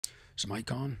Is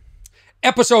Mike on?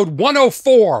 Episode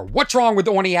 104, What's Wrong with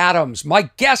Orny Adams?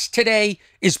 My guest today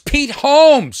is Pete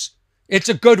Holmes. It's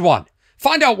a good one.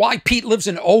 Find out why Pete lives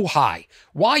in Ojai,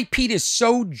 why Pete is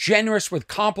so generous with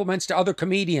compliments to other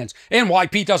comedians, and why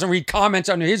Pete doesn't read comments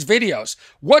under his videos.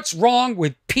 What's wrong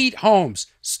with Pete Holmes?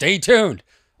 Stay tuned.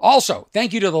 Also,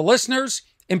 thank you to the listeners.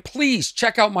 And please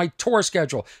check out my tour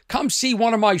schedule. Come see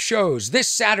one of my shows. This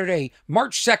Saturday,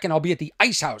 March 2nd, I'll be at the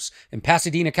Ice House in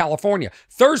Pasadena, California.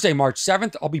 Thursday, March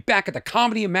 7th, I'll be back at the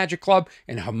Comedy and Magic Club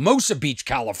in Hermosa Beach,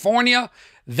 California.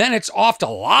 Then it's off to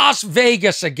Las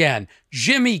Vegas again.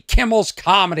 Jimmy Kimmel's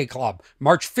Comedy Club,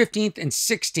 March 15th and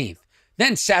 16th.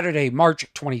 Then Saturday,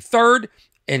 March 23rd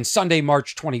and Sunday,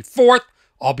 March 24th,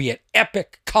 I'll be at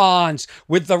Epic Cons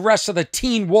with the rest of the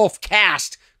Teen Wolf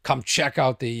cast. Come check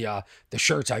out the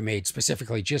shirts I made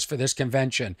specifically just for this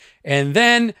convention. And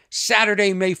then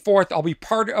Saturday, May 4th, I'll be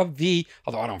part of the,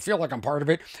 although I don't feel like I'm part of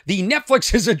it, the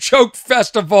Netflix is a Joke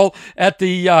Festival at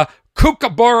the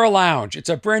Kookaburra Lounge. It's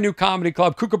a brand new comedy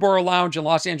club, Kookaburra Lounge in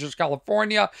Los Angeles,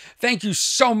 California. Thank you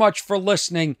so much for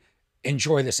listening.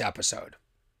 Enjoy this episode.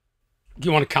 Do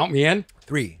you want to count me in?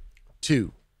 3,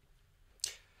 2.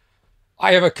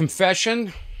 I have a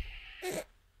confession.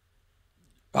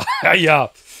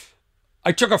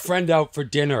 I took a friend out for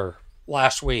dinner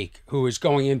last week who is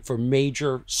going in for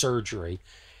major surgery,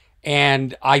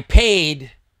 and I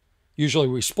paid. Usually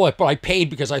we split, but I paid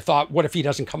because I thought, what if he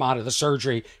doesn't come out of the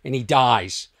surgery and he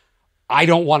dies? I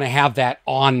don't want to have that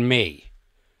on me.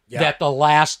 Yeah. That the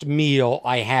last meal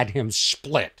I had him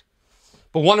split.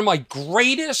 But one of my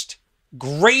greatest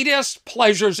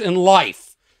pleasures in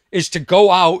life is to go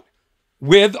out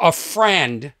with a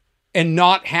friend and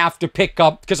not have to pick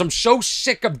up, because I'm so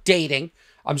sick of dating.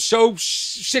 I'm so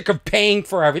sick of paying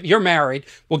for everything. You're married.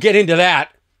 We'll get into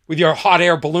that with your hot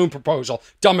air balloon proposal.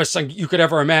 Dumbest thing you could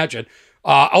ever imagine.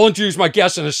 I'll introduce my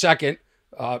guest in a second.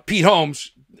 Pete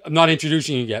Holmes. I'm not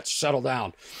introducing you yet. Settle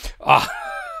down.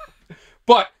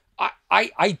 But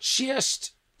I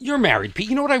just... You're married, Pete.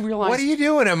 You know what I realized? What are you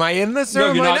doing? Am I in this?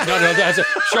 No, you're not. No, that's a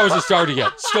show hasn't started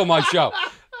yet. Still my show.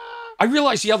 I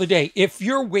realized the other day, if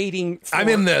you're waiting for I'm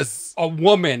in this. A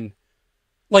woman,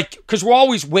 like, because we're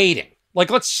always waiting.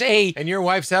 Like, let's say... And your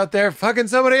wife's out there fucking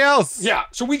somebody else. Yeah.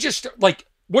 So we just, like,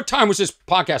 what time was this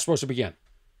podcast supposed to begin?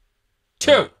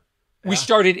 2. Yeah. We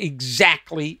started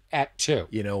exactly at 2.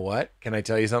 You know what? Can I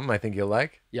tell you something I think you'll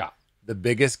like? Yeah. The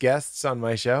biggest guests on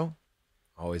my show,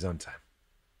 always on time.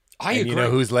 I agree. You know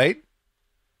who's late?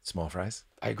 Small fries.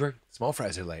 I agree. Small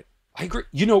fries are late. I agree.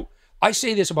 You know, I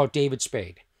say this about David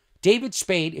Spade. David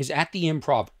Spade is at the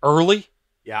Improv early.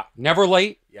 Yeah. Never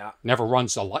late. Yeah. Never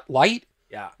runs the light.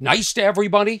 Yeah. Nice to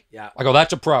everybody. Yeah. I go,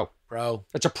 that's a pro. Pro.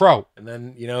 That's a pro. And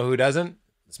then, you know who doesn't?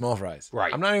 Small fries.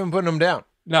 Right. I'm not even putting them down.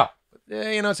 No.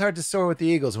 But, you know, it's hard to soar with the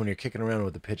Eagles when you're kicking around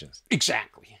with the pigeons.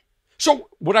 Exactly. So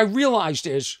what I realized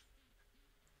is...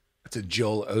 That's a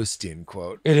Joel Osteen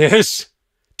quote. It is.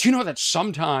 Do you know that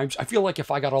sometimes I feel like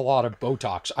if I got a lot of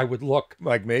Botox, I would look...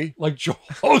 Like me? Like Joel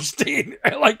Osteen.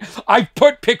 Like, I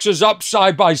put pictures up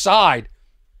side by side.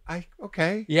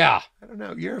 Okay. Yeah. I don't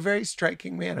know. You're a very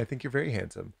striking man. I think you're very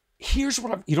handsome. Here's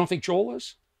what you don't think Joel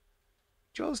is?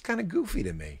 Joel's kind of goofy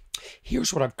to me.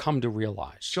 Here's what I've come to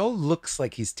realize. Joel looks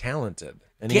like he's talented.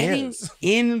 And getting he is.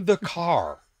 In the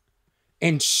car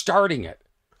and starting it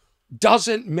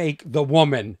doesn't make the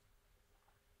woman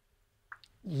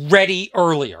ready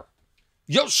earlier.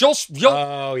 You'll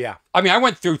oh, yeah. I mean, I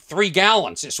went through 3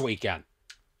 gallons this weekend.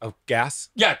 Of gas?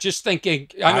 Yeah, just thinking,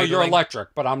 I know you're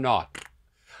electric, but I'm not.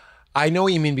 I know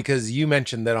what you mean, because you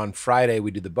mentioned that on Friday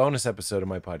we do the bonus episode of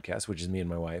my podcast, which is me and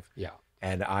my wife. Yeah.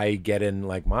 And I get in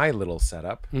like my little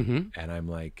setup, and I'm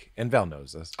like, and Val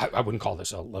knows this. I wouldn't call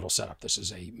this a little setup. This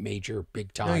is a major,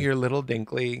 big time. No, you're little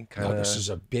dinkly kind of. No, this is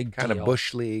a big kind of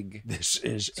bush league. This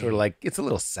is sort of like, it's a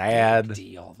little sad. Big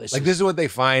deal. This is what they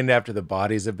find after the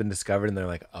bodies have been discovered, and they're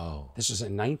like, oh. This is a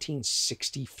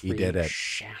 1963 he did it.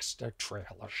 Shasta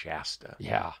trailer. Shasta.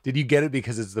 Yeah. Did you get it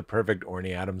because it's the perfect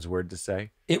Orny Adams word to say?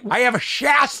 I have a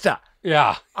Shasta.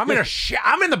 Yeah. I'm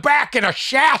in the back in a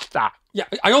Shasta. Yeah,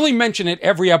 I only mention it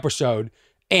every episode.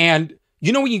 And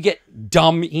you know when you get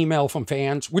dumb email from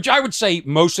fans, which I would say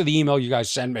most of the email you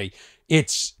guys send me,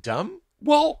 it's... Dumb?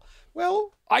 Well,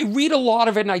 I read a lot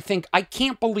of it and I think, I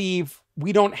can't believe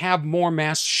we don't have more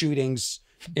mass shootings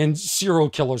and serial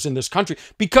killers in this country,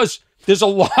 because there's a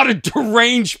lot of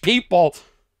deranged people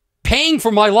paying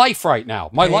for my life right now,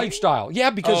 my lifestyle. Yeah,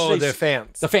 because they're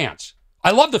fans. The fans. I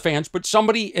love the fans, but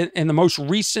somebody in the most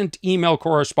recent email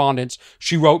correspondence,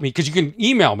 she wrote me, because you can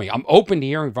email me. I'm open to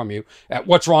hearing from you at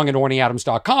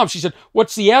what'swrongatoRnyAdams.com. She said,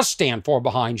 what's the S stand for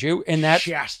behind you? And that...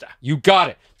 Shasta. You got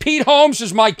it. Pete Holmes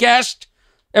is my guest.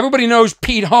 Everybody knows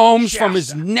Pete Holmes from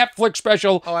his Netflix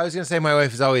special. Oh, I was going to say my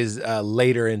wife is always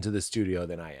later into the studio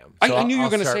than I am. So I knew you were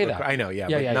going to say that. I know,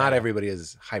 but not everybody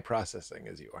is high processing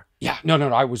as you are. Yeah, no.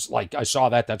 I was like, I saw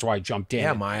that. That's why I jumped in.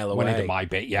 Yeah, mile away. Went into my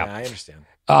bait. Yeah, I understand.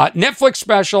 Netflix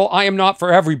special, I Am Not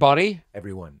For Everybody.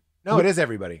 Everyone. No, it is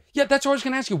everybody. Yeah, that's what I was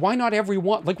going to ask you. Why not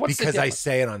everyone? Like, what's because I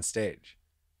say it on stage.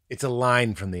 It's a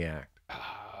line from the act.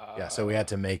 Yeah, so we had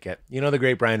to make it. You know the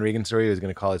great Brian Regan story? He was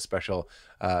going to call his special,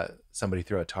 somebody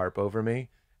throw a tarp over me.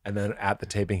 And then at the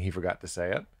taping, he forgot to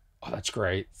say it. Oh, that's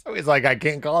great. So he's like, I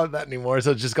can't call it that anymore.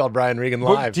 So it's just called Brian Regan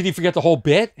Live. But did he forget the whole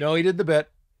bit? No, he did the bit.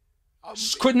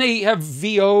 Couldn't they have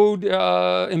VO'd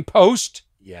in post?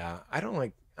 Yeah,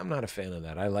 I'm not a fan of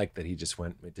that. I like that he just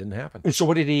went, it didn't happen. And so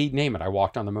what did he name it? I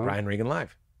Walked on the Moon? Brian Regan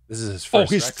Live. This is his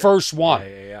first record. First one.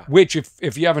 Yeah. Which,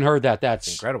 if you haven't heard that,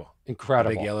 that's incredible.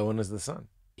 Incredible. The big yellow one is the sun.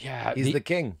 Yeah. He's the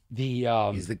king.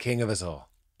 He's the king of us all.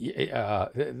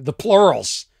 The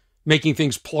plurals, making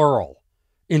things plural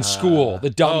in school. The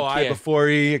dumb kid. I before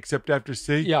E, except after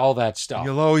C. Yeah, all that stuff.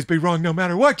 You'll always be wrong no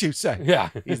matter what you say. Yeah.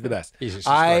 He's the best.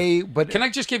 But can I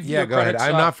just give you go ahead.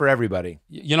 I'm not for everybody.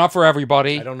 You're not for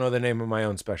everybody. I don't know the name of my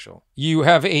own special. You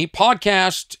have a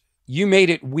podcast. You Made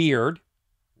It Weird.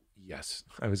 Yes.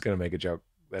 I was going to make a joke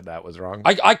that was wrong.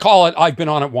 I call it I've Been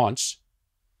On It Once.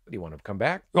 Do you want to come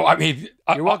back? Well, I mean,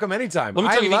 you're welcome anytime.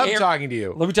 I love talking to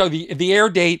you. Let me tell you, the air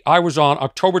date I was on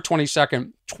October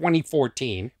 22nd,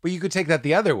 2014. But you could take that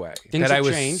the other way. Things have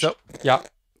changed. Yeah.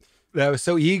 I was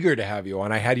so eager to have you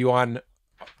on. I had you on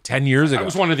 10 years ago. I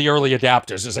was one of the early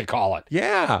adapters, as they call it.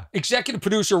 Yeah. Executive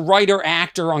producer, writer,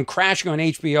 actor on Crashing on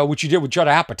HBO, which you did with Judd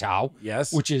Apatow.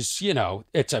 Yes. Which is,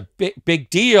 it's a big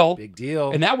deal. Big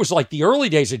deal. And that was like the early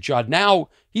days of Judd. Now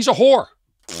he's a whore.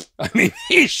 I mean,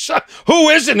 who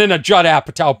isn't in a Judd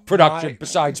Apatow production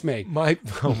besides me?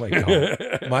 Oh my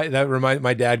God.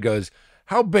 My dad goes,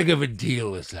 how big of a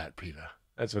deal is that, Peter?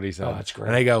 That's what he said. Oh, that's great.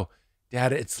 And I go,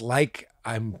 Dad, it's like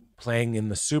I'm playing in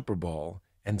the Super Bowl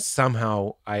and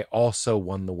somehow I also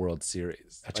won the World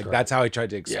Series. That's how I tried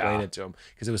to explain it to him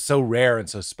because it was so rare and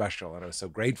so special and I was so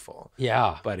grateful.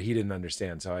 Yeah. But he didn't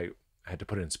understand. So I had to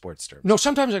put it in sports terms. No,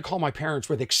 sometimes I call my parents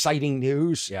with exciting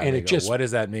news and it just... What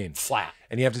does that mean? Flat.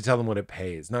 And you have to tell them what it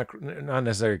pays. Not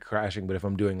necessarily crashing, but if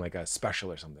I'm doing like a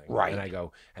special or something. Right. And I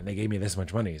go, and they gave me this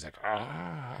much money. He's like,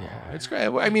 it's great.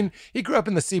 I mean, he grew up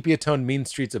in the sepia-toned mean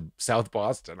streets of South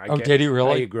Boston. Did he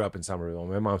really? I grew up in Somerville.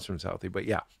 My mom's from Southie, but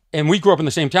yeah. And we grew up in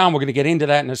the same town. We're going to get into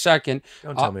that in a second.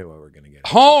 Don't tell me what we're going to get.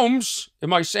 Holmes,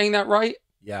 am I saying that right?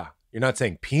 Yeah. You're not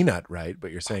saying peanut right,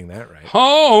 but you're saying that right.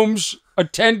 Holmes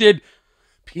attended...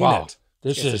 Peanut. Wow,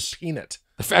 this is peanut.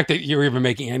 The fact that you're even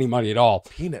making any money at all.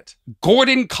 Peanut.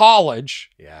 Gordon College.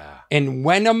 Yeah. In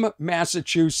Wenham,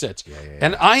 Massachusetts. Yeah.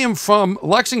 And I am from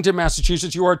Lexington,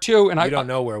 Massachusetts. You are too. And I don't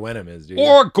know where Wenham is, do you?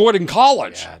 Or Gordon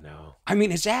College. Yeah, no. I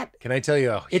mean, is that... Can I tell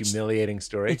you a humiliating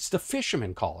story? It's the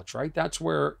Fisherman College, right? That's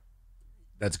where...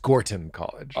 That's Gorton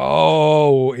College.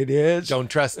 Oh, it is? Don't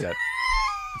trust it.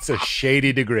 It's a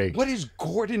shady degree. What is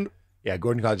Gordon... Yeah,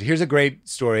 Gordon College. Here's a great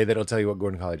story that'll tell you what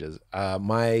Gordon College is.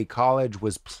 My college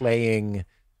was playing,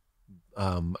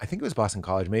 I think it was Boston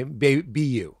College, maybe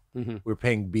BU. Mm-hmm. We were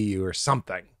playing BU or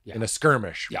something in a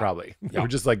skirmish, probably. We were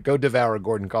just like, go devour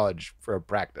Gordon College for a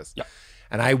practice. Yeah.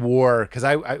 And I wore, because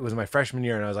it was my freshman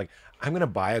year, and I was like, I'm going to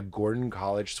buy a Gordon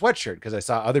College sweatshirt because I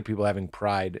saw other people having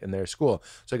pride in their school.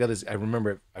 So I got this, I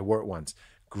remember I wore it once.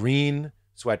 Green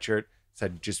sweatshirt,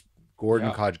 said just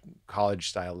Gordon College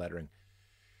style lettering.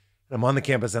 I'm on the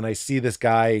campus and I see this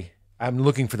guy. I'm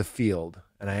looking for the field,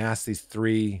 and I asked these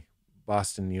 3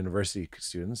 Boston University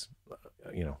students,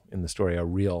 in the story, a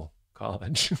real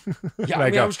college. Yeah,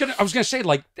 I was gonna say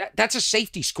like that's a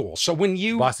safety school. So when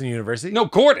you Boston University, no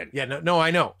Gordon, yeah, no, I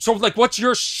know. So like, what's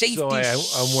your safety? So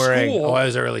I'm wearing. school? Oh, I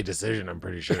was early decision. I'm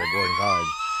pretty sure at Gordon College.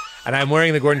 And I'm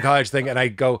wearing the Gordon College thing, and I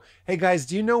go, "Hey guys,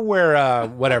 do you know where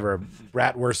whatever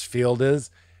Bratwurst Field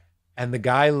is?" And the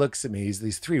guy looks at me. He's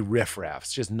these 3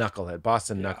 riffraffs, just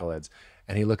Boston knuckleheads.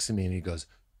 And he looks at me and he goes,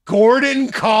 Gordon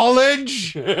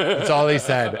College? That's all he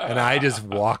said. And I just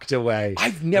walked away.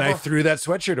 I threw that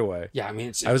sweatshirt away. Yeah, I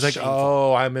mean, I was like,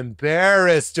 oh, I'm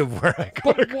embarrassed of where I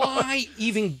go. But why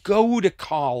even go to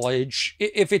college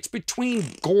if it's between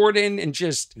Gordon and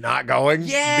just... Not going?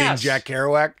 Yes. Being Jack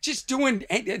Kerouac? Just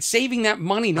saving that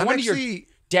money. No wonder your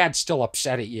dad's still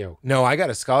upset at you. No, I got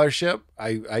a scholarship.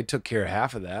 I took care of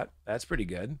half of that. That's pretty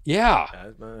good. Yeah.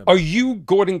 Are you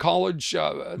Gordon College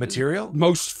material?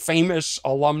 Most famous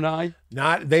alumni?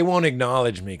 Not. They won't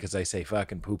acknowledge me because I say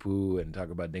fucking poo poo and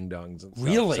talk about ding dongs and stuff.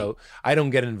 Really? So I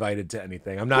don't get invited to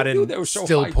anything. I'm not in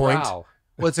Still Point.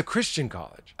 Well, it's a Christian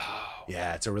college. Oh.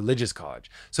 Yeah, it's a religious college.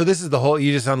 So this is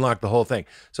you just unlocked the whole thing.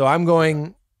 So I'm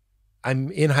going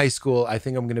I'm in high school. I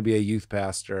think I'm going to be a youth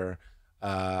pastor.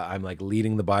 I'm like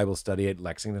leading the Bible study at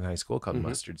Lexington High School called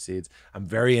Mustard Seeds. I'm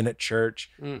very in at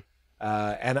church. And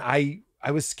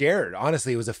I was scared.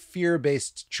 Honestly, it was a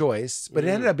fear-based choice, but it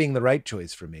ended up being the right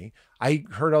choice for me. I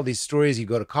heard all these stories. You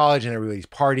go to college and everybody's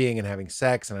partying and having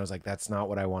sex. And I was like, that's not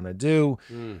what I want to do.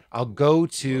 I'll go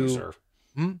to... Loser.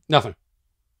 Nothing.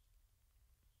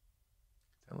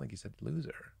 Sound like you said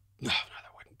loser. No,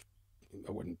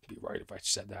 that wouldn't be right if I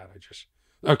said that.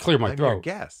 I clear my throat. Your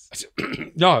guess.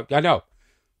 No, I know.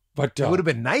 But it would have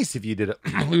been nice if you did a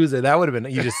loser. That would have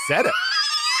been, you just said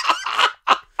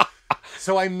it.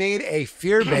 So I made a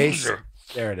fear-based,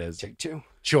 there it is, take two,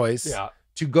 choice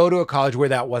to go to a college where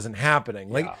that wasn't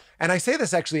happening. And I say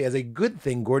this actually as a good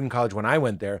thing. Gordon College, when I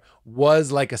went there,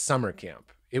 was like a summer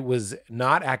camp. It was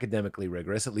not academically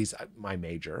rigorous, at least my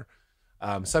major.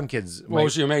 Some kids... What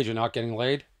was your major, not getting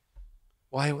laid?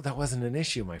 Well, that wasn't an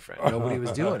issue, my friend. Nobody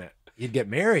was doing it. You'd get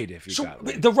married if you got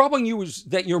laid. The rub on you was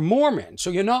that you're Mormon, so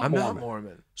you're not Mormon. I'm not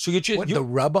Mormon. So you're the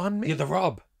rub on me? Yeah, the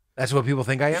rub. That's what people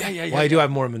think I am? Yeah. Well, I do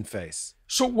have Mormon face.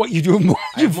 So what you do?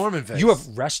 I have Mormon face. You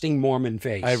have resting Mormon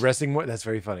face. I have resting Mormon. That's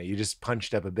very funny. You just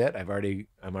punched up a bit. I'm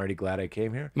already glad I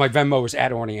came here. My Venmo is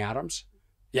at Orny Adams.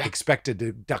 Yeah. Expect a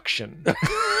deduction. You'll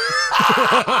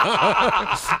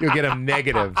get a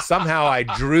negative. Somehow I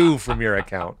drew from your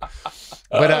account.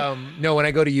 But no, when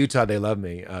I go to Utah, they love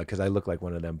me because I look like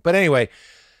one of them. But anyway,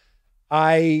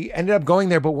 I ended up going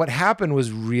there. But what happened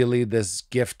was really this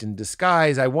gift in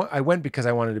disguise. I went because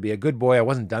I wanted to be a good boy. I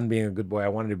wasn't done being a good boy. I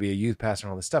wanted to be a youth pastor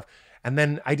and all this stuff. And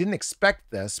then I didn't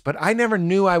expect this, but I never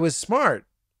knew I was smart.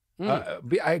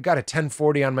 I got a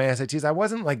 1040 on my SATs. I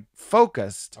wasn't like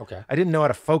focused. Okay. I didn't know how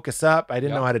to focus up. I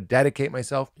didn't know how to dedicate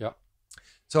myself. Yeah.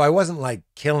 So I wasn't like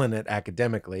killing it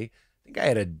academically. I think I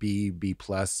had a B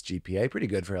plus GPA, pretty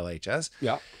good for LHS.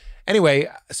 Yeah. Anyway,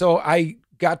 so I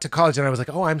got to college and I was like,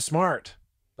 oh, I'm smart.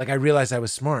 Like I realized I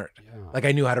was smart. Yeah. Like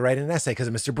I knew how to write an essay because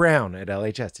of Mr. Brown at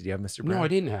LHS. Did you have Mr. Brown? No, I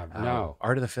didn't have. No.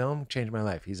 Art of the Film changed my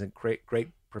life. He's a great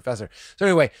professor. So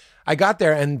anyway, I got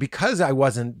there, and because I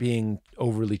wasn't being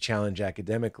overly challenged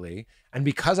academically, and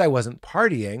because I wasn't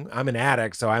partying, I'm an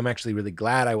addict, so I'm actually really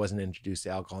glad I wasn't introduced to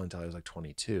alcohol until I was like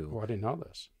 22. Oh, I didn't know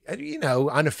this. You know,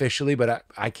 unofficially, but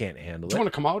I can't handle it. Do you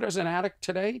want to come out as an addict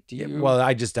today? Do you? Yeah, well,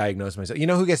 I just diagnosed myself. You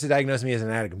know who gets to diagnose me as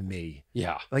an addict? Me.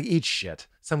 Yeah. Like, eat shit.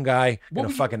 Some guy gonna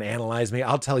fucking analyze me.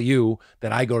 I'll tell you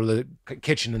that I go to the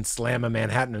kitchen and slam a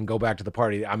Manhattan and go back to the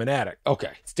party. I'm an addict.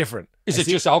 Okay. It's different. Is it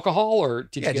just alcohol, or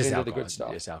did you get into alcohol. the good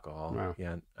stuff? Just alcohol. Wow.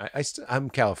 Yeah. I'm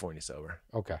California sober.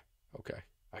 Okay.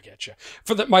 I get you.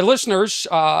 For my listeners,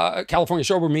 California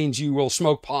sober means you will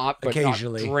smoke pot, but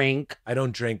occasionally not drink. I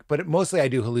don't drink, but mostly I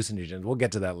do hallucinogens. We'll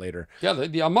get to that later. Yeah,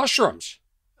 the mushrooms.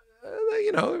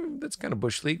 You know, that's kind of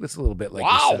bush league. That's a little bit like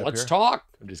wow. Let's talk.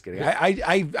 I'm just kidding.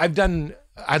 I've done.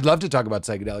 I'd love to talk about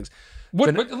psychedelics.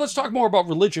 But let's talk more about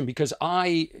religion because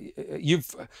the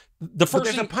first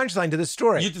there's a punchline to this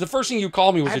story. The first thing you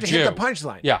called me was I had a to Jew. hit the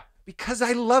punchline. Yeah. Because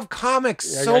I love comics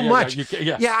so much.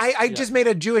 I just made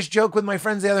a Jewish joke with my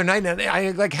friends the other night, and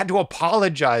I like had to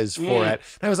apologize for it.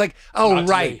 And I was like, "Oh, not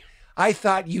right, I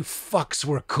thought you fucks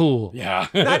were cool." Yeah,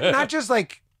 not just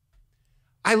like.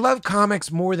 I love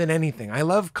comics more than anything. I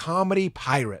love comedy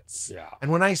pirates. Yeah.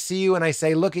 And when I see you and I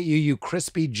say, "Look at you, you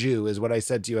crispy Jew," is what I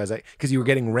said to you because you were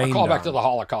getting rained on. Call back to the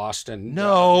Holocaust and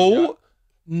No,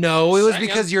 it was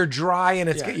because you're dry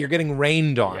and you're getting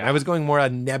rained on. Yeah. I was going more a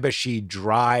nebbishy,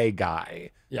 dry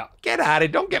guy. Yeah. Get out of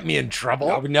it. Don't get me in trouble.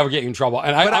 I would never get you in trouble.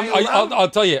 And I'll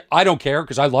tell you, I don't care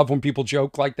because I love when people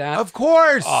joke like that. Of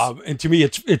course. And to me,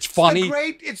 it's funny.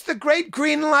 It's the great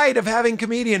green light of having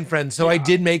comedian friends. So I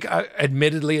did make,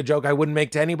 admittedly, a joke I wouldn't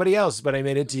make to anybody else, but I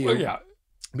made it to you. Well, yeah.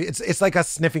 It's like us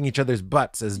sniffing each other's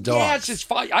butts as dogs. Yes, it's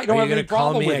fine. I don't have any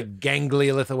problem with it. Call me a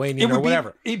gangly Lithuanian or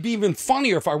whatever. It'd be even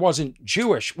funnier if I wasn't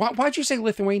Jewish. Why'd you say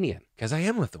Lithuanian? Because I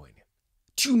am Lithuanian.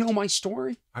 Do you know my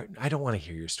story? I don't want to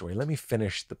hear your story. Let me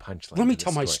finish the punchline. Let me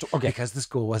tell my story. Okay. Because the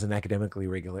school wasn't academically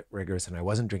rigorous, and I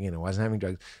wasn't drinking, I wasn't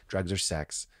having drugs or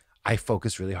sex. I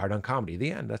focused really hard on comedy.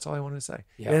 The end. That's all I wanted to say.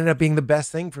 Yeah. It ended up being the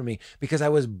best thing for me because I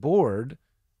was bored,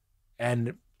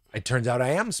 and it turns out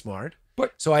I am smart.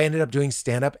 So I ended up doing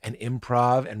stand-up and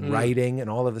improv and writing and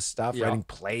all of this stuff, writing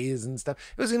plays and stuff.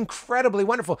 It was incredibly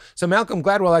wonderful. So Malcolm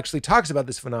Gladwell actually talks about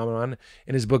this phenomenon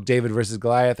in his book, David versus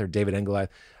Goliath, or David and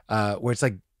Goliath, where it's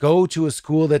like, go to a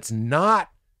school that's not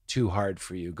too hard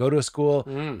for you. Go to a school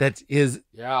that is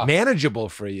manageable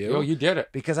for you. Oh, you did it.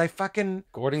 Because I fucking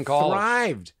Gordon College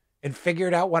thrived and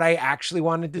figured out what I actually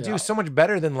wanted to do. So much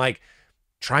better than like,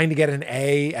 trying to get an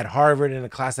A at Harvard in a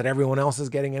class that everyone else is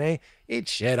getting an A. Eat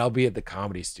shit. I'll be at the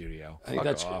Comedy Studio. I think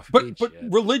that's off. But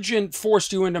religion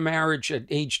forced you into marriage at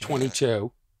age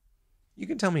 22. You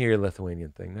can tell me your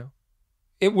Lithuanian thing now.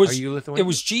 It was. Are you Lithuanian? It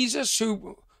was Jesus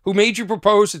who made you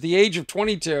propose at the age of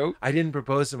 22. I didn't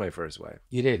propose to my first wife.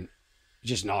 You didn't. You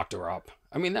just knocked her up.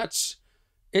 I mean, it's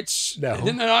No.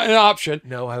 an option.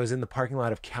 No, I was in the parking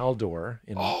lot of Caldor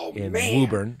in man.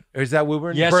 Woburn. Or is that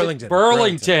Woburn? Yes, Burlington.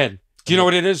 Burlington. Do you know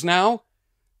what it is now?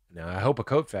 No, I hope a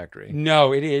coat factory.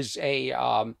 No, it is a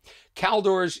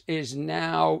Caldor's is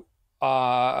now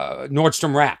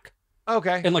Nordstrom Rack.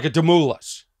 Okay. And like a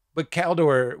Demoulas. But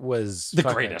Caldor was The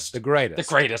greatest. The greatest. The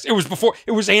greatest.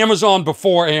 It was Amazon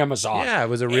before Amazon. Yeah, it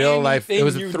was a real life. It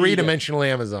was a you three-dimensional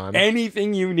Amazon.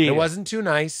 Anything you need. It wasn't too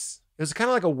nice. It was kind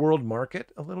of like a world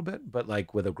market a little bit, but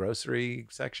like with a grocery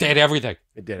section. They had everything.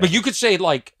 It did. But you could say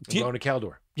like, going to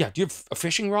Caldor. Yeah. Do you have a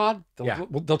fishing rod? Yeah.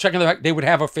 They'll check in the back. They would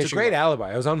have a fishing It's a great rod.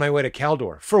 alibi. I was on my way to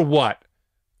Caldor. For what?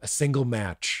 A single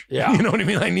match. Yeah. You know what I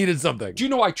mean? I needed something. Do you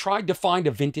know I tried to find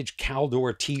a vintage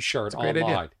Caldor t-shirt online?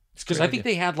 Idea. It's because I think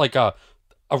they had like a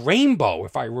rainbow,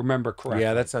 if I remember correctly.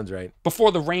 Yeah, that sounds right.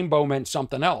 Before the rainbow meant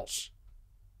something else.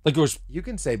 Like it was. You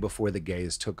can say before the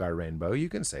gays took our rainbow. You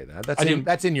can say that. I didn't-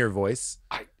 That's in your voice.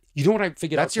 You know what I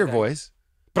figured out That's your today? voice.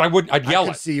 But I'd yell I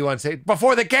could it. see you on stage.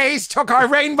 Before the gays took our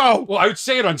rainbow. Well, I would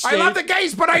say it on stage. I love the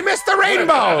gays, but I missed the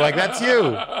rainbow. Like, that's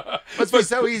you. Must be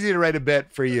so easy to write a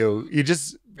bit for you. You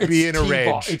just be in a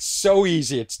rage. It's so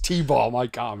easy. It's T-ball, my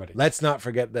comedy. Let's not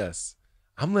forget this.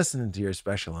 I'm listening to your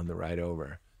special on the ride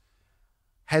over.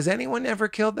 Has anyone ever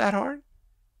killed that hard?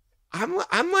 I'm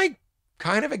like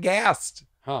kind of aghast.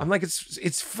 Huh. I'm like,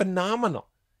 it's phenomenal.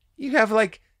 You have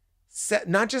like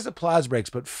not just applause breaks,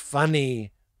 but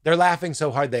funny. They're laughing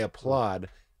so hard they applaud.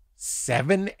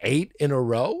 7, 8 in a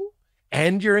row,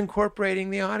 and you're incorporating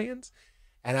the audience.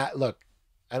 And I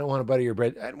don't want to butter your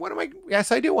bread. And what am I?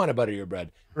 Yes, I do want to butter your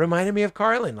bread. Reminded me of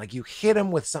Carlin. Like you hit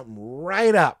him with something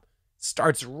right up.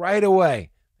 Starts right away.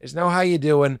 There's no how you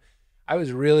doing. I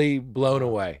was really blown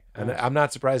away, and I'm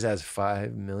not surprised it has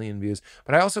 5 million views.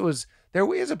 But I also was.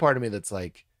 There is a part of me that's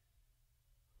like,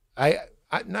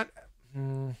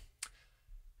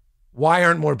 why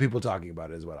aren't more people talking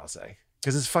about it? Is what I'll say.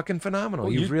 Because it's fucking phenomenal.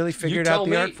 Well, You've really figured out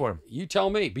the art form. You tell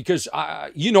me, because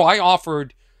I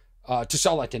offered to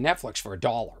sell that to Netflix for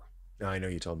 $1. No, I know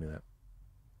you told me that.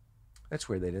 That's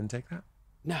weird. They didn't take that.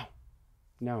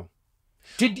 No.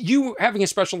 Did you having a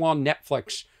special on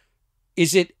Netflix?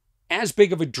 Is it as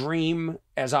big of a dream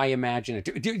as I imagine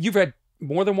it? You've had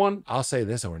more than one. I'll say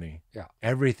this, Orny. Yeah.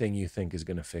 Everything you think is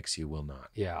going to fix you will not.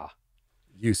 Yeah.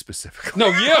 You specifically. No,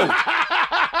 you.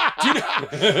 Do you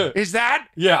know? Is that?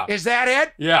 Yeah. Is that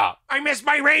it? Yeah. I missed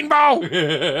my rainbow.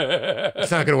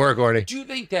 It's not going to work, Orny. Do you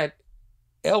think that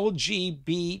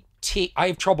LGBT? I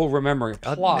have trouble remembering.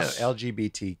 Plus. No,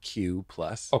 LGBTQ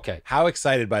plus. Okay. How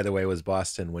excited, by the way, was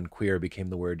Boston when queer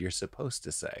became the word you're supposed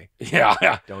to say?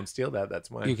 Yeah. Don't steal that. That's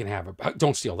mine. You can have it.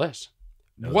 Don't steal this.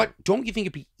 No. What? Don't you think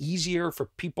it'd be easier for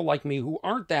people like me who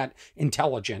aren't that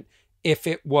intelligent if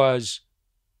it was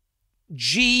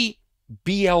GBLT?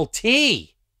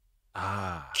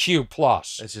 Q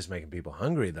plus. That's just making people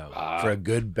hungry, though, for a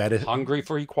good better. Hungry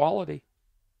for equality.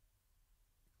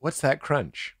 What's that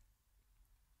crunch?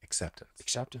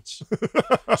 Acceptance.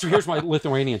 So here's my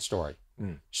Lithuanian story.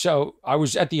 So I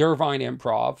was at the Irvine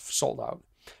Improv, sold out,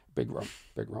 big room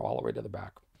all the way to the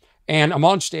back. And I'm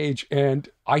on stage and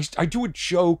I do a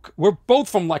joke. We're both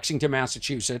from Lexington,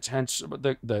 Massachusetts, hence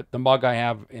the mug I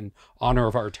have in honor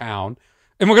of our town.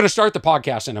 And we're going to start the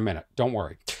podcast in a minute. Don't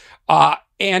worry.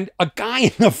 And a guy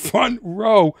in the front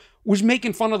row was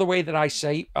making fun of the way that I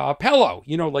say pillow.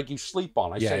 You know, like you sleep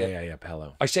on. Yeah,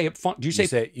 pillow. I say it fun. Do you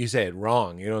say you say it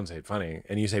wrong? You don't say it funny,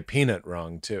 and you say peanut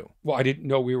wrong too. Well, I didn't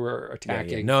know we were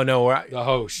attacking. No, the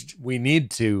host. We need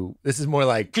to. This is more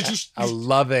like a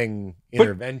loving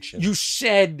intervention. You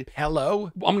said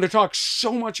hello. I'm going to talk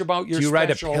so much about your. Do you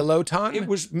special. write a peloton? It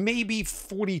was maybe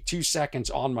 42 seconds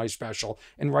on my special,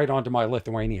 and right onto my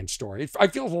Lithuanian story. I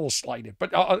feel a little slighted, but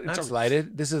it's not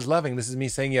slighted. This is loving. This is me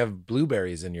saying you have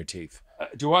blueberries in your teeth.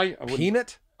 Do I?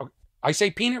 Peanut? I say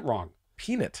peanut wrong.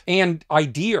 Peanut. And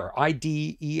idea,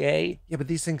 IDEA. Yeah, but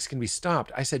these things can be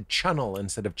stopped. I said channel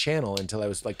instead of channel until I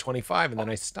was like 25, and then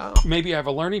I stopped. Maybe I have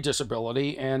a learning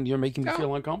disability, and you're making me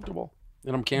feel uncomfortable,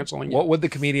 and I'm canceling you. What would the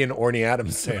comedian Orny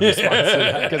Adams say in response to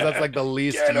that? Because that's like the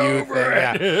least you thing.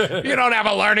 Yeah. You don't have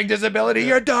a learning disability.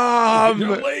 You're dumb.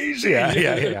 You're lazy.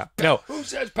 Yeah. No. Who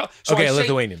says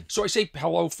Lithuanian. So I say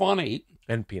pillow funny.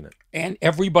 And peanut. And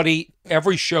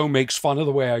every show makes fun of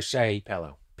the way I say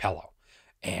pillow.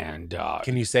 And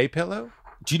can you say pillow?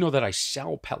 Do you know that I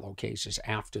sell pillowcases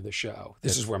after the show?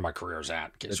 This is where my career's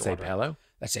at. Let's say pillow?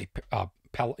 That's a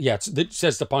pillow. Yeah, it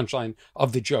says the punchline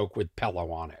of the joke with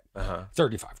pillow on it.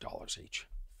 $35 each.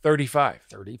 35.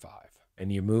 35.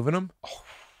 And you moving them? Oh,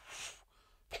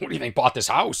 what do you think? Bought this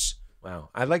house? Wow.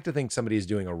 I'd like to think somebody's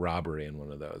doing a robbery in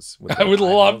one of those. I would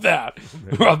love that.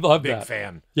 I'd love that. Big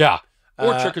fan. Yeah.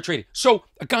 Or trick-or-treating. So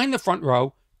a guy in the front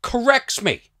row corrects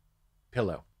me.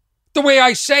 Pillow. The way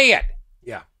I say it.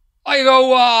 Yeah. I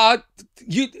go,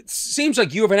 it seems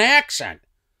like you have an accent.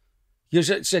 You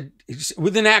said,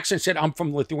 with an accent, said, I'm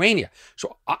from Lithuania.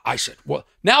 So I said, well,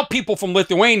 now people from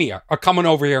Lithuania are coming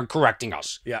over here and correcting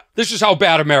us. Yeah. This is how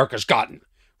bad America's gotten,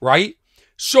 right?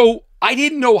 So I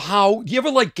didn't know how. You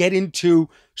ever like get into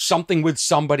something with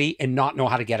somebody and not know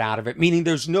how to get out of it? Meaning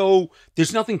there's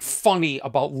nothing funny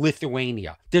about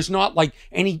Lithuania. There's not like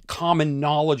any common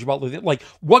knowledge about Lithuania. Like,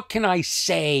 what can I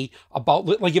say about,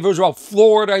 like, if it was about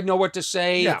Florida, I'd know what to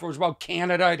say. Yeah. If it was about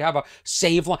Canada, I'd have a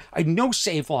save line. I'd know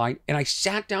save line. And I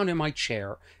sat down in my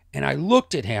chair and I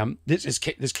looked at him. This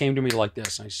came to me like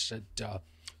this. I said,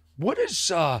 what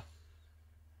is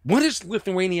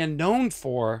Lithuania known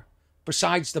for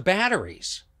besides the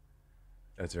batteries?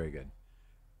 That's very good.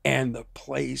 And the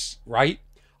place, right?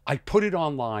 I put it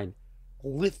online.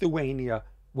 Lithuania,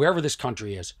 wherever this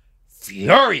country is,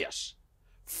 furious.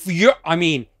 I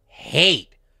mean,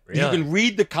 hate. Really? You can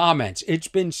read the comments. It's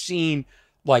been seen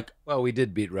like... Well, we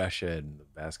did beat Russia in the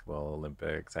basketball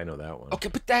Olympics. I know that one. Okay,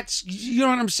 but that's... You know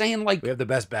what I'm saying? Like, we have the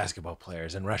best basketball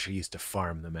players, and Russia used to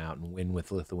farm them out and win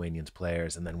with Lithuanians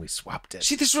players, and then we swapped it.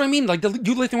 See, this is what I mean. Like,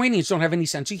 you Lithuanians don't have any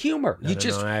sense of humor. No, you no,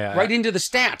 just no, right into the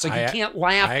stats. Like, you can't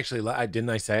laugh. I actually... didn't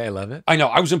I say I love it? I know.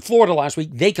 I was in Florida last week.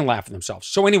 They can laugh at themselves.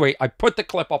 So anyway, I put the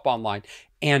clip up online,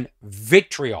 and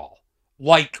vitriol.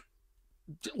 Like,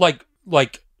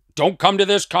 don't come to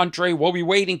this country. We'll be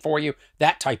waiting for you.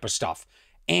 That type of stuff.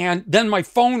 And then my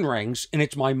phone rings, and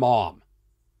it's my mom.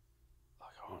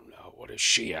 Like, oh no, what does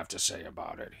she have to say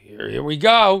about it? Here we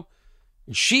go.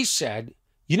 And she said,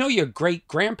 you know, your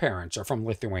great-grandparents are from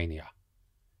Lithuania.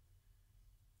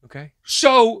 Okay.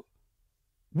 So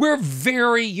we're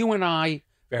you and I,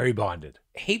 very bonded.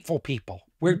 Hateful people.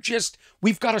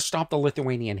 We've got to stop the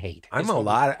Lithuanian hate. I'm a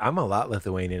lot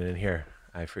Lithuanian in here.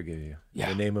 I forgive you. Yeah.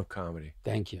 In the name of comedy.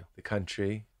 Thank you. The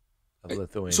country of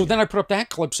Lithuania. So then I put up that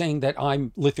clip saying that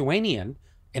I'm Lithuanian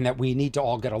and that we need to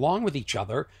all get along with each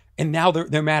other. And now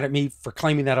they're mad at me for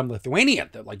claiming that I'm Lithuanian.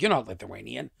 They're like, you're not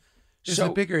Lithuanian. There's a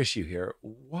bigger issue here.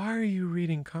 Why are you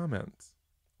reading comments?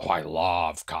 Oh, I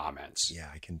love comments. Yeah,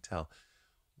 I can tell.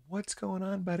 What's going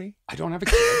on, buddy? I don't have a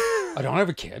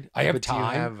kid. I have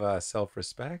time. Do you have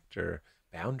self-respect or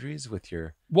boundaries with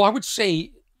your... Well, I would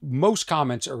say most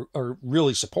comments are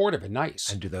really supportive and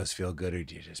nice. And do those feel good, or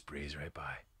do you just breeze right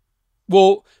by?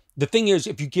 Well, the thing is,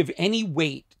 if you give any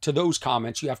weight to those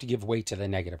comments, you have to give weight to the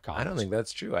negative comments. I don't think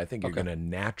that's true. I think you're going to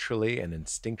naturally and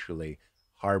instinctually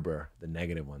harbor the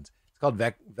negative ones. It's called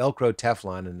Velcro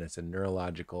Teflon, and it's a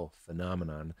neurological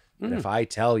phenomenon. And if I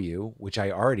tell you, which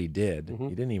I already did, you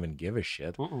didn't even give a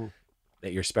shit,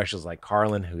 that your specials like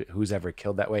Carlin, who's ever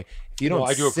killed that way, if you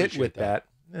don't sit with that.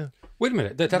 Wait a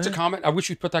minute. That's a comment. I wish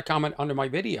you'd put that comment under my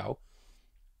video.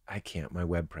 I can't. My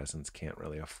web presence can't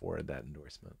really afford that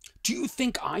endorsement. Do you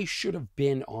think I should have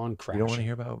been on Crashing? You don't want to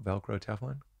hear about Velcro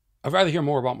Teflon? I'd rather hear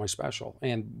more about my special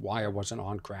and why I wasn't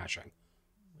on Crashing.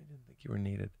 I didn't think you were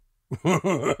needed.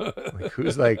 Like,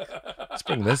 who's like, let's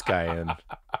bring this guy in.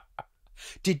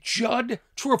 Did Judd,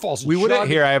 true or false? We would have,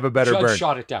 here I have a better Judd burn.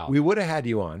 Shot it down. We would have had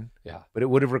you on. Yeah. But it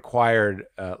would have required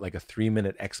like a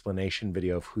 3-minute explanation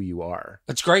video of who you are.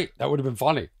 That's great. That would have been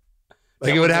funny.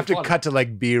 Like, it would have to cut to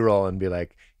like B-roll and be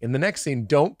like, in the next scene,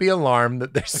 don't be alarmed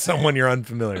that there's someone you're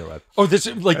unfamiliar with. Oh, this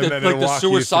is like the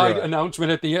suicide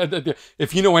announcement at the end.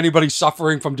 If you know anybody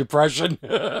suffering from depression.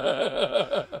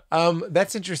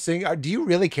 That's interesting. Do you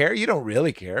really care? You don't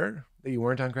really care that you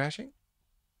weren't on Crashing?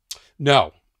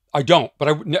 No, I don't.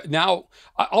 But now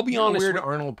I'll be honest. Weird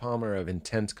Arnold Palmer of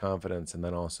intense confidence and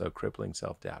then also crippling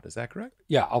self-doubt. Is that correct?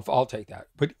 Yeah, I'll take that.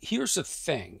 But here's the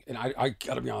thing, and I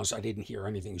got to be honest, I didn't hear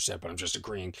anything you said, but I'm just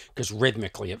agreeing because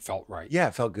rhythmically it felt right. Yeah,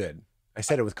 it felt good. I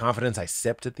said it with confidence. I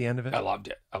sipped at the end of it. I loved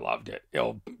it.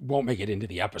 It won't make it into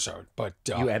the episode, but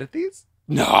you edit these?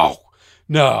 No.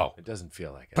 It doesn't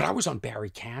feel like it. But I was on Barry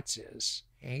Katz's.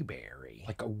 Hey, Barry.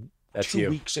 Like That's 2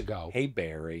 weeks ago. Hey,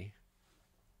 Barry.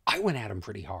 I went at him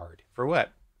pretty hard. For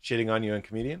what? Shitting on you and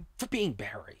comedian? For being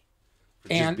Barry. For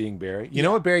just being Barry? You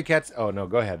know what Barry Katz... Oh, no,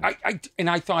 go ahead.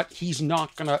 I thought he's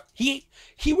not going to...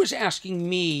 He was asking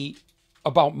me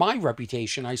about my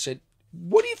reputation. I said,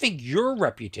 what do you think your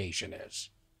reputation is?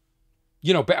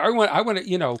 You know, I went,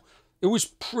 you know, It was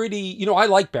pretty, you know, I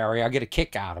like Barry. I get a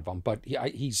kick out of him, but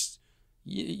he's,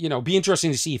 you know, be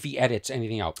interesting to see if he edits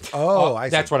anything out. Oh, I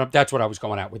see. That's what I was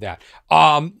going at with that.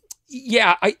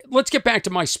 Yeah, let's get back to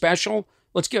my special.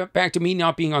 Let's get back to me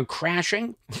not being on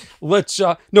Crashing.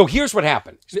 No, here's what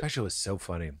happened. Special was so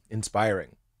funny,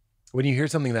 inspiring. When you hear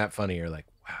something that funny, you're like,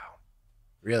 wow,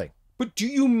 really? But do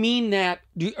you mean that?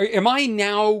 Am I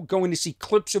now going to see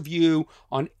clips of you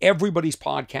on everybody's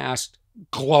podcast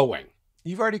glowing?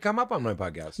 You've already come up on my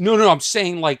podcast. No, I'm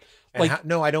saying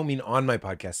no, I don't mean on my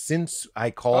podcast. Since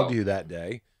I called you that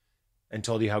day and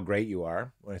told you how great you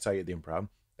are when I saw you at the Improv,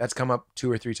 that's come up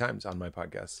 2 or 3 times on my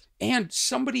podcast. And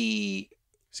somebody...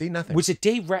 See, nothing. Was it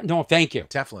Dave Rath? No, thank you.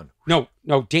 Teflon. No,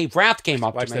 Dave Rath came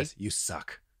up Watch to me. this. You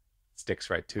suck. Sticks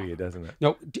right to you, doesn't it?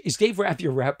 No, is Dave Rath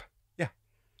your rep? Yeah.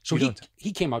 So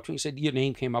he came up to me and said, your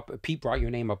name came up. Pete brought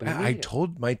your name up. I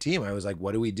told my team, I was like,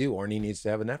 what do we do? Orny needs to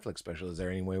have a Netflix special. Is there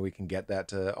any way we can get that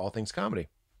to All Things Comedy?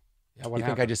 Yeah, you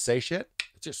think I just say shit?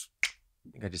 I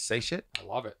just say shit? I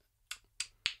love it.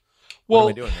 What am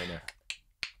I doing right now?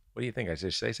 What do you think? I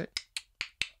just say shit?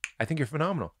 I think you're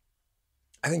phenomenal.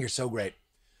 I think you're so great.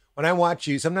 When I watch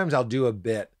you, sometimes I'll do a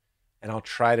bit and I'll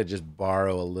try to just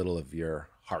borrow a little of your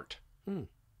heart. You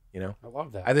know? I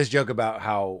love that. I have this joke about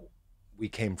how we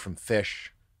came from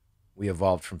fish. We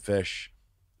evolved from fish,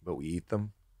 but we eat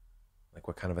them. Like,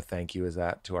 what kind of a thank you is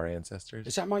that to our ancestors?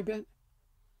 Is that my bit?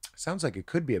 Sounds like it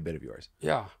could be a bit of yours.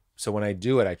 Yeah. So when I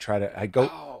do it,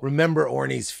 remember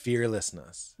Orny's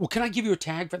fearlessness. Well, can I give you a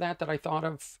tag for that I thought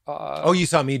of? You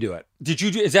saw me do it. Did you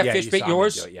do? Is that fish bit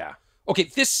yours? Yeah. Okay.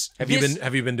 Have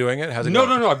you been doing it? How's it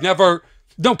going? No. I've never.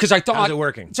 No, because I thought. How's it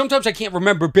working? Sometimes I can't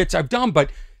remember bits I've done,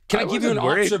 but can I give you an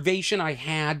worried. observation I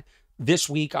had this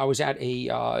week? I was at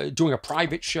doing a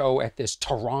private show at this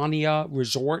Tarania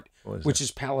resort, which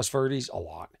is Palos Verdes. A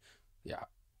lot. Yeah,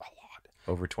 a lot.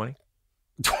 Over 20?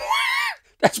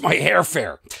 That's my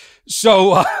airfare.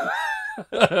 So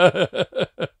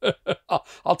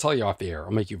I'll tell you off the air.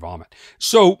 I'll make you vomit.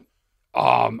 So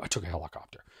I took a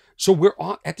helicopter. So we're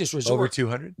at this resort. Over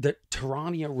 200? The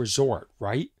Tarania Resort,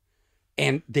 right?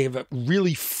 And they have a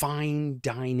really fine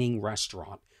dining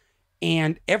restaurant.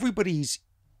 And everybody's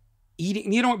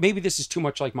eating. You know what? Maybe this is too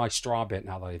much like my straw bit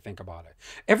now that I think about it.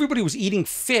 Everybody was eating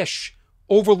fish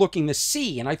overlooking the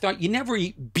sea. And I thought, you never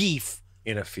eat beef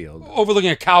in a field.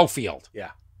 Overlooking a cow field.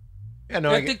 Yeah. Yeah,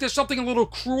 no, I think there's something a little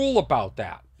cruel about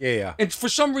that. Yeah. And for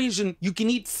some reason, you can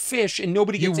eat fish and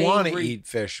nobody gets angry. You want to eat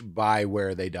fish by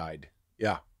where they died.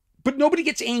 Yeah. But nobody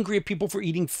gets angry at people for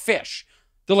eating fish.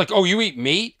 They're like, oh, you eat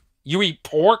meat? You eat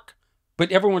pork?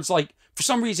 But everyone's like, for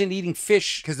some reason, eating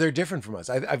fish. Because they're different from us.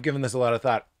 I've given this a lot of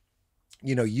thought.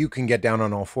 You know, you can get down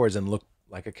on all fours and look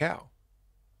like a cow.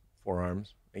 4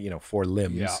 arms, 4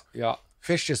 limbs. Yeah.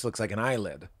 Fish just looks like an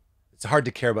eyelid. It's hard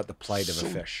to care about the plight of a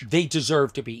fish. They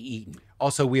deserve to be eaten.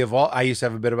 Also, we evolved. I used to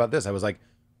have a bit about this. I was like,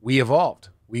 we evolved.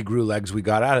 We grew legs. We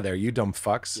got out of there. You dumb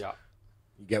fucks. Yeah.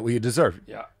 You get what you deserve.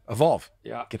 Yeah. Evolve.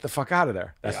 Yeah. Get the fuck out of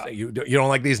there. You don't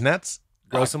like these nets?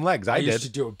 Grow some legs. I did. used to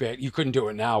do a bit. You couldn't do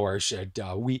it now. Where I said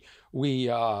we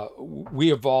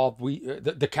evolved.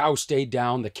 The cow stayed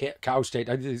down. The cow stayed.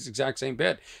 I did this exact same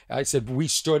bit. I said we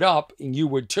stood up, and you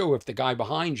would too if the guy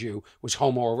behind you was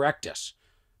Homo erectus.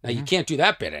 Now you can't do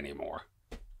that bit anymore.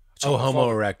 So Homo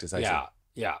erectus. I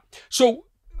see. Yeah. So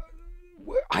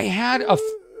I had a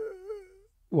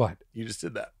what? You just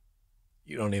did that.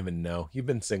 You don't even know. You've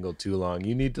been single too long.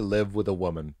 You need to live with a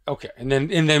woman. Okay, and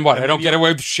then what? I don't get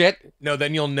away with shit. No,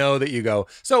 then you'll know that you go.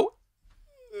 So,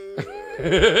 like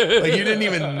you didn't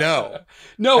even know.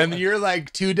 No, and you're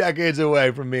like 2 decades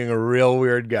away from being a real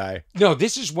weird guy. No,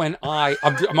 this is when I'm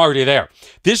already there.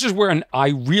 This is when I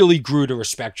really grew to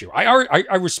respect you.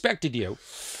 I respected you,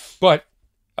 but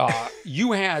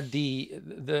you had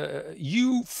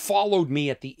you followed me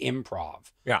at the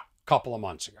Improv. Yeah, a couple of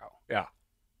months ago. Yeah.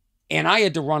 And I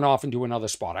had to run off and do another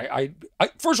spot. I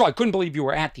first of all, I couldn't believe you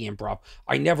were at the Improv.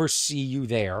 I never see you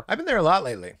there. I've been there a lot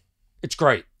lately. It's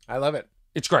great. I love it.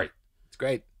 It's great. It's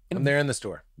great. I'm there in the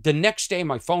store. The next day,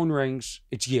 my phone rings.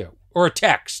 It's you. Or a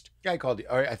text. Yeah, I called you.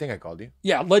 I think I called you.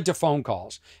 Yeah, it led to phone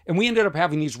calls. And we ended up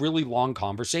having these really long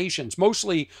conversations,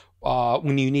 mostly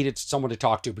when you needed someone to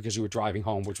talk to because you were driving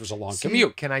home, which was a long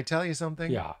commute. Can I tell you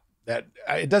something? Yeah. That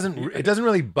it doesn't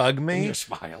really bug me. You're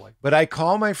smiling. But I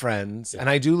call my friends, and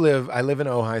I live in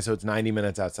Ojai, so it's 90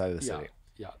 minutes outside of the city.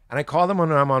 Yeah. And I call them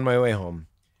when I'm on my way home,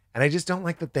 and I just don't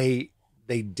like that they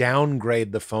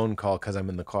downgrade the phone call because I'm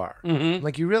in the car. Mm-hmm.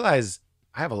 Like, you realize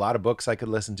I have a lot of books I could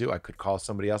listen to. I could call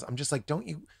somebody else. I'm just like,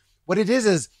 what it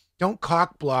is don't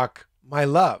cock block my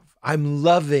love. I'm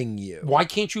loving you. Why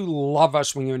can't you love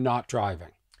us when you're not driving?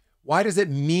 why does it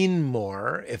mean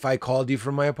more if I called you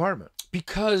from my apartment?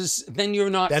 Because then you're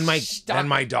not stuck. Then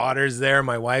my daughter's there,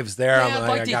 my wife's there. Yeah, I'm I'd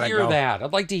like to hear that.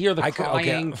 I'd like to hear the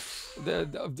crying,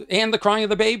 and the crying of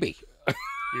the baby.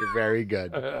 You're very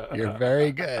good. You're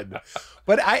very good.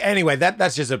 But anyway,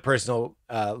 that's just a personal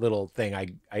little thing.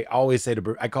 I always say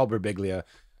I call Birbiglia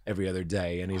every other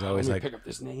day, and he's always like, pick up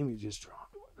this name you just dropped.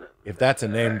 If that's a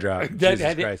name drop,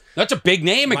 Jesus Christ. That's a big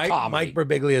name in comedy. Mike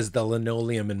Birbiglia is the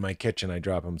linoleum in my kitchen. I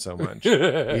drop him so much.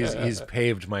 He's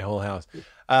paved my whole house.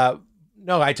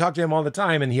 No, I talk to him all the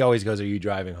time, and he always goes, "Are you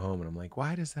driving home?" And I'm like,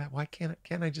 "Why does that? Why can't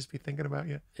I just be thinking about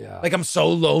you?" Yeah. Like I'm so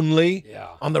lonely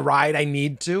on the ride. I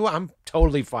need to. I'm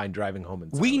totally fine driving home.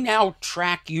 We now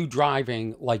track you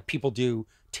driving like people do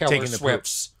Taylor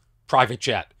Swift's private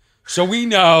jet, so we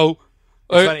know.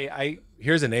 It's funny.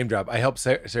 Here's a name drop. I helped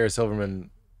Sarah Silverman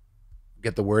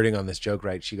get the wording on this joke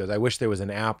right. She goes, "I wish there was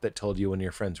an app that told you when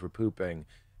your friends were pooping,"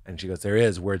 and she goes, "There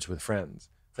is Words with Friends."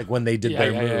 It's like when they did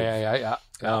their move. Yeah.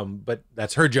 But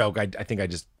that's her joke. I think I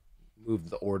just moved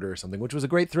the order or something, which was a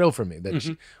great thrill for me.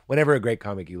 That whenever a great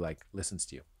comic you like listens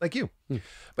to you, like you.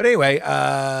 But anyway,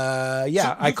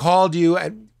 I called you.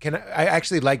 I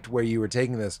actually liked where you were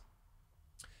taking this.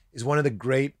 Is one of the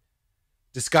great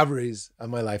discoveries of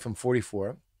my life. I'm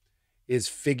 44. Is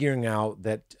figuring out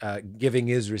that giving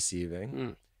is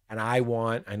receiving. And I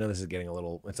know this is getting a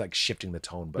little, it's like shifting the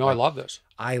tone, but no, I love this.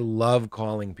 I love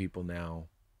calling people now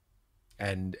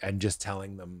and just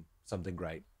telling them something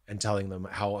great and telling them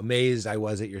how amazed I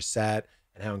was at your set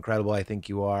and how incredible I think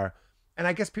you are. And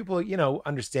I guess people,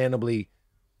 understandably,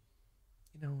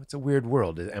 it's a weird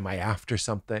world. Am I after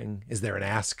something? Is there an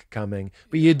ask coming?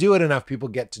 But you do it enough, people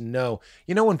get to know.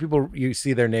 When you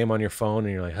see their name on your phone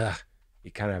and you're like, ugh,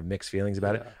 you kind of have mixed feelings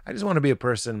about it. I just want to be a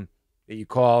person that you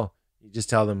call, you just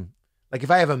tell them, like if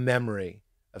I have a memory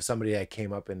of somebody I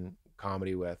came up in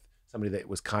comedy with, somebody that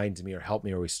was kind to me or helped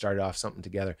me or we started off something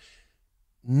together,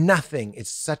 nothing.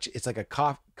 It's like a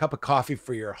cup of coffee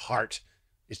for your heart.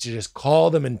 It's to just call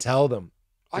them and tell them.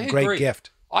 It's a great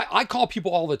gift. I call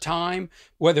people all the time,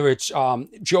 whether it's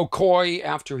Joe Coy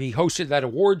after he hosted that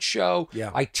award show. Yeah.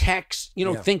 I text,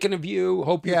 thinking of you,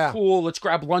 hope you're cool. Let's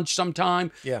grab lunch sometime.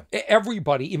 Yeah.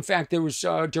 Everybody. In fact, there was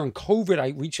during COVID, I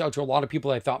reached out to a lot of people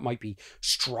I thought might be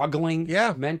struggling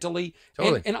mentally.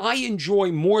 Totally. And I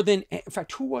enjoy more than, in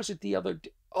fact, who was it the other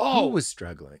day? Oh, who was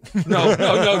struggling?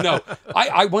 No.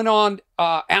 I went on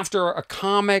after a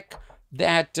comic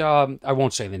that I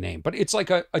won't say the name, but it's like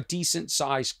a decent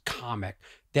sized comic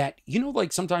that,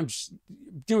 like sometimes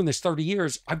doing this 30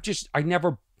 years, I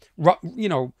never,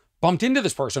 bumped into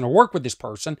this person or worked with this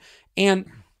person. And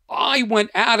I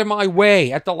went out of my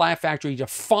way at the Laugh Factory to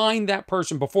find that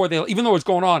person before even though it's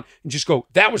going on, and just go,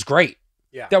 that was great.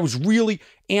 Yeah. That was really,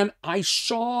 and I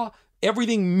saw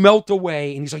everything melt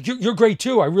away, and he's like, "You're great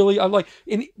too. I like."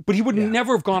 But he would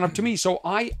never have gone up to me. So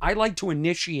I like to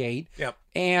initiate. Yep.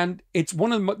 And it's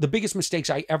one of the biggest mistakes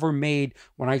I ever made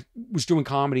when I was doing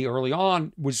comedy early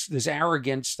on was this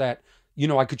arrogance that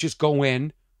I could just go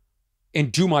in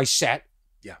and do my set,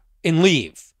 and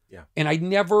leave. Yeah. And I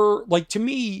never to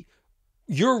me.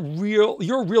 You're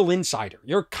a real insider.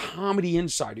 You're a comedy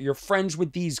insider. You're friends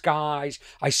with these guys.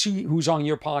 I see who's on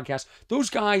your podcast. Those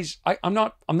guys, I'm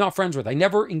not friends with. I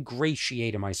never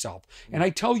ingratiated myself. And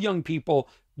I tell young people,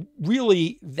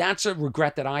 really, that's a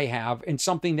regret that I have, and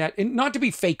something that, and not to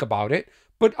be fake about it,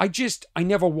 but I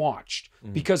never watched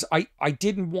because I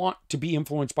didn't want to be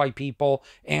influenced by people.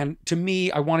 And to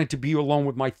me, I wanted to be alone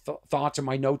with my thoughts and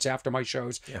my notes after my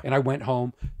shows. Yeah. And I went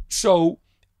home. So,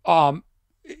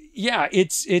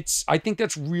 it's I think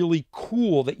that's really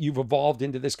cool that you've evolved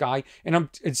into this guy. And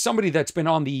it's somebody that's been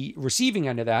on the receiving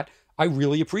end of that. I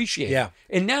really appreciate it.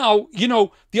 And now,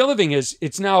 the other thing is,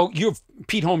 it's now you have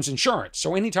Pete Holmes Insurance.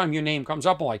 So anytime your name comes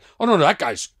up, I'm like, oh no, that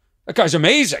guy's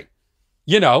amazing.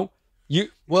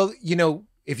 Well,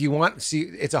 if you want, see,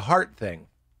 it's a heart thing.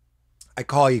 I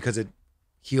call you because it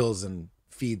heals and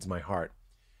feeds my heart.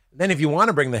 Then if you want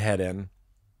to bring the head in,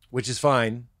 which is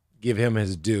fine, give him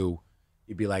his due.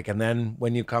 You'd be like, and then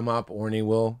when you come up, Orny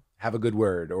will have a good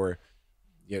word, or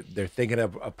they're thinking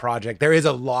of a project. There is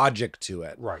a logic to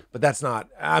it. Right. But that's not,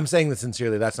 I'm saying this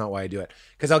sincerely, that's not why I do it.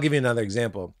 Because I'll give you another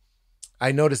example.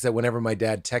 I noticed that whenever my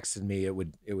dad texted me, it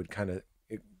would kind of,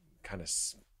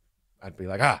 I'd be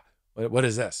like, what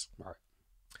is this? Right.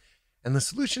 And the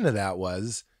solution to that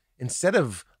was, instead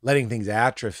of letting things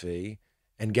atrophy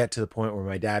and get to the point where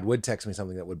my dad would text me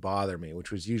something that would bother me,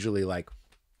 which was usually like,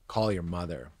 call your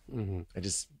mother. Mm-hmm. I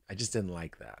just didn't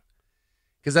like that.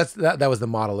 Because that was the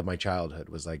model of my childhood,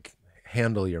 was like,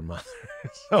 handle your mother.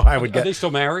 So I would get. Are they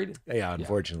still married? Yeah,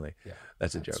 unfortunately. Yeah.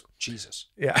 That's a joke. Jesus.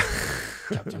 Yeah.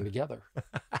 Kept them together.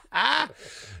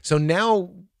 So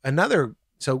now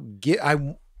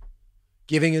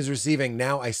giving is receiving.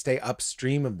 Now I stay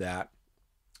upstream of that,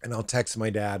 and I'll text my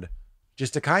dad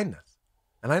just a kindness.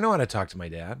 And I know how to talk to my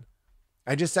dad.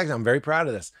 I just texted him. I'm very proud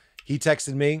of this. He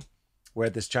texted me. We're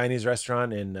at this Chinese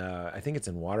restaurant in, I think it's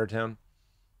in Watertown.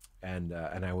 And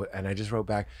I just wrote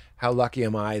back, how lucky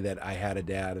am I that I had a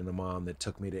dad and a mom that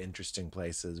took me to interesting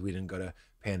places. We didn't go to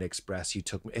Panda Express. You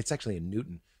took me, it's actually in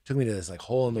Newton. Took me to this like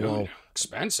hole in the wall.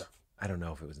 Expensive. I don't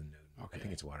know if it was in Newton. Okay. I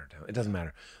think it's Watertown. It doesn't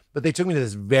matter. But they took me to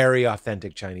this very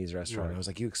authentic Chinese restaurant. Right. I was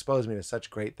like, you exposed me to such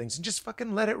great things, and just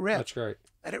fucking let it rip. That's great.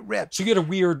 Let it rip. So you get a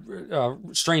weird,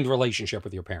 strained relationship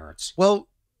with your parents. Well,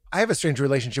 I have a strange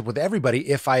relationship with everybody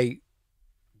if I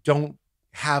don't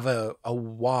have a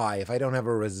why, if I don't have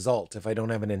a result, if I don't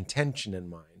have an intention in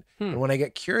mind. And when I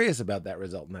get curious about that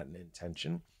result and that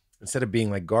intention, instead of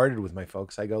being like guarded with my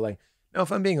folks, I go like, no,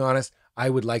 if I'm being honest, I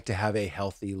would like to have a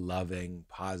healthy, loving,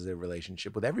 positive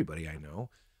relationship with everybody I know.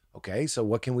 Okay, so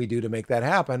what can we do to make that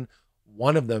happen?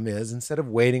 One of them is, instead of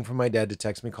waiting for my dad to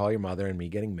text me, call your mother, and me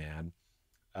getting mad,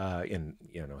 and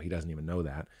he doesn't even know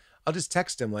that, I'll just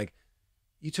text him like,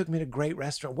 you took me to a great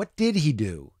restaurant. What did he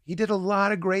do? He did a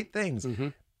lot of great things. Mm-hmm.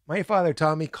 My father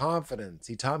taught me confidence.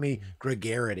 He taught me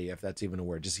gregarity, if that's even a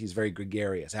word. Just he's very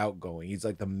gregarious, outgoing. He's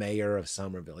like the mayor of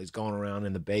Somerville. He's going around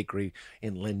in the bakery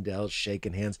in Lindell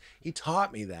shaking hands. He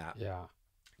taught me that. Yeah.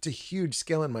 It's a huge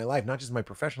skill in my life, not just my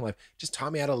professional life, just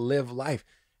taught me how to live life.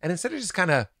 And instead of just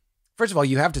kind of, first of all,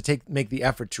 you have to make the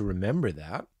effort to remember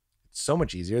that. It's so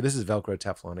much easier. This is Velcro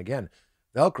Teflon again.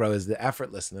 Velcro is the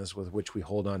effortlessness with which we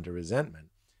hold on to resentment.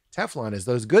 Teflon is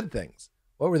those good things.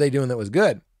 What were they doing that was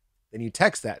good? Then you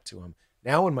text that to him.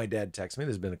 Now when my dad texts me,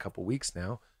 there's been a couple weeks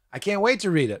now, I can't wait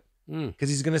to read it because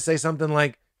he's going to say something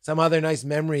like some other nice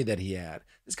memory that he had.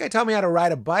 This guy taught me how to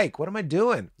ride a bike. What am I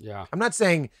doing? Yeah. I'm not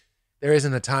saying there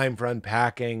isn't a time for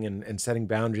unpacking and setting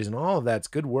boundaries and all of that's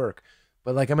good work.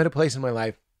 But like I'm at a place in my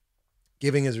life,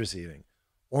 giving is receiving.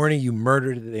 Orny, you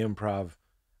murdered the improv.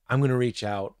 I'm going to reach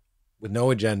out with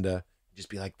no agenda and just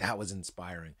be like, that was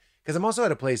inspiring. Because I'm also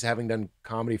at a place, having done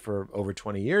comedy for over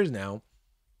 20 years now,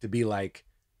 to be like,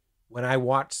 when I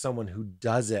watch someone who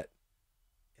does it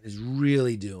and is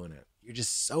really doing it, you're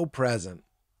just so present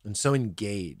and so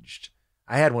engaged.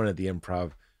 I had one at the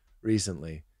improv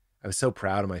recently. I was so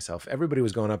proud of myself. Everybody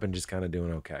was going up and just kind of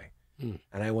doing okay.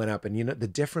 And I went up and, the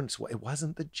difference, it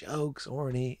wasn't the jokes,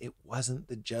 Orny. It wasn't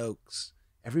the jokes.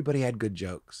 Everybody had good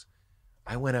jokes.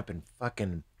 I went up and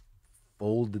fucking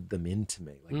folded them into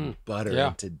me like butter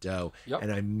into dough. Yep.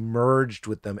 And I merged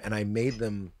with them and I made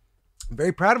them. I'm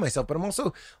very proud of myself, but I'm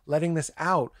also letting this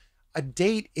out. A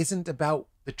date isn't about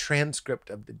the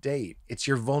transcript of the date. It's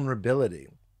your vulnerability.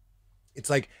 It's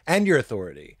like, and your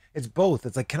authority. It's both.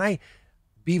 It's like, can I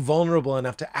be vulnerable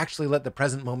enough to actually let the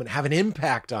present moment have an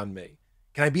impact on me?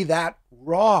 Can I be that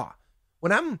raw?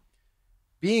 When I'm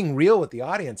being real with the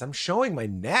audience, I'm showing my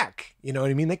neck. You know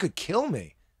what I mean? They could kill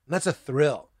me. And that's a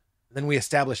thrill. And then we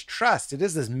establish trust. It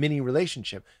is this mini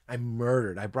relationship. I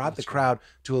murdered. I brought the crowd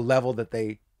to a level that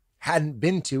they hadn't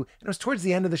been to. And it was towards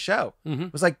the end of the show. Mm-hmm.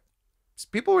 It was like,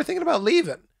 people were thinking about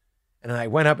leaving. And I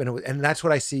went up and that's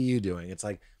what I see you doing. It's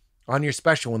like on your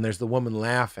special when there's the woman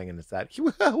laughing and it's that,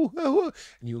 and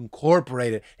you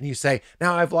incorporate it and you say,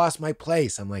 now I've lost my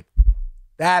place. I'm like,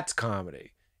 that's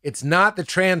comedy. It's not the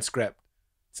transcript.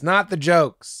 It's not the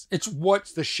jokes. It's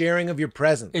the sharing of your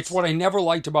presence. It's what I never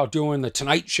liked about doing the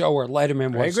Tonight Show or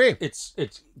Letterman. I agree. It's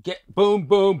get boom,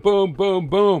 boom, boom, boom,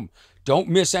 boom. Don't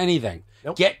miss anything.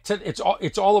 Nope.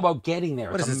 It's all about getting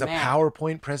there. What is this, a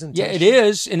PowerPoint presentation? Yeah, it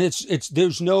is. And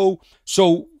there's no,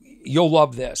 so you'll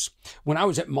love this. When I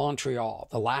was at Montreal,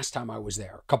 the last time I was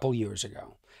there, a couple years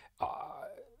ago,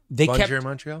 they kept in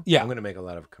Montreal? Yeah. I'm going to make a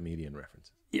lot of comedian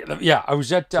references. Yeah, I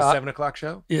was at the 7:00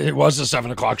 show. It was a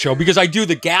 7:00 show because I do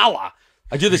the gala.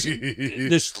 I do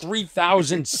this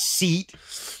 3,000 seat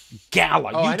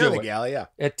gala. Oh, I know the gala. Yeah,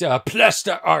 at Place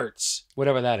des Arts,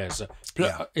 whatever that is.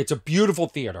 It's a beautiful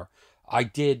theater. I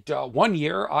did 1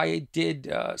 year. I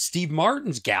did Steve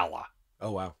Martin's gala.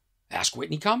 Oh wow! Ask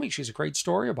Whitney Cummings. She has a great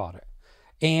story about it.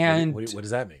 And what does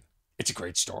that mean? It's a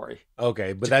great story.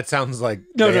 Okay, but that sounds like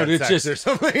no, it's just or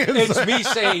something. It's me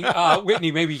saying,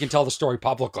 Whitney, maybe you can tell the story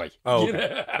publicly. Oh,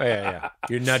 okay. Yeah.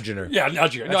 You're nudging her. Yeah,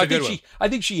 nudging her. No, I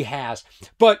think she has.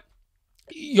 But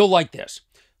you'll like this.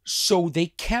 So they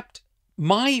kept.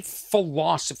 My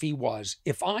philosophy was,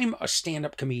 if I'm a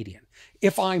stand-up comedian,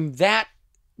 if I'm that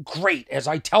great as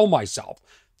I tell myself,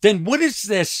 then what is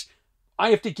this?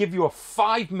 I have to give you a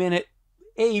 5-minute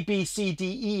A, B, C,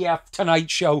 D, E, F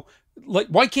Tonight Show. Like,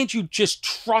 why can't you just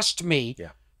trust me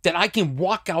that I can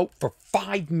walk out for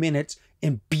 5 minutes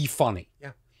and be funny.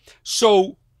 Yeah.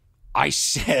 So I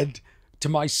said to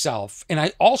myself, and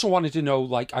I also wanted to know,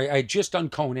 like, I had just done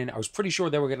Conan. I was pretty sure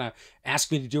they were going to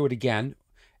ask me to do it again,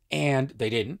 and they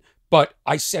didn't. But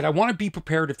I said, I want to be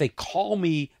prepared if they call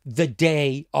me the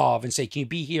day of and say, can you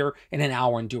be here in an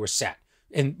hour and do a set?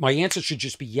 And my answer should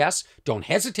just be yes. Don't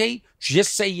hesitate.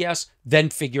 Just say yes, then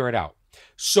figure it out.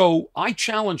 So I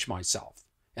challenged myself,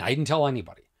 and I didn't tell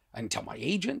anybody. I didn't tell my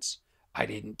agents. I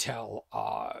didn't tell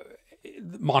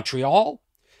Montreal.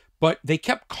 But they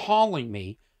kept calling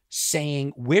me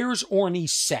saying, where's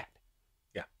Orny's set?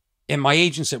 Yeah. And my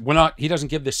agent said, he doesn't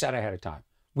give the set ahead of time.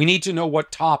 We need to know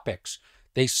what topics.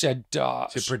 They said... to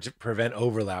prevent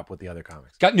overlap with the other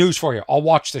comics. Got news for you. I'll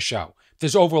watch the show. If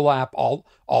there's overlap, I'll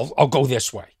go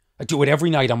this way. I do it every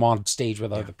night. I'm on stage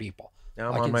with other people.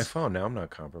 Now I'm on my phone. Now I'm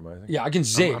not compromising. Yeah, I can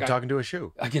zig. I'm talking to a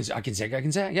shoe. I can zig. I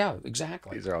can zag. Yeah,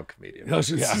 exactly. These are all comedians.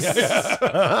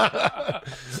 Yeah.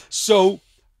 So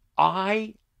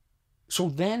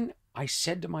then I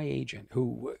said to my agent,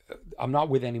 who I'm not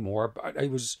with anymore, but I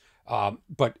was,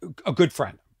 but a good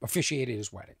friend, officiated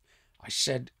his wedding. I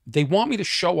said, they want me to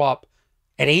show up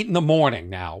at 8 a.m.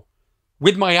 now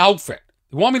with my outfit.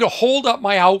 They want me to hold up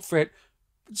my outfit.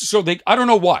 So I don't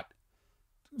know what.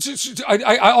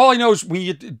 All I know is when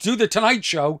you do the Tonight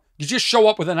Show, you just show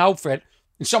up with an outfit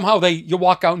and somehow you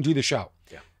walk out and do the show.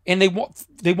 Yeah. And they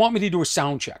want me to do a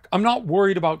sound check. I'm not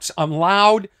worried about, I'm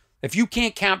loud. If you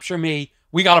can't capture me,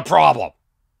 we got a problem.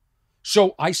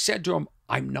 So I said to them,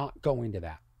 I'm not going to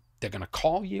that. They're going to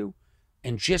call you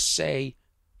and just say,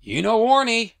 you know,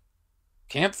 Orny,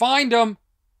 can't find him.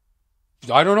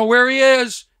 I don't know where he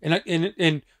is.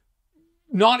 And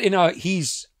not in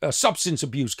he's a substance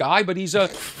abuse guy, but he's a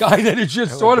guy that is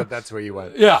just sort of. That's where you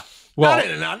went. Yeah. Well,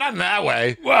 not in that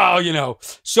way. Well, you know.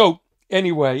 So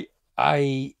anyway,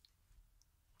 I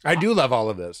do love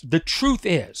all of this. The truth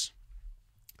is,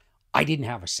 I didn't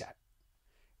have a set.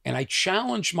 And I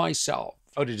challenged myself.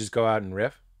 Oh, to just go out and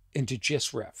riff? And to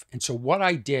just riff. And so what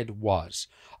I did was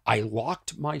I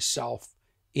locked myself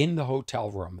in the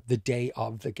hotel room the day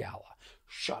of the gala,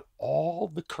 shut all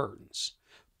the curtains,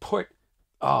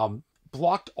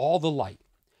 blocked all the light.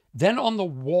 Then on the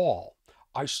wall,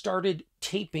 I started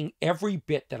taping every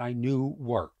bit that I knew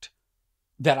worked,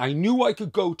 that I knew I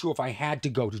could go to if I had to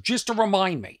go to, just to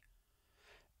remind me.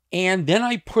 And then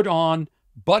I put on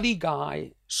Buddy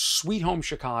Guy, Sweet Home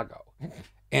Chicago,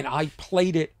 and I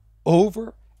played it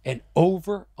over and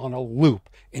over on a loop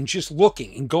and just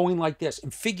looking and going like this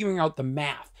and figuring out the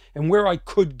math and where I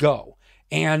could go.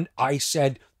 And I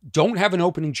said, don't have an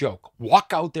opening joke.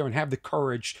 Walk out there and have the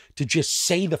courage to just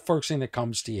say the first thing that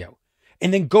comes to you.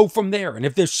 And then go from there. And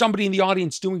if there's somebody in the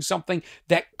audience doing something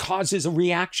that causes a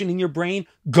reaction in your brain,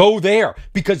 go there,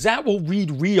 because that will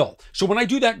read real. So when I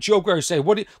do that joke where I say,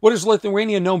 what is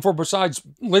Lithuania known for besides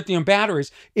lithium batteries?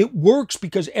 It works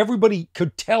because everybody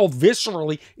could tell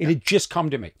viscerally it had just come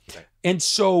to me. Okay. And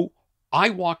so I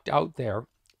walked out there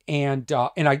and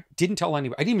I didn't tell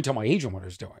anybody. I didn't even tell my agent what I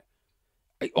was doing.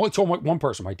 I only told one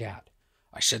person, my dad.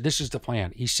 I said, this is the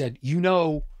plan. He said,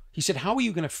 how are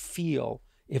you going to feel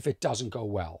if it doesn't go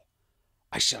well?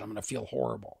 I said, I'm going to feel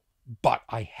horrible, but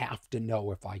I have to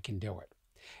know if I can do it.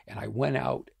 And I went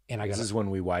out and This is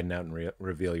when we widen out and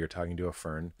reveal you're talking to a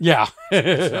fern. Yeah.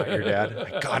 It's not your dad.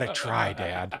 I got to try,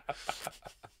 Dad.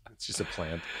 It's just a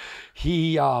plant.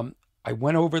 I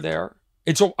went over there.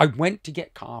 And so I went to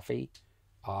get coffee.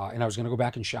 And I was going to go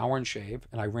back and shower and shave.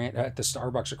 And I ran at the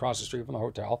Starbucks across the street from the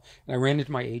hotel. And I ran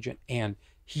into my agent. And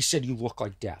he said, you look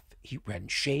like death. He went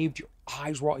and shaved. Your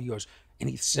eyes were all... He goes... And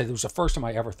he said, it was the first time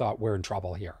I ever thought we're in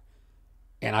trouble here.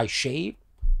 And I shaved,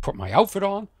 put my outfit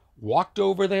on, walked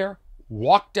over there,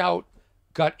 walked out,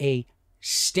 got a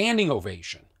standing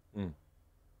ovation. Mm.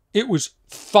 It was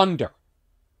thunder.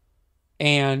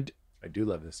 And... I do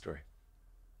love this story.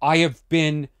 I have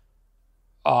been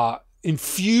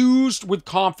infused with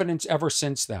confidence ever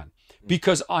since then,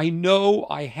 because I know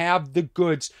I have the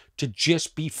goods to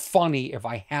just be funny if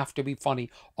I have to be funny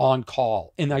on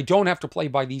call. And I don't have to play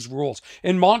by these rules.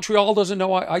 And Montreal doesn't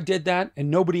know I did that,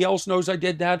 and nobody else knows I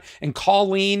did that. And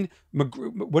Colleen,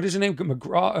 what is her name?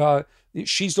 McGraw,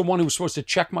 she's the one who was supposed to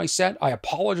check my set. I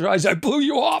apologize. I blew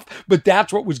you off. But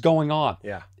that's what was going on.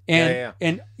 Yeah.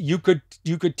 And you could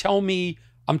tell me,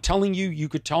 I'm telling you, you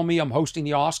could tell me I'm hosting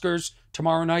the Oscars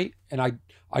tomorrow night, and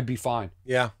I'd be fine.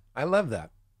 Yeah, I love that.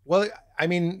 Well, I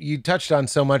mean, you touched on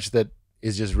so much that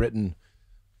is just written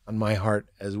on my heart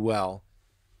as well.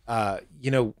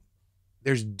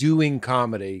 There's doing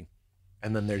comedy,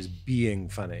 and then there's being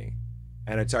funny,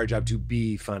 and it's our job to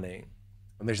be funny.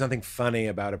 And there's nothing funny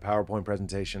about a PowerPoint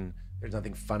presentation. There's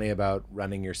nothing funny about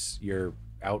running your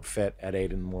outfit at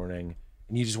 8 in the morning.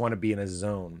 and you just want to be in a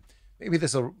zone. Maybe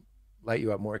this will light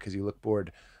you up more because you look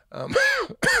bored.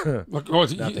 Well,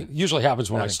 it usually happens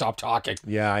when I stop talking.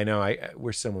 Yeah, I know.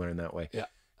 We're similar in that way. Yeah.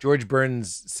 George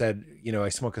Burns said, you know, I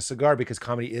smoke a cigar because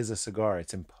comedy is a cigar.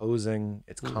 It's imposing,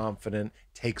 it's confident,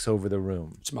 takes over the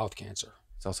room. It's mouth cancer.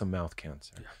 It's also mouth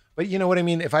cancer. Yeah. But you know what I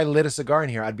mean? If I lit a cigar in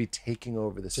here, I'd be taking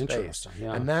over the space. Interesting.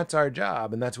 Yeah. And that's our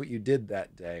job. And that's what you did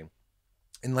that day.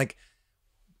 And like,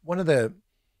 one of the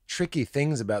tricky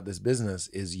things about this business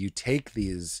is you take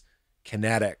these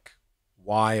kinetic,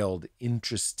 wild,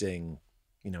 interesting,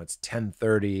 you know, it's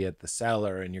 10:30 at the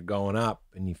cellar and you're going up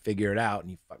and you figure it out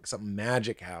and something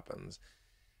magic happens.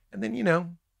 And then, you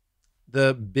know,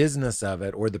 the business of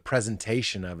it or the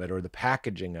presentation of it or the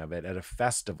packaging of it at a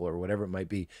festival or whatever it might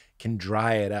be can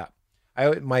dry it up.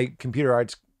 My computer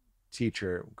arts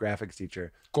teacher, graphics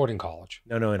teacher, Gordon College.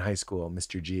 No, in high school,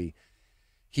 Mr. G.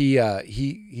 He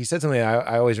said something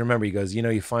I always remember. He goes, you know,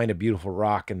 you find a beautiful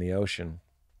rock in the ocean.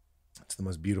 It's the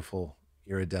most beautiful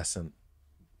iridescent.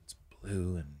 It's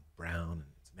blue and brown and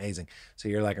it's amazing. So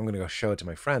you're like, I'm going to go show it to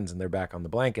my friends and they're back on the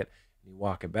blanket. And you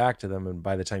walk it back to them and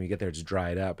by the time you get there, it's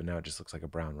dried up and now it just looks like a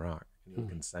brown rock. You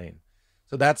look insane.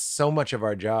 So that's so much of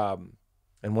our job.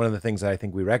 And one of the things that I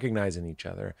think we recognize in each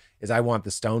other is I want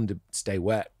the stone to stay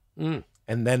wet. And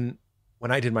then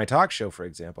when I did my talk show, for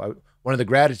example, one of the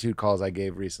gratitude calls I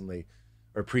gave recently,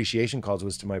 or appreciation calls,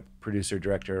 was to my producer,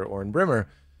 director, Orny Brimmer.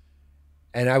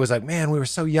 And I was like, man, we were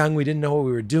so young. We didn't know what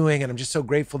we were doing. And I'm just so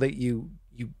grateful that you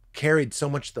carried so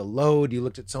much of the load. You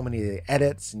looked at so many of the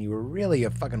edits and you were really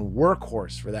a fucking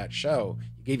workhorse for that show.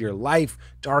 You gave your life,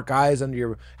 dark eyes under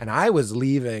your, and I was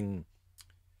leaving,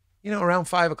 you know, around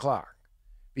 5 o'clock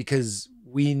because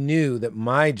we knew that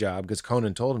my job, because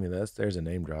Conan told me this, there's a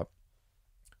name drop.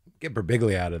 Get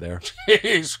Birbiglia out of there.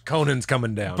 Jeez. Conan's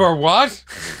coming down. For what?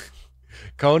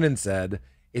 Conan said,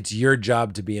 it's your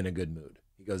job to be in a good mood.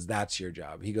 He goes, that's your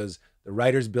job. He goes, the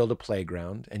writers build a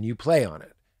playground and you play on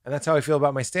it. And that's how I feel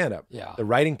about my stand-up. Yeah. The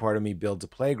writing part of me builds a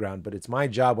playground, but it's my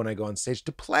job when I go on stage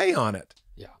to play on it.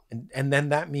 Yeah. And then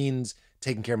that means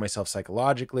taking care of myself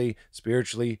psychologically,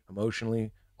 spiritually,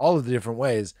 emotionally, all of the different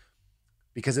ways,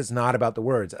 because it's not about the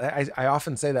words. I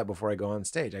often say that before I go on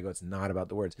stage. I go, it's not about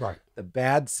the words. Right. The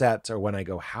bad sets are when I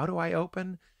go, how do I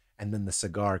open? And then the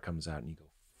cigar comes out and you go,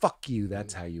 fuck you,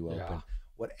 that's how you open. Yeah.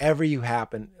 Whatever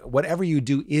you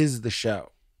do is the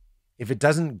show. If it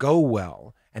doesn't go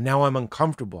well, and now I'm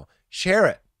uncomfortable, share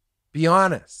it. Be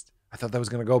honest. I thought that was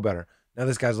going to go better. Now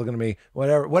this guy's looking at me,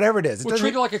 whatever it is. Well,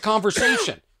 treat it like a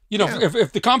conversation. You know,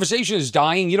 if the conversation is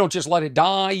dying, you don't just let it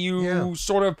die. You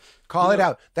sort of call it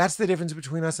out. That's the difference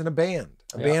between us and a band.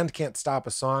 A band can't stop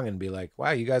a song and be like,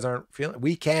 wow, you guys aren't feeling it.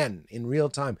 We can in real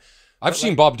time. I've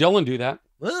seen Bob Dylan do that.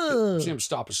 I've seen him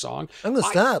stop a song. I'm going to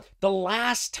stop. The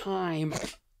last time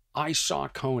I saw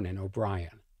Conan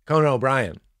O'Brien.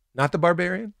 Not the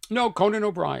Barbarian? No, Conan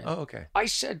O'Brien. Oh, okay. I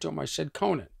said to him,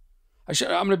 Conan. I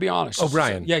said, I'm going to be honest.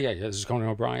 O'Brien. Yeah. This is Conan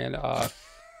O'Brien. I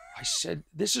said,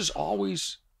 this has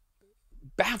always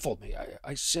baffled me.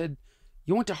 I said,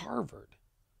 you went to Harvard.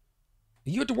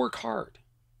 You had to work hard.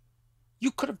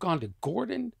 You could have gone to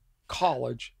Gordon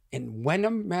College in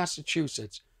Wenham,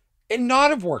 Massachusetts, and not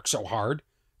have worked so hard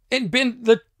and been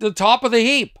the top of the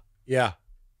heap. Yeah.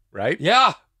 Right?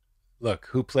 Yeah. Look,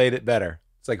 who played it better?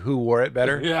 It's like, who wore it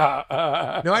better?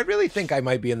 Yeah. No, I really think I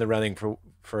might be in the running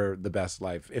for the best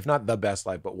life, if not the best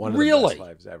life, but one of the best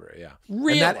lives ever. Yeah.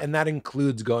 Really? And that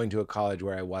includes going to a college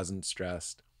where I wasn't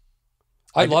stressed.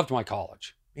 I loved my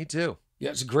college. Me too. Yeah,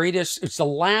 it's the greatest. It's the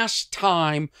last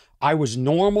time I was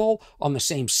normal, on the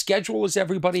same schedule as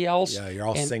everybody else. Yeah, you're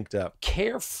all synced up.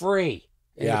 Carefree.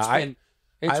 And yeah,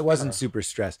 I wasn't super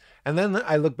stressed. And then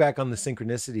I look back on the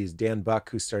synchronicities. Dan Buck,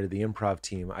 who started the improv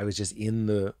team, I was just in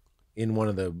one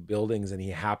of the buildings and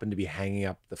he happened to be hanging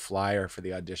up the flyer for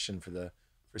the audition for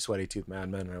Sweaty Tooth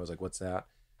Madmen. And I was like, what's that?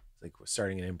 It's like, we're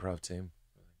starting an improv team.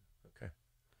 Okay.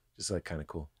 Just like kind of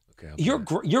cool. Okay. You're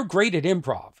great at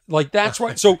improv. Like, that's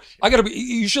right. So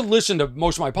you should listen to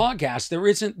most of my podcasts. There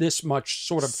isn't this much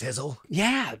sort of sizzle.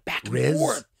 Yeah. Back and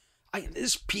forth.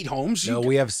 This is Pete Holmes. No,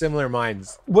 we have similar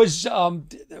minds. Was there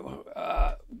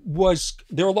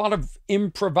a lot of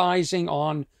improvising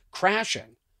on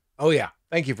Crashing? Oh yeah.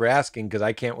 Thank you for asking, because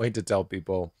I can't wait to tell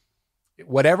people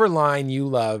whatever line you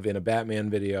love in a Batman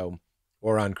video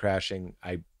or on Crashing,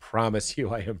 I promise you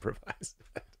I improvised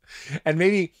it. And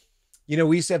maybe, you know,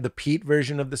 we used to have the Pete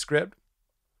version of the script,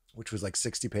 which was like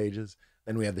 60 pages.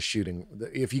 Then we had the shooting.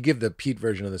 If you give the Pete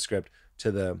version of the script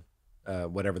to the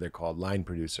whatever they're called, line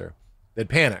producer, they'd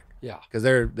panic. Yeah. Because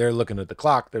they're looking at the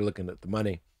clock, they're looking at the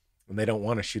money. and they don't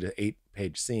want to shoot an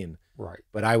 8-page scene. Right.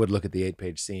 But I would look at the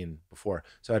 8-page scene before.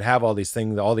 So I'd have all these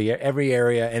things, every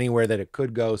area, anywhere that it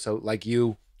could go. So like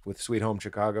you with Sweet Home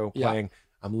Chicago playing,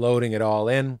 I'm loading it all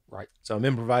in. Right. So I'm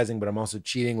improvising, but I'm also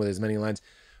cheating with as many lines.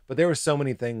 But there were so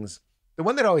many things. The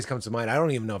one that always comes to mind, I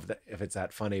don't even know if it's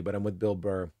that funny, but I'm with Bill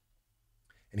Burr,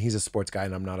 and he's a sports guy,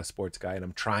 and I'm not a sports guy, and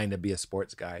I'm trying to be a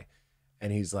sports guy.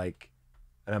 And he's like,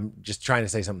 and I'm just trying to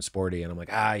say something sporty, and I'm like,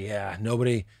 yeah,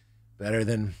 nobody better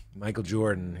than Michael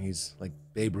Jordan. He's like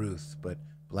Babe Ruth, but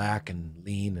black and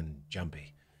lean and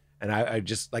jumpy. And I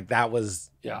just like, that was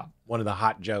one of the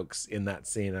hot jokes in that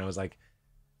scene. And I was like,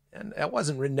 and that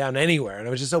wasn't written down anywhere. And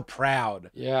I was just so proud.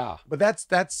 Yeah. But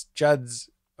that's Judd's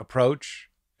approach.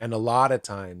 And a lot of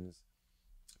times,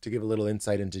 to give a little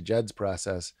insight into Judd's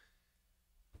process,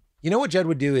 you know what Judd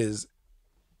would do is,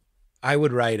 I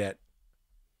would write it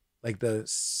like the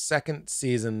second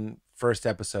season, first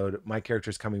episode, my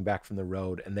character's coming back from the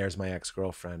road and there's my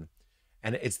ex-girlfriend.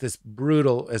 And it's this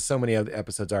brutal, as so many of the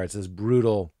episodes are, it's this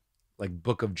brutal, like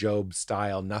Book of Job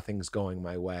style, nothing's going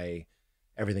my way.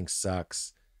 Everything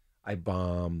sucks. I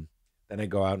bomb. Then I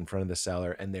go out in front of the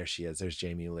cellar and there she is. There's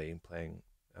Jamie Lee playing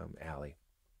Allie.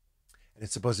 And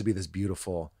it's supposed to be this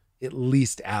beautiful, at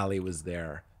least Allie was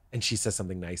there. And she says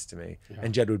something nice to me. Yeah.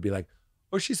 And Judd would be like,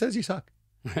 oh, she says you suck.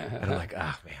 And I'm like,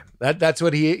 man, that's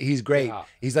what he's great. Yeah.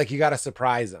 He's like, you got to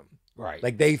surprise him. Right.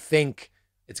 Like they think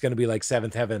it's going to be like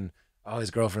Seventh Heaven. Oh,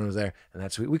 his girlfriend was there. And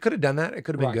that's sweet. We could have done that. It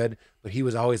could have been good. But he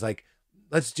was always like,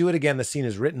 let's do it again. The scene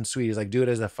is written sweet. He's like, do it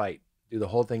as a fight. Do the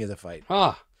whole thing as a fight.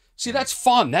 See, that's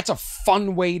fun. That's a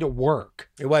fun way to work.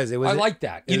 It was. I like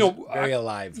that. Very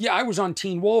alive. Yeah, I was on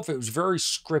Teen Wolf. It was very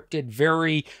scripted,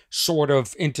 very sort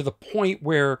of into the point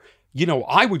where,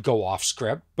 I would go off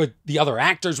script, but the other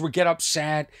actors would get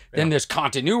upset. Yeah. Then there's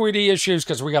continuity issues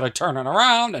because we got to turn it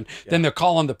around. And then they're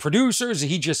calling the producers.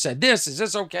 He just said this. Is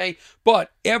this okay?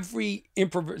 But every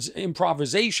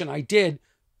improvisation I did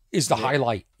is the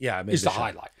highlight. Yeah. Is the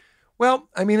highlight. Well,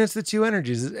 I mean, it's the two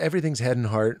energies. Everything's head and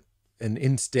heart and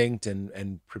instinct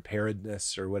and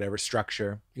preparedness or whatever,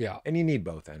 structure. Yeah. And you need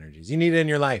both energies. You need it in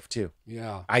your life too.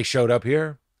 Yeah. I showed up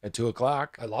here at 2:00.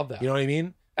 I love that. You know what I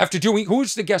mean? After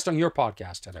who's the guest on your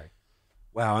podcast today?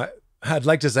 Wow. I'd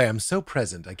like to say I'm so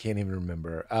present. I can't even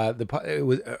remember. It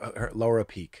was Laura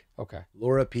Peak. Okay.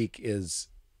 Laura Peak is,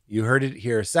 you heard it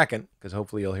here second, because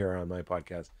hopefully you'll hear her on my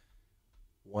podcast.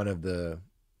 One of the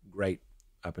great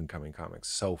up and coming comics.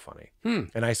 So funny.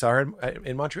 And I saw her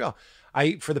in Montreal.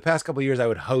 For the past couple of years, I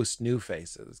would host New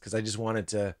Faces because I just wanted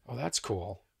to. Oh, that's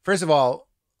cool. First of all,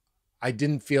 I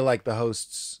didn't feel like the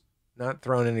hosts, not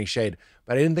throwing any shade,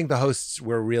 but I didn't think the hosts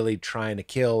were really trying to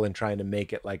kill and trying to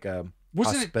make it like a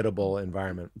hospitable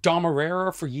environment. Dom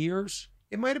Herrera for years?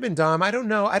 It might have been Dom. I don't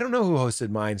know. I don't know who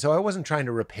hosted mine, so I wasn't trying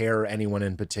to repair anyone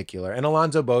in particular. And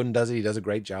Alonzo Bowden does it. He does a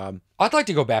great job. I'd like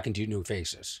to go back and do New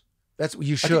Faces.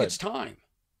 You should. I think it's time.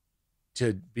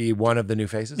 To be one of the new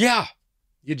faces? Yeah.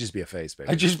 You'd just be a face, baby.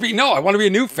 I want to be a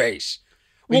new face.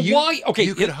 Well, why? Okay.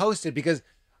 You could host it because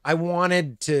I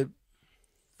wanted to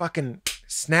fucking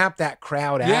snap that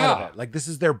crowd out of it. Like, this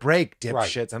is their break,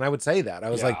 dipshits. Right. And I would say that. I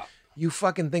was like, you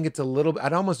fucking think it's a little,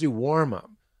 I'd almost do warm up.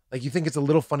 Like, you think it's a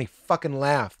little funny, fucking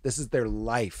laugh. This is their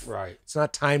life. Right. It's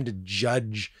not time to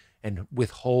judge and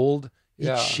withhold.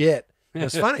 Eat shit. It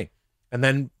was funny. And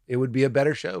then it would be a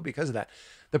better show because of that.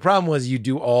 The problem was you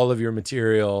do all of your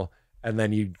material and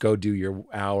then you go do your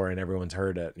hour and everyone's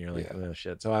heard it. And you're like, oh,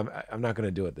 shit. So I'm not going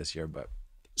to do it this year, but.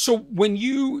 So when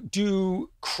you do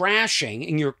crashing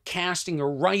and you're casting or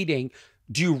writing,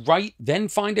 do you write, then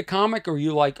find a comic? Or are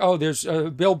you like, oh, there's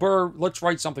Bill Burr, let's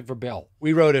write something for Bill?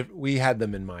 We wrote it. We had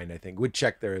them in mind, I think. We'd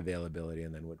check their availability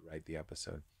and then would write the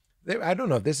episode. I don't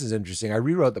know if this is interesting. I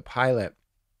rewrote the pilot,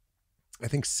 I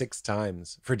think 6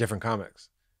 times for different comics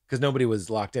because nobody was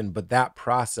locked in. But that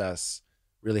process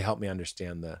really helped me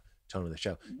understand the tone of the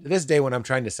show. To this day, when I'm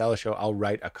trying to sell a show, I'll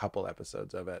write a couple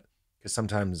episodes of it because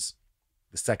sometimes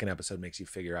the second episode makes you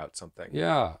figure out something.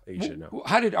 Yeah. That you should know.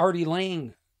 How did Artie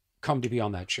Lang come to be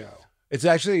on that show? It's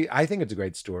actually, I think it's a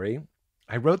great story.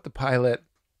 I wrote the pilot.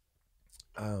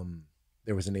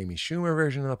 There was an Amy Schumer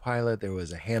version of the pilot. There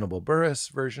was a Hannibal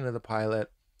Buress version of the pilot.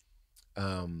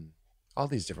 All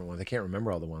these different ones. I can't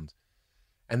remember all the ones.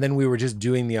 And then we were just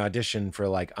doing the audition for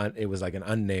it was like an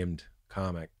unnamed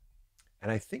comic.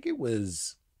 And I think it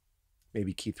was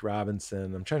maybe Keith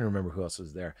Robinson. I'm trying to remember who else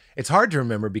was there. It's hard to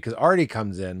remember because Artie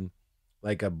comes in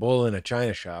like a bull in a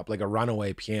china shop, like a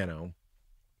runaway piano.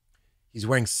 He's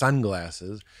wearing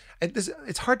sunglasses.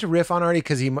 It's hard to riff on Artie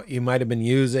because he might have been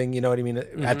using, you know what I mean,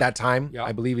 at that time. Yeah.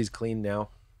 I believe he's clean now.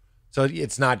 So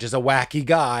it's not just a wacky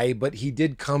guy, but he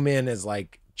did come in as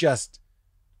like just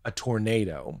a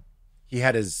tornado. He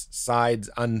had his sides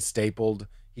unstapled.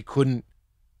 He couldn't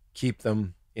keep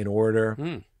them in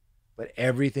order. But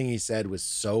everything he said was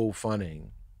so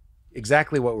funny.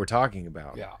 Exactly what we're talking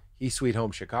about. Yeah. He Sweet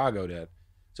Home Chicago did.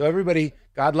 So everybody,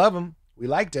 God love him, we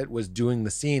liked it, was doing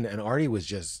the scene, and Artie was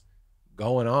just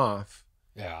going off.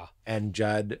 Yeah. And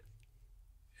Judd,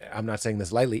 I'm not saying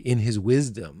this lightly, in his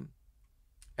wisdom,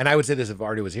 and I would say this if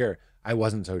Artie was here, I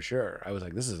wasn't so sure. I was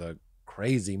like, this is a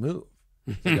crazy move.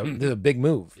 This is a big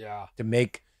move. Yeah. To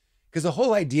make, because the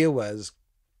whole idea was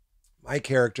my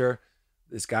character,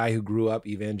 this guy who grew up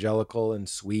evangelical and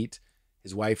sweet,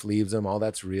 his wife leaves him, all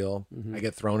that's real. I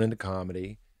get thrown into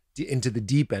comedy, into the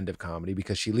deep end of comedy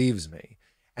because she leaves me.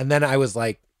 And then I was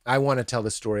like, I want to tell the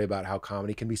story about how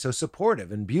comedy can be so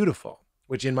supportive and beautiful,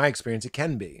 which in my experience, it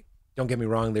can be. Don't get me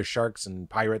wrong, there's sharks and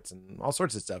pirates and all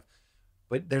sorts of stuff.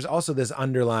 But there's also this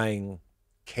underlying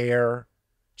care.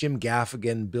 Jim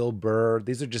Gaffigan, Bill Burr,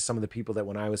 these are just some of the people that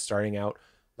when I was starting out,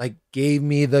 like gave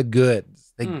me the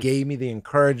goods. They gave me the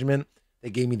encouragement. They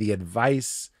gave me the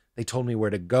advice. They told me where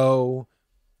to go.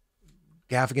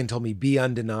 Gaffigan told me, be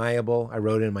undeniable. I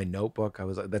wrote it in my notebook. I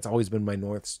was like, that's always been my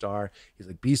North Star. He's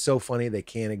like, be so funny. They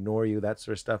can't ignore you. That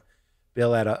sort of stuff.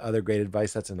 Bill had other great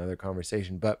advice. That's another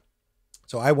conversation. But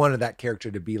so I wanted that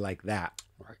character to be like that,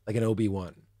 Right. Like an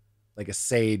Obi-Wan, like a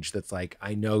sage that's like,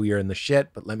 I know you're in the shit,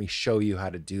 but let me show you how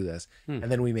to do this. And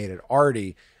then we made it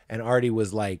Artie, and Artie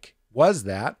was like, was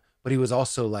that, but he was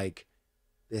also like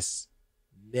this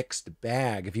mixed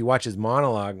bag. If you watch his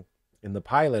monologue in the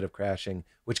pilot of Crashing,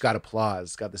 which got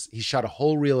applause, got this, he shot a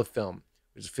whole reel of film,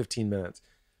 which is 15 minutes,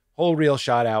 whole reel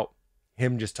shot out,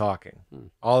 him just talking,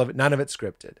 all of it, none of it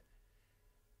scripted.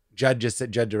 Judd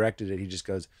directed it. He just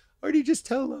goes, Artie, just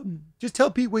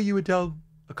tell Pete what you would tell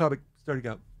a comic starting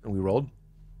out. And we rolled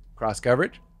cross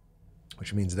coverage,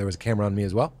 which means there was a camera on me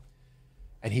as well.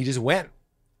 And he just went.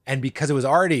 And because it was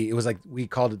Artie, it was like, we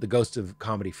called it the Ghost of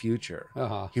Comedy Future.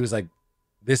 He was like,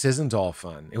 this isn't all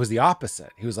fun. It was the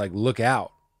opposite. He was like, look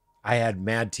out. I had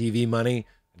mad TV money.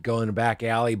 I'd go in a back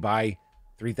alley, buy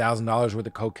 $3,000 worth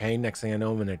of cocaine. Next thing I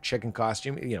know, I'm in a chicken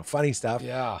costume, you know, funny stuff,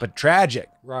 but tragic.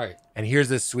 Right. And here's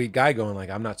this sweet guy going like,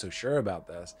 I'm not so sure about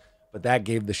this. But that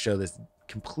gave the show this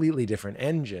completely different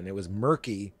engine. It was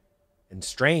murky and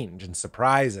strange and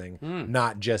surprising,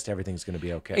 not just everything's going to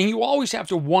be okay. And you always have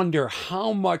to wonder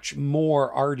how much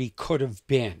more Artie could have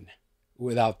been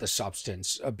without the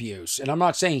substance abuse. And I'm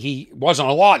not saying he wasn't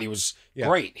a lot. He was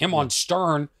great. Him on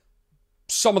Stern,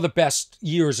 some of the best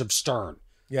years of Stern,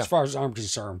 as far as I'm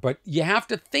concerned. But you have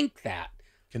to think that.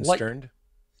 Concerned?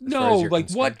 Like, no, like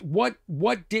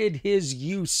what did his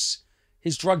use,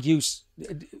 his drug use?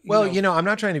 Well, you know, I'm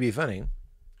not trying to be funny.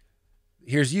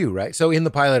 Here's you, right? So in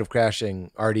the pilot of Crashing,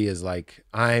 Artie is like,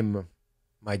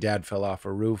 my dad fell off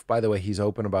a roof. By the way, he's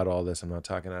open about all this. I'm not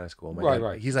talking out of school.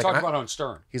 Right. He's like, talk about on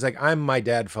Stern. He's like, my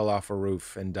dad fell off a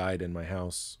roof and died in my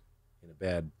house in a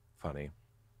bed. Funny.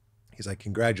 He's like,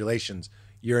 congratulations.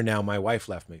 You're now my wife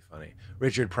left me. Funny.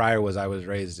 Richard Pryor was, I was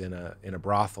raised in a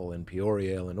brothel in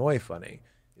Peoria, Illinois. Funny.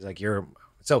 He's like,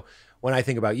 so when I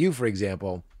think about you, for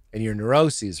example, and your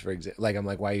neuroses, for example, like I'm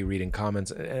like, why are you reading comments?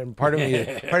 And part of me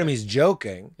is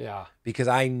joking, because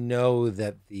I know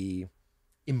that the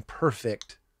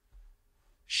imperfect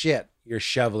shit you're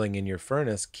shoveling in your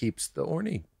furnace keeps the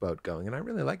Orny boat going, and I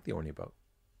really like the Orny boat,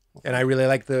 and I really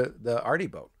like the Artie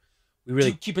boat. We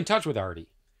really keep in touch with Artie.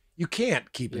 You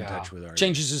can't keep in touch with Artie.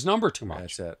 Changes his number too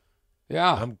much. That's it.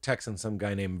 Yeah, I'm texting some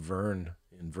guy named Vern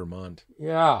in Vermont.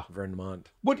 Yeah, Vermont.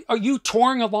 What are you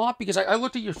touring a lot? Because I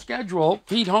looked at your schedule,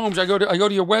 Pete Holmes. I go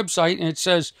to your website and it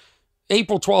says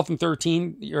April 12th and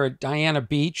 13th. You're at Diana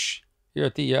Beach. You're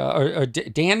at the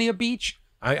Dania Beach.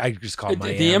 I just call it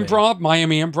Miami. The Improv,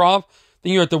 Miami Improv.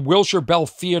 Then you're at the Wilshire Bell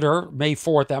Theater, May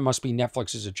 4th. That must be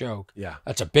Netflix as a joke. Yeah,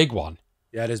 that's a big one.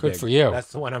 Yeah, it is good big for you.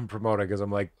 That's the one I'm promoting because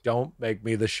I'm like, don't make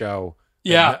me the show.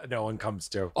 No one comes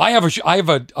to. I have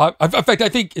in fact, I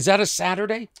think, is that a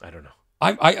Saturday? I don't know.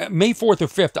 I May 4th or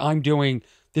 5th, I'm doing,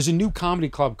 there's a new comedy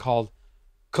club called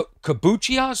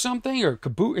Kabuchia something, or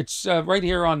it's right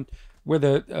here on where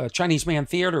the Chinese Man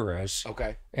Theater is.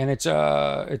 Okay. And it's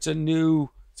a new.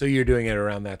 So you're doing it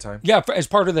around that time? Yeah, as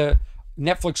part of the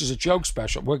Netflix is a joke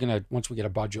special. We're going to, once we get a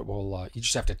budget, we'll, you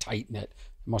just have to tighten it.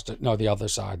 The other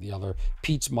side,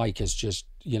 Pete's mic is just,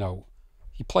 he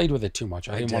played with it too much.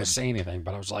 I didn't want to say anything,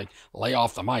 but I was like, lay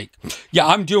off the mic. Yeah,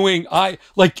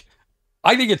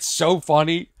 I think it's so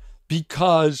funny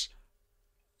because,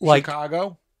 like,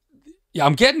 Chicago. Yeah,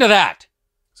 I'm getting to that.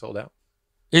 Sold out.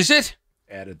 Is it?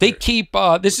 Added. They keep.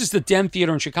 This is the Den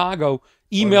Theater in Chicago.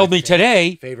 Emailed me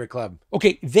today. Favorite club.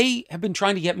 Okay, they have been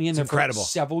trying to get me in there for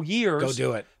several years. Go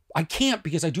do it. I can't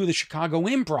because I do the Chicago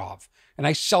Improv. And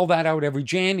I sell that out every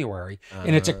January.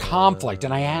 And it's a conflict.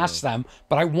 And I ask them,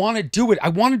 but I want to do it. I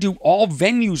want to do all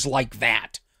venues like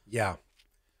that. Yeah.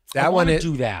 I want to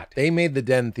do that. They made the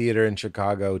Den Theater in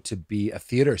Chicago to be a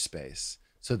theater space.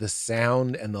 So the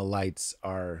sound and the lights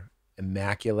are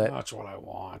immaculate. That's what I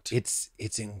want. It's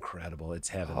incredible. It's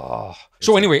heaven. Oh.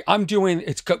 So anyway, I'm doing,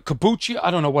 it's kabuki. I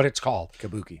don't know what it's called.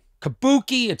 Kabuki.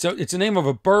 Kabuki. It's the name of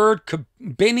a bird.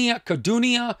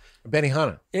 Kadunia.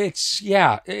 Benihana. It's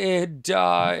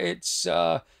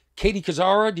Katie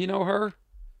Kazara. Do you know her?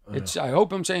 I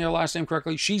hope I'm saying her last name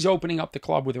correctly. She's opening up the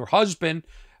club with her husband,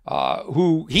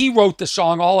 who he wrote the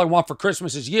song "All I Want for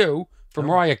Christmas Is You" for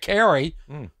Mariah Carey.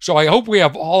 So I hope we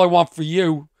have "All I Want for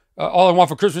You." All I Want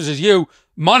for Christmas Is You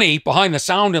money behind the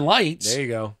sound and lights. There you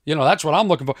go. You know, that's what I'm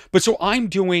looking for. But so I'm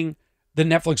doing the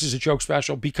Netflix is a Joke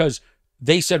special because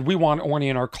they said we want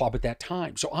Orny in our club at that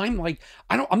time. So I'm like,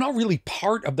 I'm not really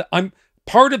I'm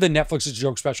part of the Netflix is a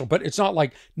Joke special, but it's not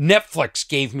like Netflix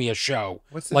gave me a show.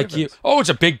 What's the like difference? It's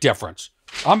a big difference.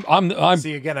 I'm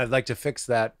See, again, I'd like to fix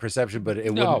that perception, but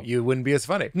you wouldn't be as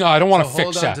funny. No, I don't want to So fix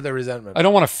hold that. on to the resentment. I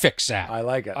don't want to fix that. I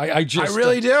like it. I just I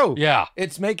really do. Yeah.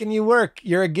 It's making you work.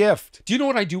 You're a gift. Do you know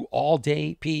what I do all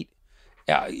day, Pete?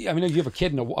 I mean, you have a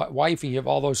kid and a wife, and you have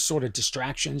all those sort of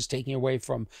distractions taking away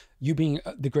from you being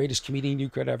the greatest comedian you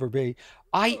could ever be.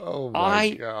 Oh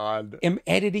my God. am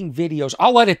editing videos.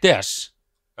 I'll edit this.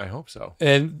 I hope so.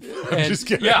 And I'm just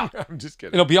kidding. Yeah, I'm just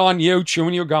kidding. it'll be on you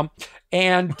chewing your gum,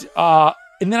 and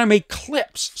then I make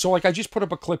clips. So like I just put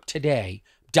up a clip today,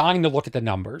 dying to look at the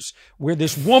numbers, where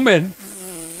this woman,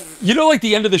 you know, like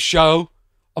the end of the show.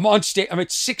 I'm on stage. I'm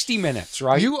at 60 minutes,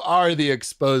 right? You are the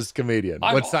exposed comedian.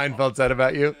 What Seinfeld said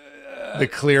about you? The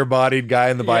clear-bodied guy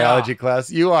in the biology class.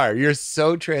 You are. You're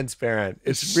so transparent.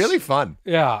 It's really fun.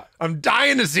 Yeah. I'm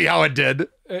dying to see how it did.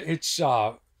 It's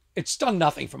done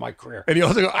nothing for my career. And you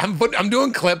also go, I'm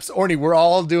doing clips. Orny, we're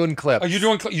all doing clips. Are you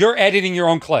doing? You're editing your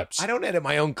own clips. I don't edit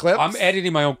my own clips. I'm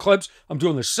editing my own clips. I'm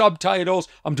doing the subtitles.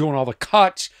 I'm doing all the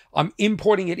cuts. I'm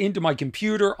importing it into my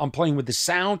computer. I'm playing with the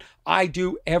sound. I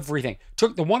do everything.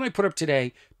 The one I put up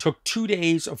today took 2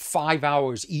 days of 5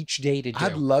 hours each day to do.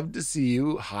 I'd love to see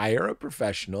you hire a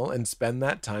professional and spend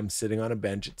that time sitting on a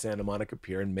bench at Santa Monica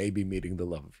Pier and maybe meeting the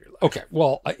love of your life. Okay,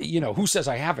 well, who says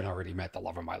I haven't already met the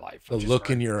love of my life? The look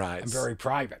in your eyes. I'm very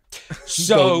private.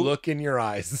 So the look in your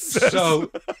eyes. So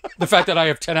the fact that I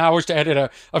have 10 hours to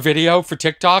edit a video for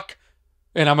TikTok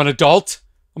and I'm an adult.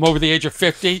 I'm over the age of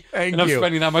 50, and I'm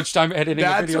spending that much time editing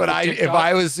a video. If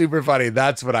I was super funny,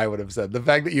 that's what I would have said. The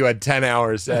fact that you had 10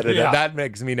 hours to edit it, that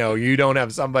makes me know you don't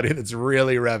have somebody that's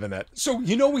really revving it. So,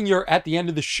 when you're at the end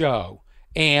of the show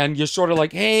and you're sort of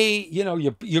like, hey,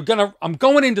 I'm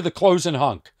going into the closing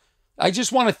hunk. I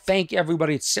just want to thank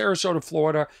everybody at Sarasota,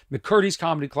 Florida, McCurdy's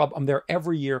Comedy Club. I'm there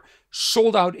every year,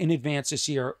 sold out in advance this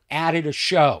year, added a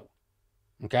show.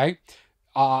 Okay.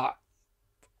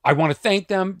 I want to thank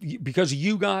them because of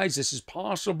you guys. This is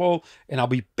possible. And I'll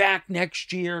be back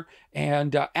next year.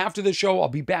 And after the show, I'll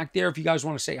be back there if you guys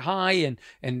want to say hi.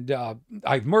 And I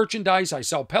have merchandise. I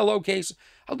sell pillowcases.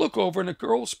 I look over and a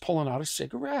girl's pulling out a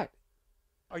cigarette.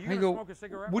 Are you going to smoke a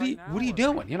cigarette what are you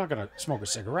doing? You're not going to smoke a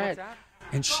cigarette.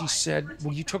 And she said,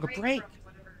 well, you took a break.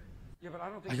 Yeah, but I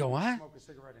don't think I go, what? smoke a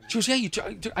cigarette anymore. She goes,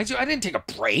 yeah, I didn't take a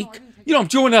break. I'm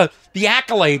doing the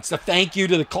accolades, the thank you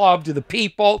to the club, to the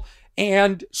people.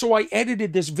 And so I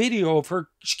edited this video of her.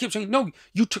 She kept saying, no,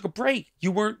 you took a break.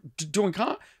 You weren't doing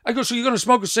I go, so you're going to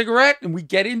smoke a cigarette? And we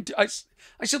get into, I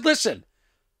said, listen.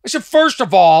 I said, first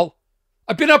of all,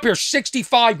 I've been up here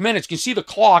 65 minutes. You can see the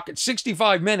clock at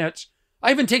 65 minutes. I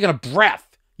haven't taken a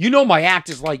breath. My act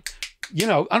is like, I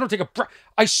don't take a breath.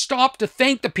 I stopped to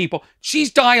thank the people.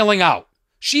 She's dialing out.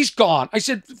 She's gone. I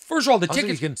said, first of all, the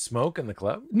tickets. You can smoke in the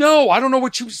club? No, I don't know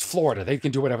what Florida. They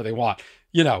can do whatever they want.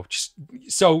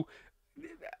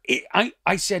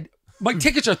 I said, my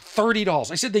tickets are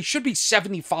 $30. I said, they should be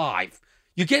 $75.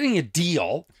 You're getting a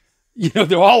deal.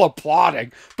 They're all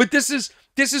applauding. But this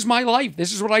is my life.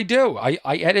 This is what I do. I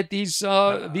edit these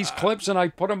clips and I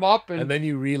put them up. And then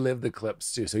you relive the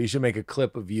clips too. So you should make a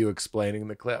clip of you explaining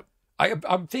the clip.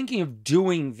 I'm thinking of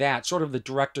doing that, sort of the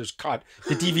director's cut,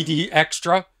 the DVD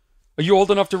extra. Are you old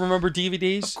enough to remember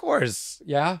DVDs? Of course.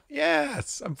 Yeah?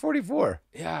 Yes. I'm 44.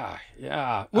 Yeah.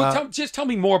 Well, just tell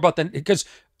me more about that. Because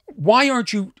are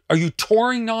you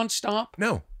touring nonstop?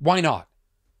 No. Why not?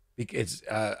 Because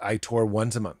I tour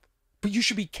once a month. But you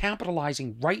should be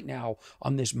capitalizing right now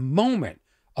on this moment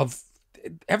of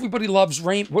everybody loves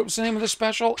rain. What was the name of the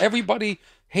special? Everybody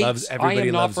hates. I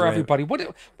am not for everybody. What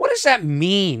does that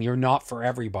mean? You're not for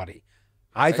everybody.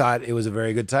 I thought it was a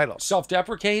very good title.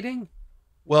 Self-deprecating?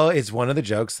 Well, it's one of the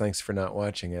jokes. Thanks for not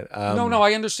watching it. No,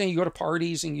 I understand. You go to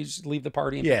parties and you just leave the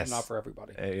party and Yes. not for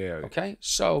everybody. Yeah. Okay,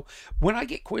 so when I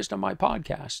get quizzed on my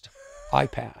podcast, I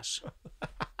pass.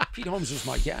 Pete Holmes is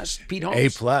my guest. Pete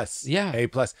Holmes. A+. Yeah. A+.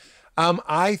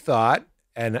 I thought,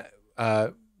 and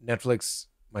Netflix,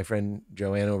 my friend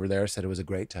Joanne over there said it was a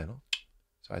great title.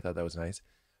 So I thought that was nice.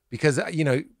 Because,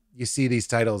 you see these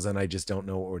titles and I just don't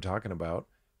know what we're talking about.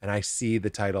 And I see the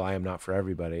title, I Am Not For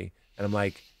Everybody. And I'm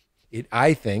like,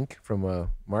 I think from a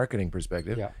marketing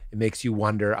perspective, it makes you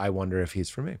wonder, I wonder if he's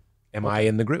for me. Am I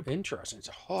in the group? Interesting. It's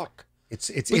a hook. It's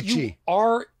But itchy. you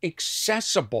are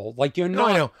accessible. Like you're No, not.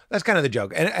 I know. That's kind of the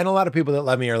joke. And a lot of people that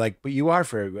love me are like, but you are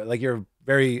for everybody. Like you're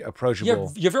very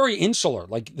approachable. You're very insular.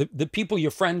 Like the people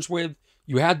you're friends with.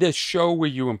 You had this show where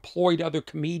you employed other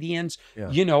comedians. Yeah.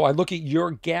 I look at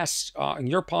your guests in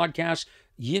your podcast.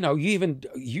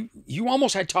 You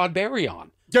almost had Todd Barry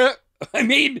on. Yeah. I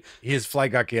mean, His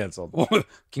flight got canceled.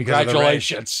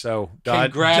 congratulations. So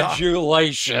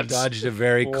congratulations. Dodged a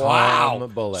very calm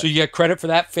bullet. So you get credit for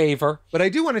that favor. But I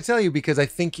do want to tell you, because I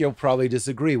think you'll probably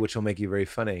disagree, which will make you very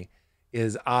funny,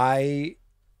 is I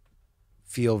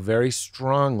feel very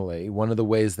strongly one of the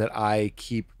ways that I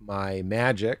keep my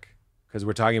magic, because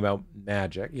we're talking about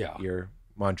magic, your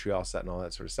Montreal set and all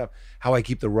that sort of stuff, how I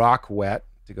keep the rock wet,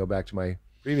 to go back to my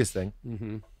previous thing,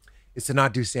 is to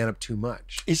not do stand-up too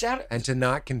much. And to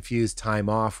not confuse time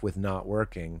off with not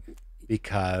working,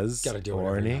 because gotta do it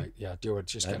every night. Yeah, do it.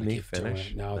 Just gotta keep doing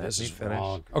it. No, this is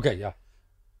wrong. Okay, yeah.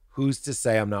 Who's to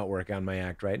say I'm not working on my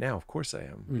act right now? Of course I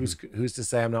am. Who's to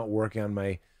say I'm not working on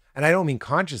my, and I don't mean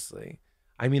consciously.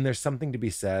 I mean, there's something to be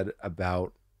said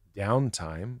about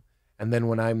downtime. And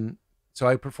then so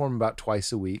I perform about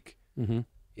twice a week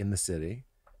in the city,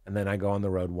 and then I go on the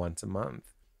road once a month.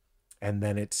 And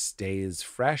then it stays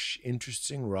fresh,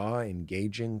 interesting, raw,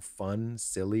 engaging, fun,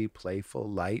 silly, playful,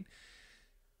 light.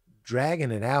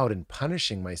 Dragging it out and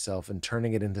punishing myself and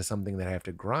turning it into something that I have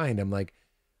to grind. I'm like,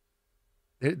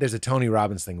 there's a Tony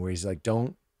Robbins thing where he's like,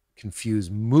 don't confuse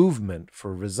movement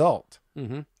for result.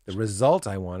 The result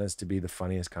I want is to be the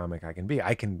funniest comic I can be.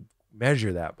 I can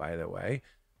measure that, by the way.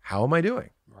 How am I doing?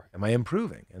 Right. Am I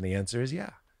improving? And the answer is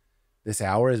yeah. This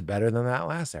hour is better than that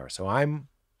last hour. So I'm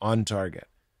on target.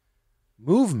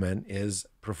 Movement is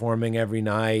performing every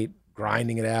night,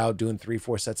 grinding it out, doing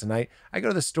 3-4 sets a night. I go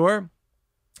to the store,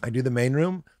 I do the main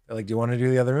room. They're like, do you want to do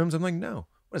the other rooms? I'm like, no.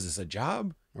 What is this, a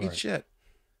job? Eat shit.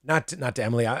 Not to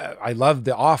Emily. I love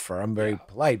the offer. I'm very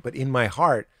polite, but in my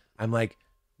heart, I'm like,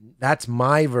 that's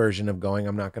my version of going,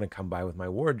 I'm not going to come by with my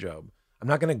wardrobe. I'm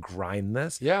not going to grind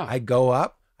this. Yeah. I go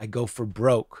up, I go for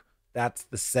broke. That's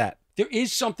the set. There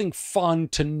is something fun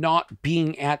to not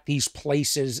being at these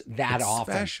places that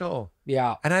often. Special.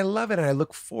 Yeah. And I love it, and I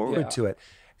look forward to it.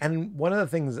 And one of the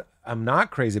things I'm not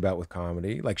crazy about with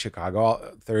comedy, like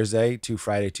Chicago, Thursday, 2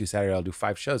 Friday, 2 Saturday, I'll do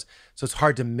 5 shows. So it's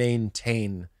hard to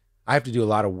maintain. I have to do a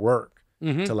lot of work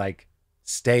to like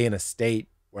stay in a state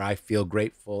where I feel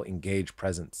grateful, engaged,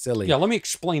 present, silly. Yeah, let me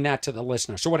explain that to the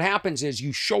listener. So what happens is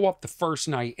you show up the first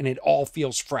night and it all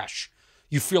feels fresh.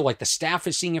 You feel like the staff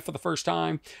is seeing it for the first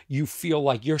time. You feel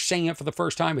like you're saying it for the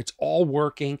first time. It's all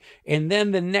working. And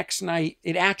then the next night,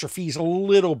 it atrophies a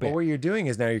little bit. But what you're doing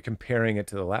is now you're comparing it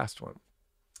to the last one.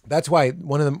 That's why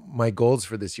one of my goals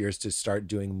for this year is to start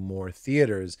doing more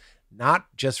theaters, not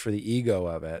just for the ego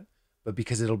of it, but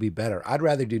because it'll be better. I'd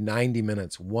rather do 90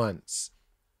 minutes once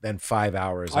than 5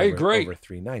 hours over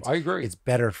 3 nights. I agree. It's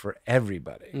better for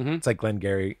everybody. It's like Glenn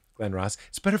Ross.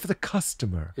 It's better for the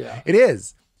customer. Yeah. It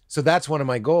is. So that's one of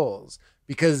my goals,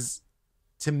 because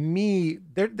to me,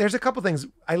 there's a couple things.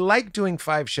 I like doing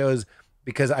 5 shows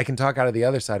because I can talk out of the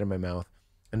other side of my mouth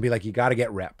and be like, you got to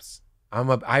get reps. I'm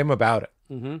about it.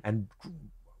 And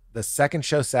the second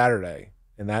show Saturday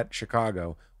in that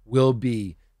Chicago will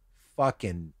be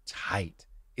fucking tight.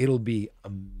 It'll be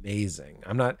amazing.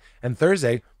 And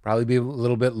Thursday probably be a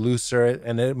little bit looser,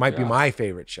 and it might be my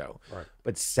favorite show. Right.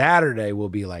 But Saturday will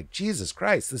be like, Jesus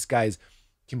Christ, this guy's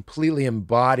completely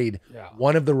embodied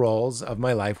one of the roles of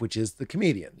my life, which is the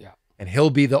comedian. Yeah. And he'll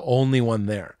be the only one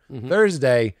there.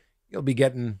 Thursday, you'll be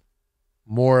getting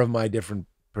more of my different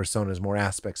personas, more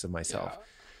aspects of myself. Yeah.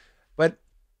 But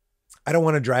I don't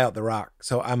want to dry out the rock.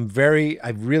 So I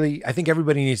think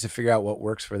everybody needs to figure out what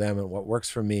works for them. And what works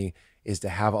for me is to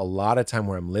have a lot of time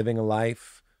where I'm living a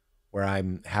life, where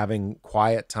I'm having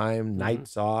quiet time,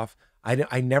 nights off.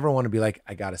 I never want to be like,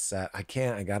 I got a set. I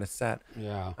got a set.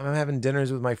 Yeah. I'm having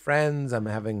dinners with my friends. I'm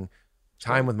having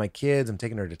time with my kids. I'm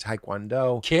taking her to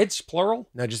Taekwondo. Kids, plural?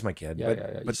 No, just my kid.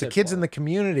 Yeah. But the kids plural in the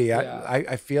community,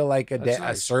 I feel like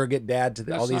a surrogate dad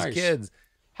to all these kids.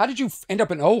 How did you end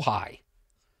up in Ojai?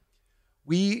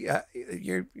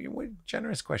 You're a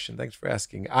generous question. Thanks for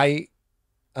asking. It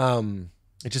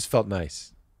just felt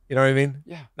nice. You know what I mean?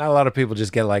 Yeah. Not a lot of people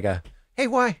just get like a, hey,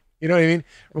 why? You know what I mean?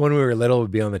 When we were little,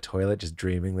 we'd be on the toilet just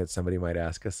dreaming that somebody might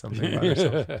ask us something about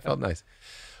ourselves. It felt nice.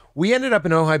 We ended up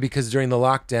in Ojai because during the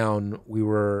lockdown,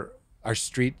 our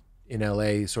street in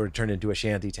LA sort of turned into a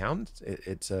shanty town.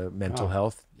 It's a mental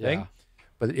health thing,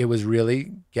 but it was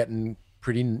really getting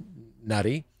pretty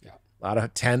nutty. Yeah. A lot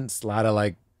of tents, a lot of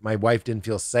like, my wife didn't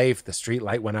feel safe. The street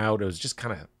light went out. It was just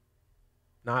kind of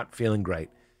not feeling great.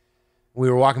 We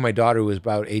were walking my daughter, who was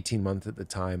about 18 months at the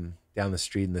time, down the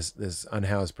street, and this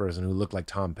unhoused person who looked like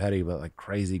Tom Petty, but like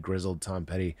crazy grizzled Tom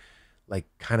Petty, like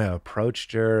kind of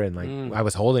approached her, and like I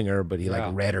was holding her, but he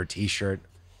like read her T-shirt,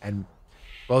 and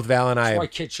both Val and That's why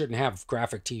kids shouldn't have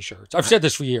graphic T-shirts. I've said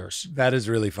this for years. That is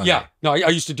really funny. Yeah, no, I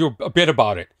used to do a bit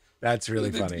about it. That's really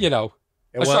funny. You know,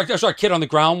 I saw a kid on the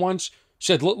ground once.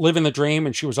 Said living the dream,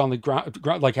 and she was on the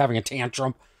ground like having a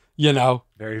tantrum. You know,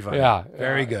 very funny. Yeah,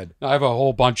 very good. I have a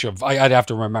whole bunch of. I'd have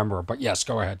to remember, but yes,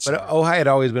 go ahead. But Ojai had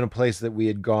always been a place that we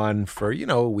had gone for,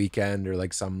 a weekend or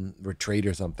like some retreat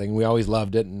or something. We always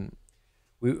loved it, and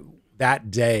that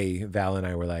day, Val and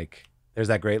I were like, "There's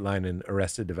that great line in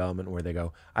Arrested Development where they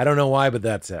go, I don't know why, but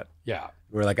that's it." Yeah,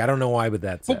 we're like, "I don't know why, but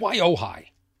that's it." But why Ojai?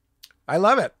 I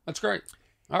love it. That's great.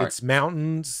 All right. It's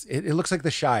mountains. It looks like the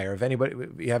Shire. If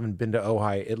you haven't been to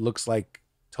Ojai, it looks like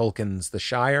Tolkien's The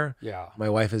Shire. Yeah. My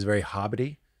wife is very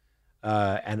hobbity.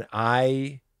 So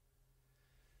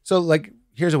like,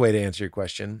 here's a way to answer your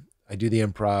question. I do the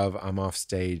improv. I'm off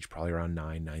stage probably around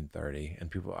 9:30.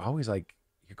 And people are always like,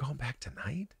 "You're going back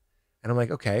tonight?" And I'm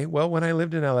like, okay, well, when I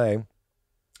lived in LA,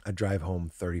 I'd drive home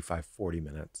 35, 40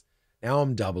 minutes. Now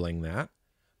I'm doubling that.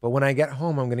 But when I get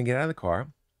home, I'm going to get out of the car.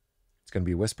 It's going to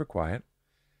be whisper quiet.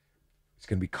 It's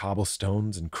going to be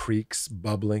cobblestones and creeks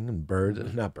bubbling and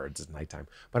birds. Not birds, it's nighttime.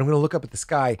 But I'm going to look up at the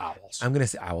sky. Owls. I'm going to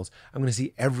see owls. I'm going to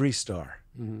see every star.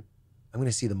 Mm-hmm. I'm going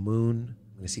to see the moon.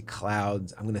 I'm going to see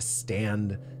clouds. I'm going to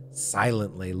stand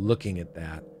silently looking at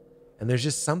that. And there's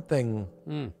just something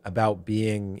about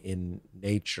being in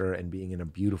nature and being in a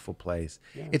beautiful place.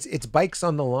 Yeah. It's bikes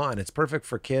on the lawn. It's perfect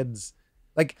for kids.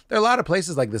 Like, there are a lot of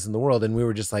places like this in the world, and we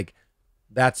were just like,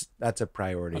 that's a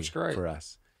priority for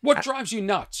us. What drives you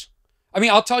nuts? I mean,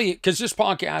 I'll tell you, because this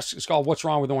podcast is called "What's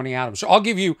Wrong with Orny Adams." So I'll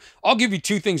give you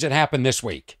 2 things that happened this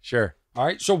week. Sure. All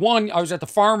right. So one, I was at the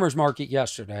farmers market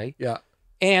yesterday. Yeah.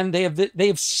 And they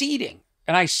have seating,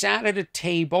 and I sat at a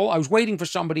table. I was waiting for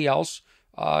somebody else.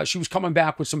 She was coming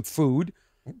back with some food,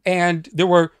 and there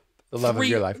were the love of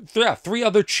your life. 3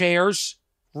 other chairs,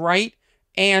 right?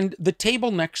 And the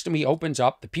table next to me opens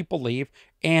up. The people leave,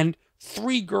 and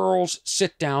 3 girls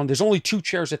sit down. There's only 2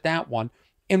 chairs at that one,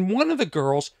 and one of the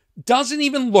girls doesn't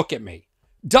even look at me,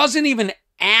 doesn't even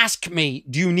ask me,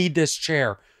 "Do you need this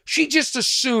chair?" She just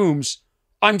assumes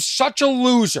I'm such a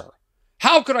loser.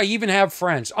 How could I even have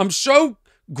friends? I'm so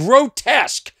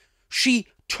grotesque. She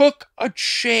took a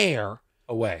chair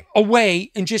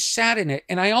away and just sat in it.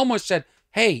 And I almost said,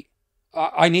 "Hey,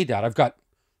 I need that. I've got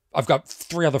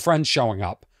 3 other friends showing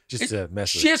up." To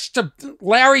mess with Just to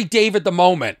Larry David the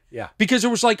moment. Yeah. Because it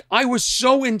was like, I was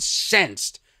so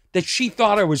incensed that she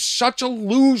thought I was such a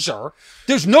loser.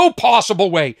 There's no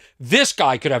possible way this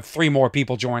guy could have 3 more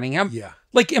people joining him. Yeah.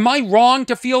 Like, am I wrong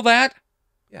to feel that?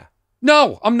 Yeah.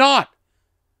 No, I'm not.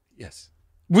 Yes.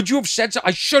 Would you have said so?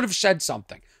 I should have said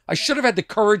something. I should have had the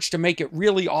courage to make it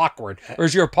really awkward. Or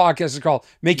as your podcast is called,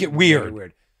 make it weird. Very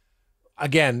weird.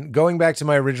 Again, going back to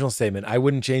my original statement, I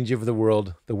wouldn't change you for the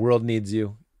world. The world needs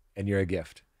you, and you're a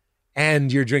gift.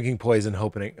 And you're drinking poison,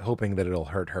 hoping that it'll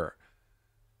hurt her.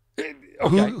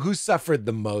 Okay. Who suffered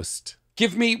the most?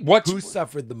 Give me who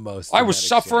suffered the most. I was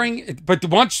suffering, but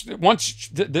once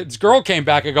this girl came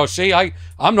back, I go, "See,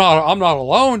 I'm not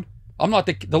alone. I'm not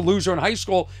the loser in high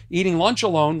school eating lunch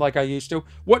alone like I used to."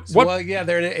 Well, yeah,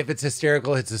 if it's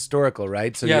hysterical, it's historical,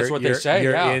 right? So yeah, that's what they say.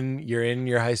 You're in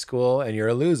your high school and you're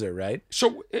a loser, right?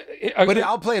 So, but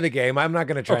I'll play the game. I'm not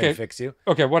going to try and fix you.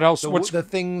 Okay, what else? So what's the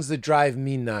things that drive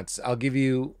me nuts? I'll give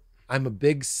you. I'm a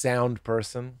big sound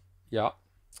person. Yeah.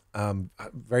 A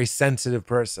very sensitive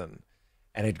person,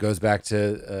 and it goes back to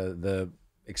the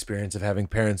experience of having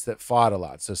parents that fought a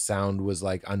lot. So sound was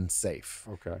like unsafe.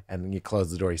 Okay. And when you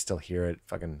close the door, you still hear it.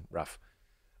 Fucking rough.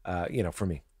 For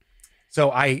me.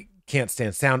 So I can't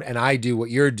stand sound, and I do what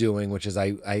you're doing, which is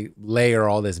I layer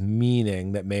all this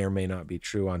meaning that may or may not be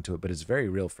true onto it, but it's very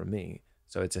real for me.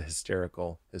 So it's a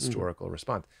historical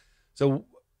response. So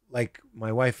like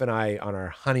my wife and I on our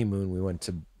honeymoon, we went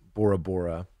to Bora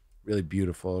Bora. Really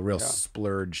beautiful, a real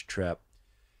splurge trip.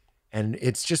 And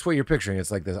it's just what you're picturing. It's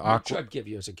like this awkward. What should I give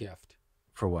you as a gift?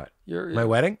 For what? My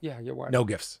wedding? Yeah, your wedding. No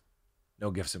gifts.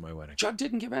 No gifts at my wedding. Judd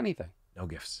didn't give anything. No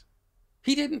gifts.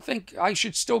 He didn't think I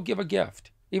should still give a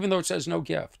gift, even though it says no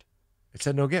gift. It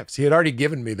said no gifts. He had already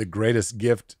given me the greatest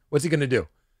gift. What's he going to do?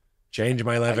 Change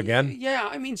my life again? Yeah,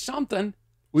 I mean, something.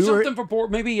 We something for Bora,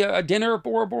 maybe a dinner at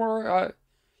Bora Bora.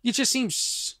 It just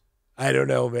seems... I don't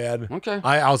know, man. Okay.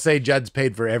 I'll say Judd's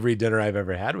paid for every dinner I've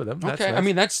ever had with him. That's okay. nice. I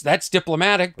mean, that's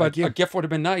diplomatic, but a gift would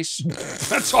have been nice.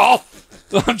 That's all.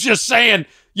 I'm just saying,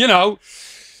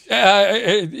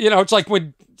 it's like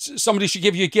when somebody should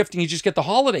give you a gift and you just get the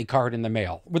holiday card in the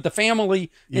mail with the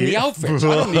family in the outfits.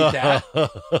 I don't need that.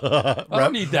 I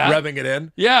don't need that. Rubbing it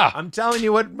in. Yeah. I'm telling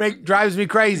you what drives me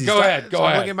crazy. Go ahead.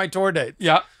 I'm looking at my tour dates.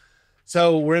 Yeah.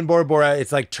 So we're in Bora Bora.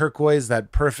 It's like turquoise,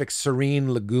 that perfect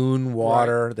serene lagoon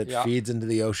water that feeds into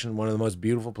the ocean. One of the most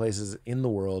beautiful places in the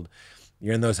world.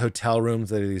 You're in those hotel rooms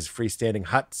that are these freestanding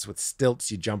huts with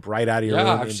stilts. You jump right out of your room.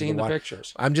 Yeah, I've seen the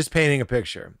pictures. I'm just painting a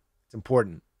picture. It's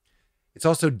important. It's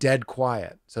also dead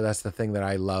quiet. So that's the thing that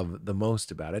I love the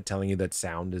most about it, telling you that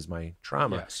sound is my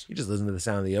trauma. Yes. You just listen to the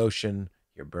sound of the ocean,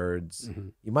 hear birds. Mm-hmm.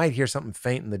 You might hear something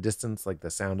faint in the distance, like the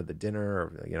sound of the dinner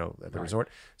or, at the resort.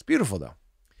 It's beautiful, though.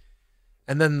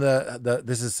 And then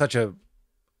this is such a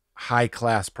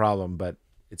high-class problem, but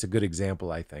it's a good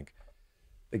example, I think.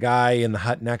 The guy in the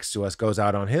hut next to us goes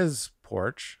out on his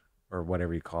porch, or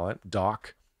whatever you call it,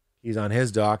 dock. He's on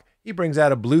his dock. He brings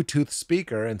out a Bluetooth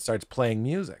speaker and starts playing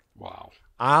music. Wow.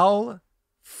 I'll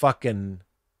fucking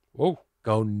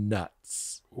go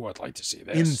nuts. Oh, I'd like to see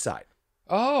this. Inside.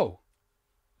 Oh.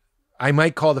 I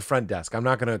might call the front desk. I'm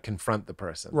not going to confront the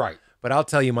person. Right. But I'll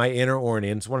tell you my inner Orny,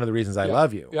 and it's one of the reasons I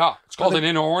love you. Yeah. It's called an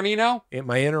inner Orny now?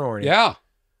 My inner Orny. Yeah.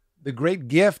 The great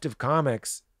gift of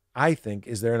comics, I think,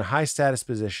 is they're in a high status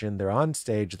position. They're on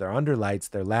stage. They're under lights.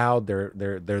 They're loud. They're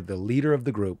the leader of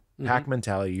the group. Pack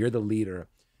mentality. You're the leader.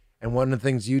 And one of the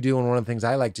things you do, and one of the things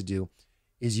I like to do,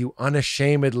 is you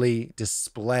unashamedly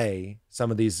display some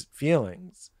of these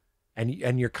feelings,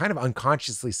 and you're kind of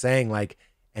unconsciously saying like,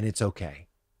 and it's okay.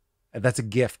 And that's a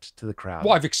gift to the crowd.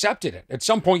 Well, I've accepted it. At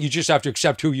some point, you just have to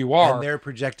accept who you are. And they're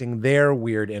projecting their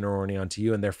weird inner Orny onto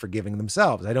you, and they're forgiving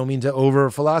themselves. I don't mean to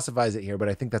over-philosophize it here, but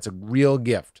I think that's a real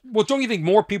gift. Well, don't you think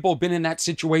more people have been in that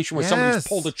situation where somebody's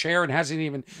pulled a chair and hasn't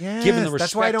even given the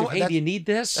respect of, hey, do you need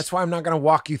this? That's why I'm not going to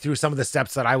walk you through some of the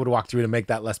steps that I would walk through to make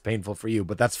that less painful for you,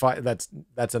 but that's fine. That's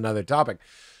another topic.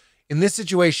 In this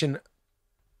situation,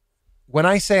 when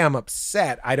I say I'm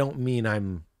upset, I don't mean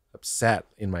I'm upset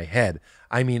in my head.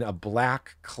 I mean a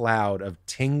black cloud of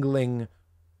tingling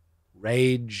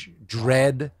rage,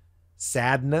 dread,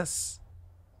 sadness,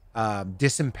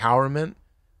 disempowerment,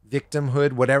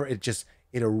 victimhood, whatever. It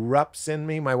erupts in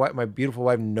me. My beautiful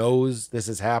wife knows this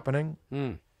is happening.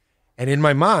 And in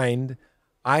my mind,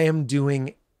 I am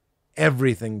doing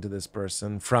everything to this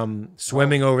person, from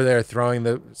swimming over there, throwing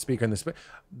the speaker in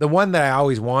the one that I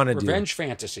always want to do. Revenge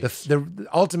fantasy. The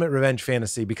ultimate revenge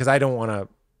fantasy, because I don't want to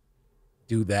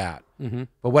do that. Mm-hmm.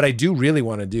 But what I do really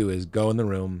want to do is go in the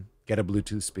room, get a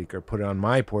Bluetooth speaker, put it on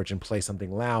my porch, and play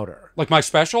something louder. Like my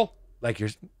special? Like your...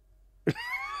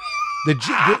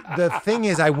 The thing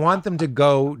is, I want them to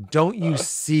go, don't you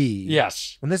see?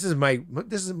 Yes. And this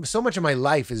is so much of my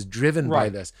life is driven by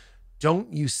this.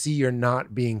 Don't you see you're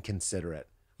not being considerate?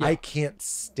 Yeah. I can't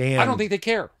stand... I don't think they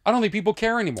care. I don't think people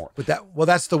care anymore. But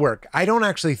that's the work. I don't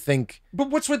actually think... But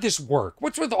what's with this work?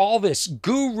 What's with all this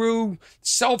guru,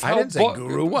 self-help I didn't say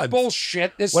guru once.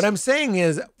 Bullshit? What I'm saying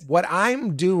is, what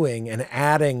I'm doing and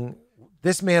adding...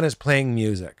 This man is playing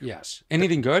music. Yes.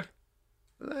 Anything good?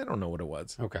 I don't know what it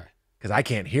was. Okay. Because I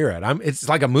can't hear it. It's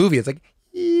like a movie. It's like...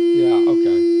 Yeah,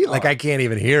 okay. Like I can't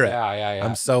even hear it. Yeah.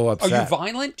 I'm so upset. Are you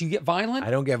violent? Do you get violent?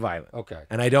 I don't get violent. Okay.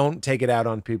 And I don't take it out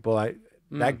on people.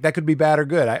 That could be bad or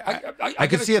good. I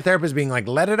could see a therapist being like,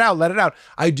 let it out, let it out.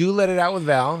 I do let it out with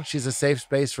Val. She's a safe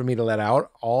space for me to let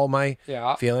out all my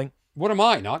feeling. What am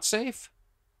I? Not safe?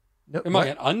 No, am I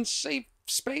an unsafe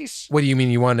space? What do you mean?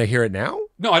 You want to hear it now?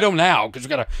 No, I don't now, because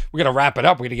we gotta wrap it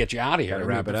up. We gotta get you out of here.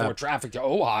 Wrap it before up. Traffic to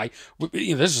Ojai.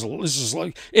 This is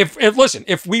like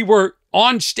if we were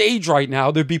on stage right now,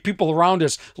 there'd be people around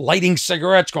us lighting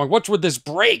cigarettes, going, "What's with this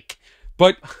break?"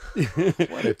 But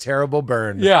what a terrible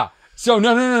burn. Yeah. So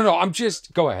no. I'm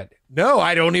just go ahead. No,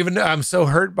 I don't even know. I'm so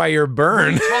hurt by your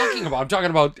burn. What are you talking about? I'm talking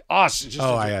about us.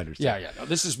 I understand. Yeah. No,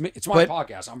 this is me. It's my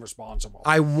podcast. I'm responsible.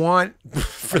 I want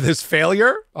for this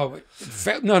failure. Oh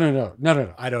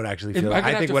no. I don't actually feel.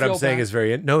 I think what I'm saying is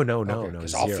very no.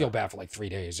 Because I'll feel bad for like 3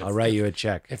 days. I'll write you a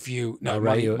check. If you I'll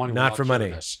write you not for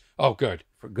money. Oh, good.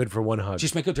 Good for one hug.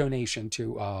 Just make a donation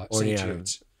to St.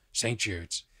 Jude's. St.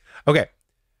 Jude's. Okay.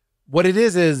 What it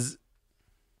is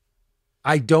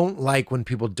I don't like when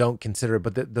people don't consider it,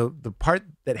 but the part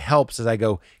that helps is I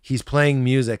go, he's playing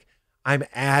music. I'm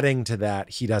adding to that.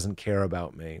 He doesn't care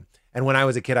about me. And when I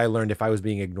was a kid, I learned if I was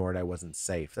being ignored, I wasn't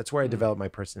safe. That's where I developed my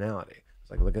personality.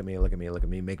 It's like, look at me, look at me, look at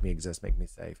me, make me exist, make me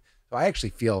safe. So I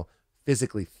actually feel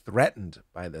physically threatened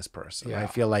by this person. Yeah. I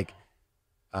feel like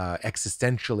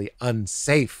existentially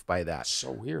unsafe by that.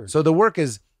 So weird. So the work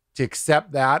is to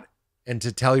accept that and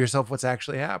to tell yourself what's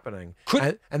actually happening.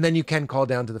 And then you can call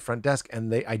down to the front desk,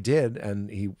 and I did, and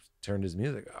he turned his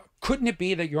music off. Couldn't it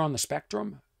be that you're on the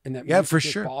spectrum and that Yeah, music for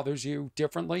just sure. bothers you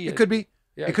differently? It could be.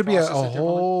 Yeah, it could be a process it differently.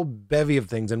 whole bevy of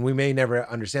things, and we may never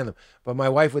understand them. But my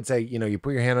wife would say, you know, you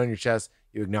put your hand on your chest,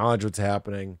 you acknowledge what's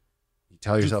happening, you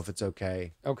tell yourself it's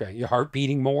okay. Okay, your heart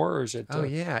beating more, or is it? Oh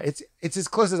yeah, it's as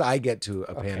close as I get to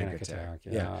a panic attack.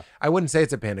 Yeah. I wouldn't say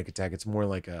it's a panic attack. It's more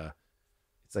like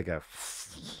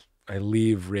I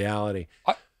leave reality.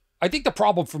 I think the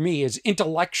problem for me is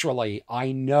intellectually,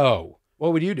 I know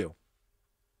What would you do?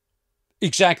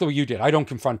 exactly what you did. I don't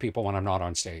confront people when I'm not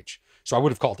on stage, so I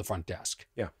would have called the front desk.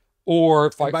 Yeah. Or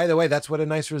if And by the way, that's what a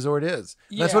nice resort is.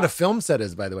 That's Yeah. what a film set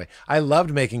is, by the way. I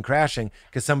loved making Crashing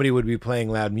because somebody would be playing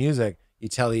loud music. You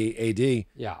tell the AD,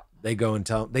 yeah, they go and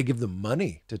they give them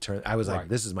money to turn. I was like, Right.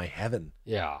 this is my heaven.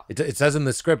 yeah, It says in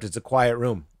the script, it's a quiet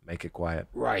room. Make it quiet.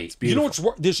 right. It's You know what's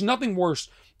there's nothing worse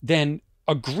than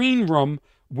a green room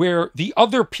where the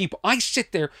other people. I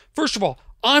sit there. First of all,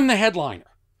 I'm the headliner.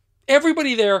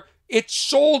 Everybody there, it's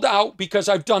sold out because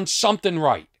I've done something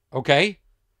right. Okay,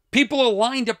 people are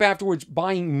lined up afterwards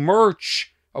buying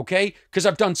merch. Okay, because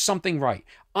I've done something right.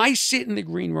 I sit in the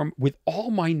green room with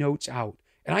all my notes out,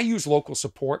 and I use local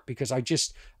support because I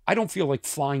don't feel like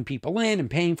flying people in and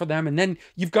paying for them, and then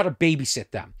you've got to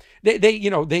babysit them.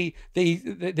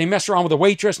 They mess around with a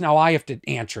waitress. Now I have to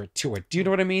answer to it. Do you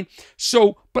know what I mean?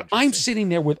 So, but I'm sitting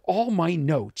there with all my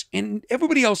notes, and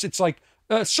everybody else, it's like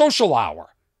a social hour.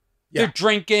 Yeah. They're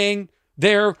drinking,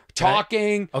 they're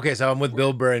talking. Okay, so I'm with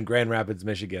Bill Burr in Grand Rapids,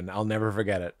 Michigan. I'll never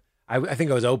forget it. I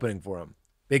think I was opening for him.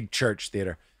 Big church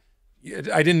theater.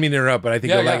 I didn't mean to interrupt, but I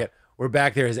think you'll like it. We're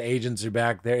back there. His agents are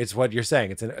back there. It's what you're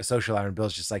saying. It's a social hour. And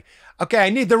Bill's just like, okay, I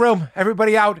need the room.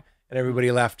 Everybody out. And everybody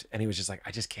left. And he was just like,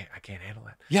 I can't handle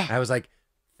it. Yeah. And I was like,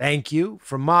 thank you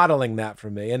for modeling that for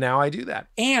me. And now I do that.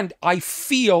 And I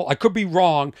feel, I could be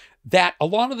wrong, that a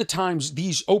lot of the times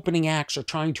these opening acts are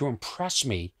trying to impress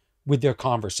me with their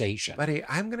conversation. Buddy,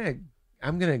 I'm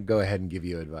gonna go ahead and give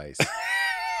you advice.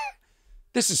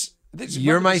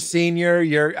 You're my senior.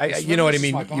 You know what I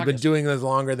mean. You've been doing this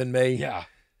longer than me. Yeah.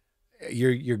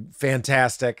 You're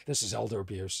fantastic. This is elder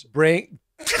abuse. Bring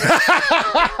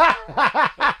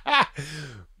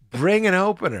an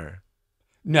opener.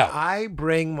 No. I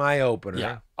bring my opener.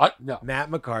 Yeah. No. Matt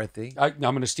McCarthy. I'm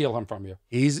going to steal him from you.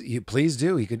 Please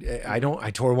do. He could. I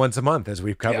tour once a month, as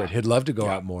we've covered. Yeah. He'd love to go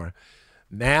out more.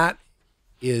 Matt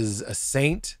is a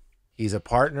saint. He's a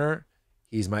partner.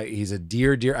 He's a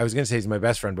dear. I was going to say he's my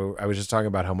best friend, but I was just talking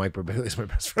about how Mike Birbiglia is my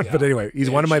best friend. Yeah. But anyway, he's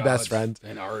one of my best friends.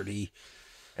 And Artie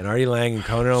Lang and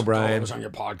Conan O'Brien. was on your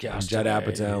podcast. And Judd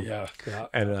Apatow. Yeah.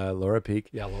 And Laura Peak.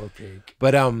 Yeah, Laura Peak.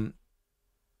 But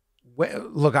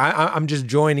look, I'm just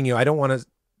joining you. I don't want to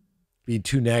be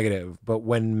too negative, but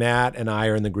when Matt and I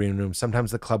are in the green room, sometimes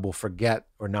the club will forget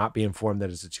or not be informed that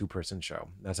it's a 2-person show.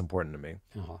 That's important to me.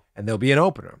 Uh-huh. And there'll be an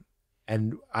opener.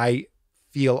 And I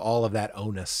feel all of that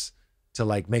onus to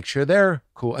like make sure they're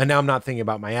cool. And now I'm not thinking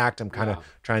about my act. I'm kind of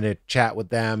trying to chat with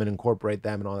them and incorporate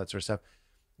them and all that sort of stuff.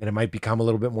 And it might become a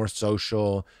little bit more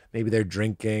social. Maybe they're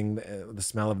drinking. The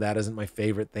smell of that isn't my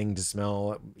favorite thing to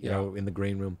smell, you know, in the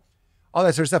green room. All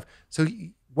that sort of stuff. So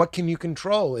what can you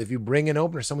control if you bring an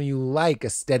opener, someone you like, a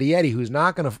steady Eddie who's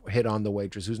not going to hit on the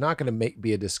waitress, who's not going to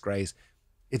be a disgrace?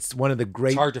 It's one of the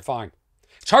great... It's hard to find.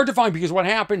 It's hard to find because what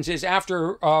happens is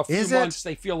after a few months,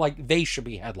 they feel like they should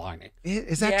be headlining.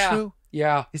 Is that true?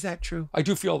 Yeah. Is that true? I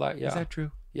do feel that, yeah. Is that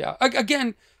true? Yeah.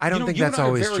 Again, I don't think you that's and I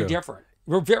always are very true. different.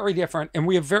 We're very different. And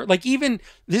we have very, like, even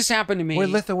this happened to me. We're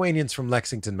Lithuanians from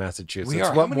Lexington, Massachusetts. We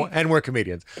are. And we're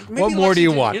comedians. Maybe what more do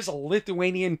you want? It is a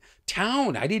Lithuanian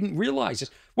town. I didn't realize this.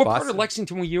 What part of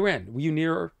Lexington were you in? Were you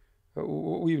near?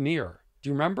 Do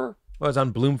you remember? Well, it's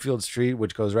on Bloomfield Street,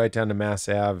 which goes right down to Mass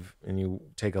Ave, and you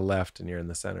take a left, and you're in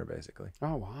the center, basically.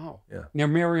 Oh, wow. Yeah. Near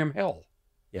Merriam Hill.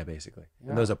 Yeah, basically. Yeah.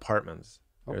 And those apartments.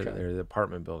 Okay. They're the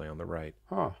apartment building on the right.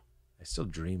 Huh. I still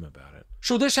dream about it.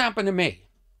 So this happened to me.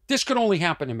 This could only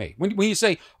happen to me. When you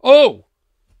say, oh,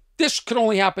 this could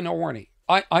only happen to Orny.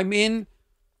 I'm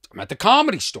at the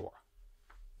Comedy Store.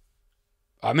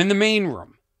 I'm in the main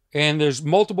room. And there's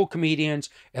multiple comedians.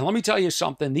 And let me tell you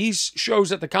something. These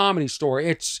shows at the Comedy Store,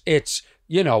 it's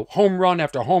home run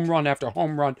after home run after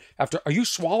home run after. Are you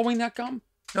swallowing that gum?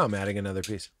 No, I'm adding another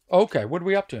piece. Okay, what are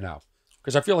we up to now?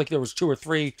 Because I feel like there was 2 or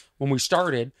 3 when we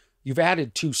started. You've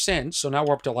added 2 since, so now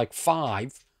we're up to like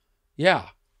 5. Yeah.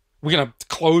 We're going to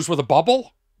close with a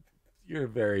bubble? You're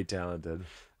very talented.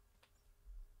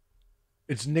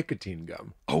 It's nicotine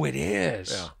gum. Oh, it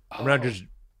is. Yeah. I'm not just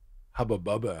hubba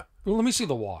bubba. Well, let me see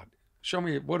the wad. Show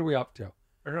me, what are we up to?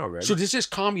 I don't know, Red. So does this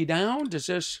calm you down? Does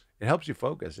this? It helps you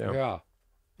focus. Yeah. Yeah.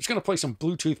 It's going to play some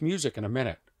Bluetooth music in a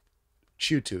minute.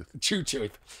 Chew tooth. Chew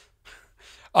tooth.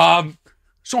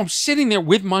 So I'm sitting there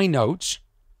with my notes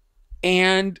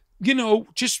and, you know,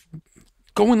 just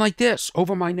going like this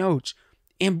over my notes.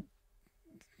 And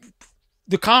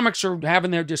the comics are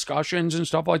having their discussions and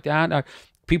stuff like that.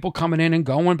 People coming in and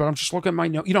going, but I'm just looking at my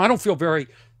notes. You know, I don't feel very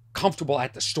comfortable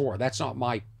at the store. That's not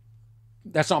my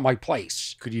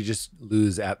place. Could you just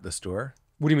lose at the store?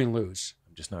 What do you mean lose?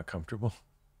 I'm just not comfortable.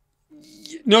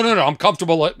 No. I'm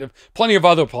comfortable at plenty of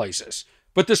other places.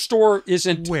 But the store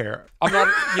isn't. Where? I'm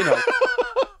not, you know.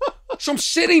 So I'm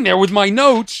sitting there with my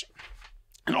notes,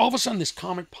 and all of a sudden this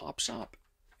comic pops up,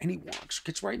 and he walks,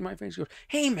 gets right in my face, and goes,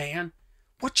 "Hey, man,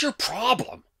 what's your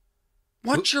problem?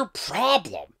 What's your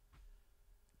problem?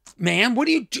 Man, what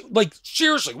do you do? Like,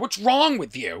 seriously, what's wrong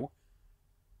with you?"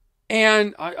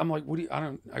 And I'm like,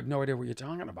 I have no idea what you're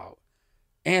talking about.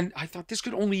 And I thought this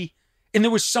could only, and there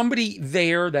was somebody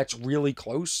there that's really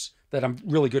close, that I'm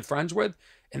really good friends with.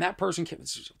 And that person came,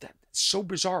 that's so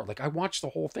bizarre. Like, I watched the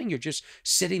whole thing. You're just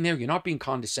sitting there. You're not being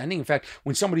condescending. In fact,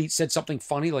 when somebody said something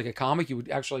funny, like a comic, you would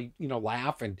actually, you know,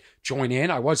 laugh and join in.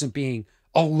 I wasn't being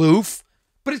aloof,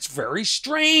 but it's very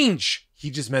strange. He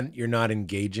just meant you're not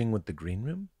engaging with the green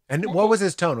room? And what was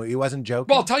his tone? He wasn't joking?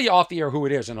 Well, I'll tell you off the air who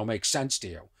it is, and it'll make sense to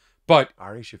you. But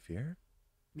Ari Shaffir?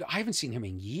 I haven't seen him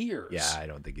in years. Yeah, I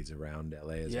don't think he's around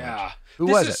LA as much. Yeah. Who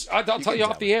was it? I'll tell you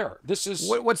off the air. This is...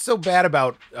 What's so bad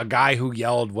about a guy who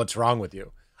yelled, "What's wrong with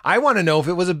you?" I want to know if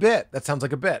it was a bit. That sounds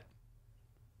like a bit.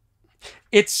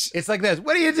 It's like this.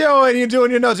 What are you doing? You're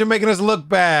doing your notes. You're making us look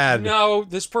bad. No,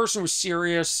 this person was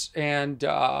serious, and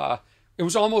it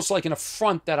was almost like an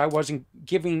affront that I wasn't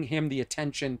giving him the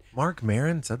attention. Mark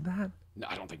Maron said that? No,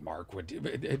 I don't think Mark would do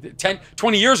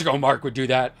 20 years ago, Mark would do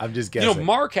that. I'm just guessing. You know,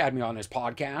 Mark had me on his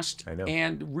podcast. I know.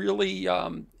 And really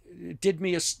did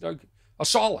me a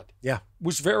solid. Yeah.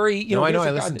 Was very, you know. I know.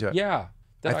 I listened to it. Yeah.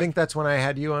 I think that's when I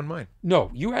had you on mine.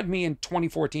 No, you had me in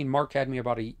 2014. Mark had me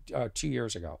about 2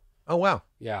 years ago. Oh, wow.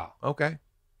 Yeah. Okay.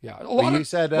 Yeah. A lot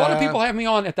of people have me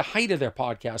on at the height of their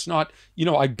podcast. Not, you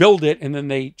know, I build it and then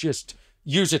they just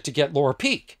use it to get Laura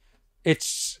Peak.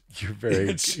 You're very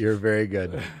good.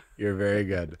 You're very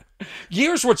good.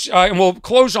 Here's what's, and we'll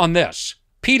close on this.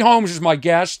 Pete Holmes is my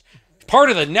guest.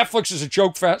 Part of the Netflix is a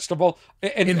Joke Festival.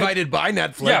 And, invited by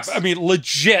Netflix. Yeah, I mean,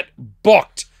 legit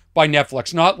booked by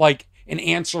Netflix. Not like an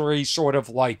ancillary sort of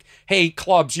like, hey,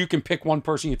 clubs, you can pick one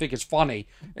person you think is funny.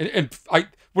 And I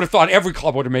would have thought every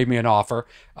club would have made me an offer.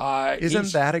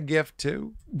 Isn't that a gift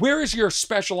too? Where is your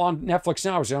special on Netflix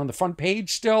now? Is it on the front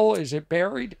page still? Is it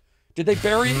buried? Did they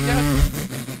bury it yet?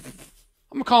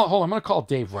 I'm gonna call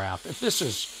Dave Rath. If this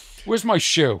is, where's my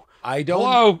shoe? I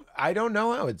don't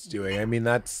know how it's doing. I mean,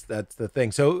 that's the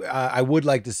thing. So I would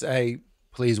like to say,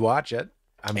 please watch it.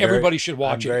 Everybody should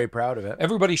watch it. I'm very proud of it.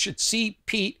 Everybody should see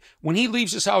Pete when he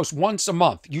leaves his house once a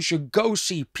month. You should go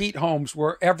see Pete Holmes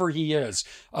wherever he is.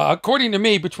 According to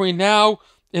me, between now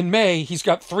and May, he's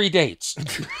got 3 dates.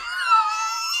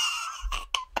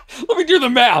 Let me do the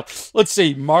math. Let's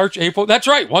see, March, April. That's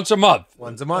right, once a month.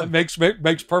 Once a month.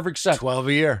 Makes perfect sense. 12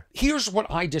 a year. Here's what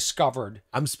I discovered.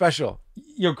 I'm special.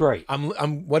 You're great.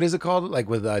 I'm. What is it called? Like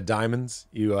with diamonds,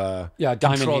 you diamond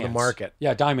control hands. the market.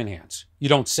 Yeah, diamond hands. You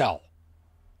don't sell.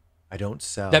 I don't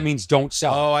sell. That means don't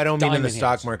sell. Oh, I don't mean in the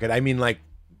stock hands. market. I mean like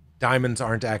diamonds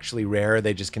aren't actually rare.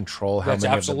 They just control how many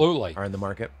of them are in the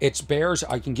market. It's bears.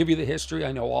 I can give you the history.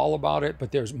 I know all about it,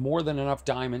 but there's more than enough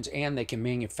diamonds, and they can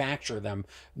manufacture them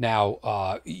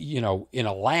now, you know, in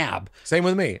a lab. Same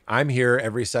with me. I'm here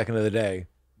every second of the day,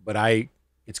 but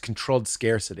it's controlled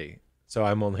scarcity. So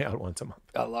I'm only out once a month.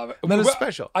 I love it. And that is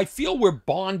special. I feel we're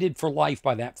bonded for life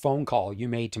by that phone call you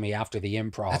made to me after the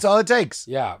improv. That's all it takes.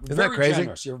 Yeah. Isn't that crazy?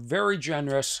 Generous. You're very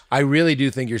generous. I really do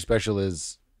think your special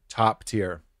is top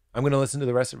tier. I'm going to listen to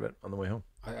the rest of it on the way home.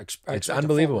 It's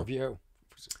unbelievable. Review.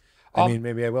 I mean,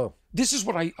 maybe I will. This is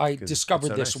what I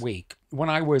discovered this week when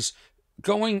I was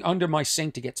going under my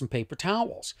sink to get some paper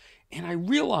towels. And I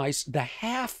realized the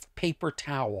half paper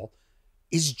towel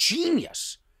is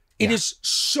genius. It is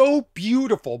so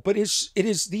beautiful, but it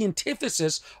is the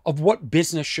antithesis of what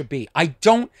business should be. I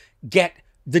don't get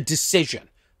the decision.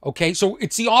 Okay, so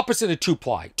it's the opposite of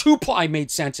 2-ply. 2-ply made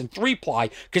sense, and 3-ply,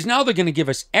 because now they're going to give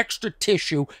us extra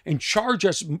tissue and charge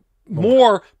us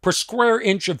more per square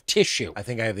inch of tissue. I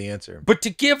think I have the answer. But to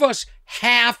give us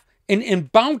half,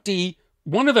 and Bounty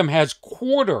one of them has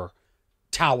quarter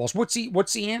towels. What's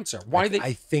the answer? Why they?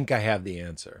 I think I have the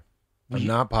answer. I'm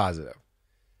not positive,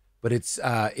 but it's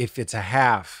if it's a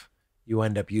half, you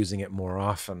end up using it more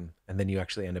often, and then you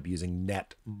actually end up using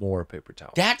net more paper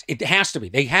towels. That it has to be.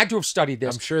 They had to have studied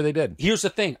this. I'm sure they did. Here's the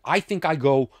thing. I think I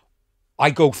go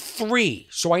 3,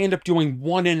 so I end up doing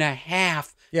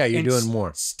 1.5. Yeah, you're doing more.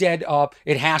 Instead of,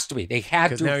 it has to be. They had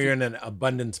to. Because now you're in an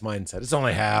abundance mindset. It's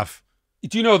only half.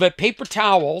 Do you know that paper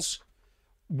towels,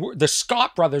 the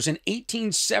Scott brothers in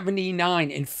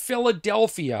 1879 in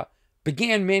Philadelphia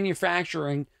began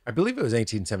manufacturing. I believe it was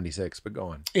 1876, but go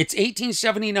on. It's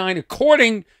 1879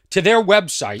 according to their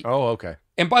website. Oh, okay.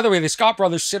 And by the way, the Scott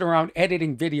brothers sit around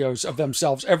editing videos of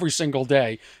themselves every single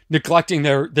day, neglecting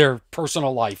their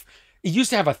personal life. It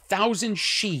used to have 1,000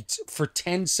 sheets for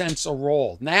 10 cents a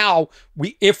roll. Now,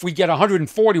 if we get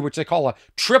 140, which they call a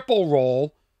triple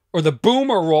roll, or the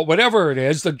boomer roll, whatever it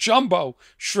is, the jumbo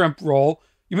shrimp roll,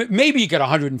 maybe you get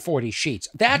 140 sheets.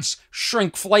 That's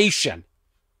shrinkflation.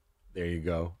 There you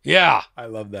go. Yeah. I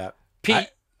love that.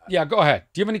 Pete, yeah, go ahead.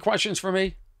 Do you have any questions for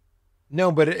me?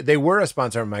 No, but they were a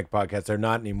sponsor of my podcast. They're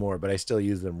not anymore, but I still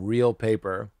use them. Real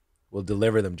paper will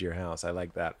deliver them to your house. I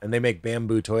like that. And they make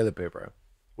bamboo toilet paper,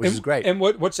 which is great. And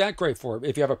what's that great for?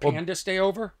 If you have a panda stay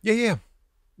over? Yeah.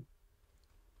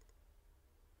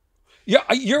 Yeah,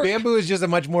 bamboo is just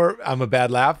I'm a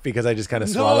bad laugh because I just kind of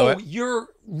swallow it. No, you're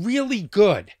really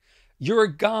good. You're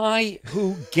a guy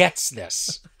who gets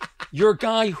this. You're a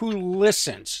guy who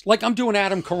listens. Like I'm doing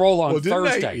Adam Carolla on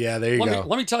Thursday. Yeah, there you go.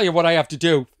 Let me tell you what I have to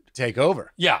do. Take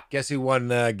over. Yeah. Guess who won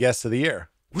Guest of the Year?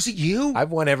 Was it you?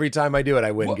 I've won every time I do it. I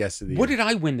win Guest of the Year. What did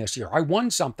I win this year? I won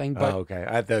something, but okay.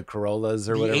 At the Corollas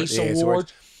or the whatever. Ace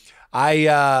Award.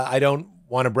 I don't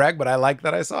want to brag, but I like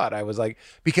that I saw it. I was like,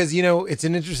 because it's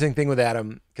an interesting thing with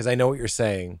Adam, because I know what you're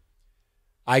saying.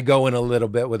 I go in a little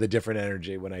bit with a different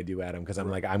energy when I do Adam, because I'm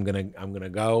like, I'm gonna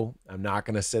go. I'm not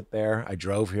gonna sit there. I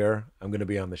drove here. I'm gonna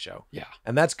be on the show. Yeah,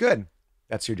 and that's good.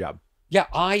 That's your job. Yeah,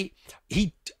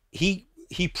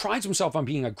 he prides himself on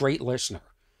being a great listener.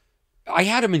 I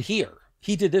had him in here.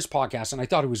 He did this podcast, and I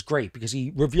thought it was great because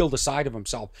he revealed a side of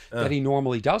himself that he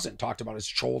normally doesn't. Talked about his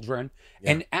children,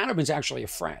 and Adam is actually a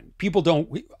friend. People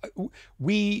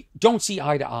we don't see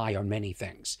eye to eye on many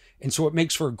things, and so it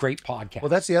makes for a great podcast. Well,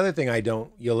 that's the other thing I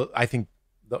think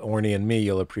the Orny and me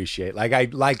you'll appreciate. Like I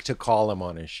like to call him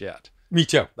on his shit. Me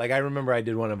too. Like I remember I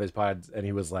did one of his pods, and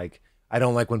he was like, "I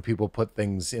don't like when people put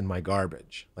things in my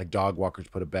garbage. Like dog walkers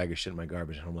put a bag of shit in my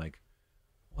garbage," and I'm like,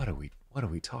 What are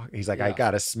we talking? He's like, I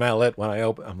gotta smell it when I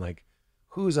open. I'm like,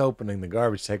 who's opening the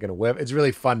garbage, taking a whiff? It's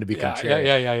really fun to be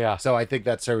contrarian. Yeah. So I think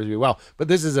that serves me well. But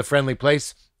this is a friendly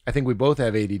place. I think we both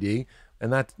have ADD,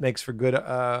 and that makes for good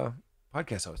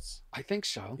podcast hosts. I think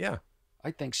so. Yeah,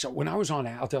 I think so. When I was on,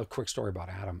 I'll tell a quick story about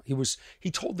Adam.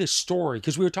 He told this story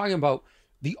because we were talking about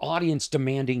the audience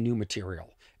demanding new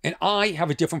material, and I have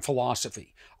a different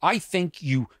philosophy. I think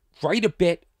you write a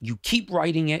bit, you keep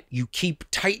writing it, you keep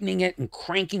tightening it and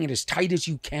cranking it as tight as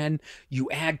you can. You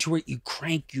add to it, you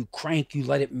crank, you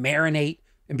let it marinate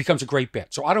and becomes a great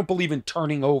bit. So I don't believe in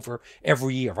turning over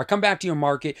every year. If I come back to your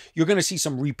market, you're going to see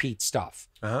some repeat stuff.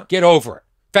 Get over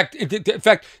it. In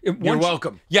fact, you're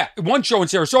welcome. Yeah, one show in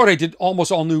Sarasota, I did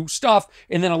almost all new stuff,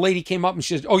 and then a lady came up and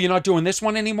she said, "Oh, you're not doing this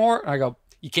one anymore?" And I go,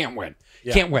 "You can't win.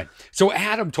 You can't win." So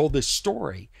Adam told this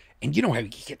story, and you know how he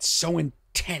gets so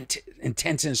intense in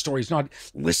his story. He's not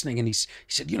listening, and he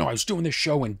said, I was doing this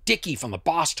show, and Dickie from the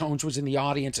Boss Tones was in the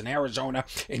audience in Arizona,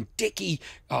 and Dickie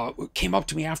came up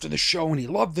to me after the show, and he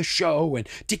loved the show, and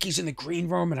Dickie's in the green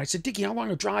room, and I said, "Dickie, how long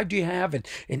a drive do you have?"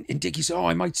 And Dickie said, "Oh,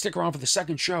 I might stick around for the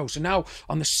second show." So now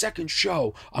on the second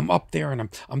show, I'm up there, and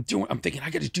I'm thinking I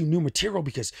got to do new material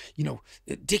because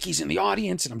Dickie's in the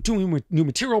audience, and I'm doing new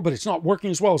material, but it's not working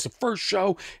as well as the first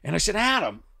show. And I said,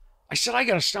 "Adam," I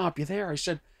got to stop you there. I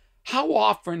said, "How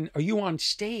often are you on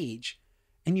stage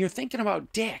and you're thinking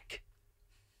about Dick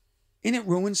and it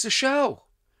ruins the show?"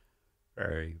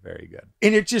 Very, very good.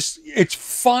 And it's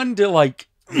fun to like.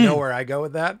 You know where I go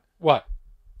with that? What?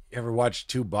 You ever watch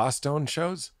 2 Boston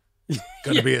shows?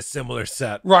 Going to be a similar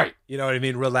set. Right. You know what I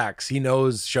mean? Relax. He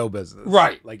knows show business.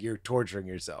 Right. Like you're torturing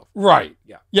yourself. Right.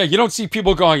 Yeah. Yeah. You don't see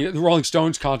people going, the Rolling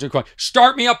Stones concert going,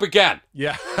 "Start me up again."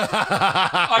 Yeah.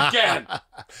 Again.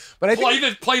 But I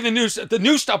think play the news. The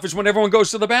new stuff is when everyone goes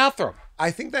to the bathroom.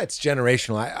 I think that's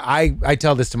generational. I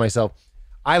tell this to myself.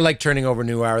 I like turning over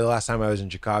new hour. The last time I was in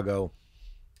Chicago,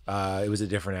 it was a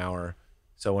different hour.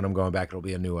 So when I'm going back, it'll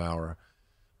be a new hour.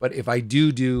 But if I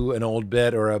do an old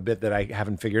bit or a bit that I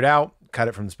haven't figured out, cut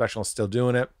it from the special, still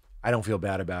doing it, I don't feel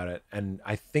bad about it. And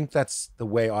I think that's the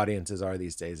way audiences are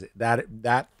these days.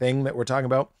 That thing that we're talking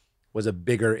about was a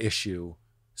bigger issue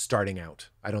starting out.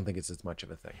 I don't think it's as much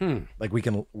of a thing. Like we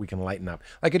can lighten up.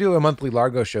 Like I do a monthly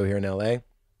Largo show here in LA.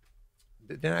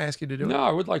 Didn't I ask you to do it? No,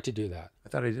 I would like to do that. I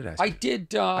thought I did ask I you.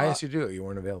 did. I asked you to do it. You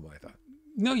weren't available, I thought.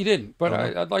 No, you didn't. But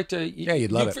Oh. I'd like to. Yeah,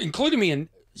 you'd love it. Including me in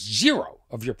 0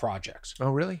 of your projects.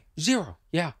 Oh, really? 0.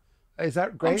 Yeah. Is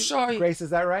that Grace? I'm sorry. Grace, is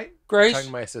that right? Grace? Talking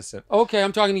to my assistant. Okay,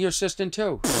 I'm talking to your assistant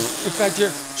too. In fact,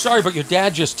 sorry, but your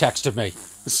dad just texted me.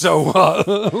 So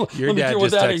Your let me dad deal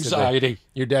with just that texted me. anxiety.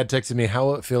 Your dad texted me, how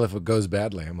will it feel if it goes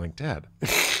badly? I'm like, Dad.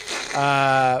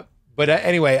 But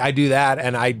anyway, I do that,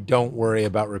 and I don't worry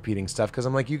about repeating stuff because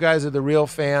I'm like, you guys are the real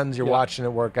fans. You're watching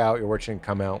it work out. You're watching it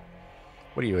come out.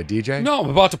 What are you, a DJ? No, I'm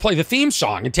about to play the theme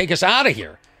song and take us out of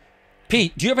here.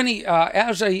 Pete, do you have any,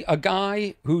 as a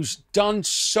guy who's done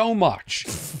so much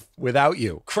Without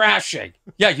you. crashing?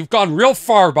 Yeah, you've gone real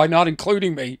far by not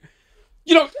including me.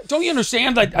 You know, don't you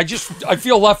understand? I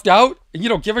feel left out. And you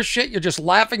don't give a shit. You're just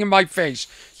laughing in my face.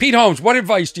 Pete Holmes, what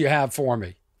advice do you have for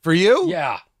me? For you?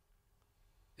 Yeah.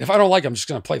 If I don't like it, I'm just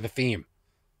going to play the theme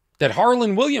that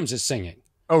Harlan Williams is singing.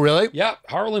 Oh, really? Yeah,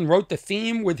 Harlan wrote the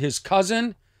theme with his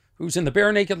cousin, who's in the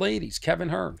Bare Naked Ladies, Kevin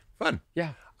Hearn. Fun.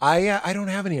 Yeah. I don't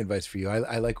have any advice for you.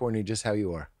 I like Orny just how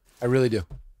you are. I really do.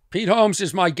 Pete Holmes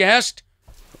is my guest.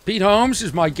 Pete Holmes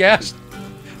is my guest.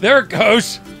 There it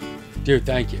goes. Dude,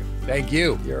 thank you. Thank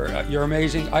you. You're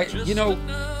amazing. This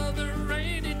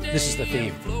is the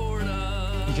theme.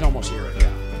 You can almost hear it. Yeah.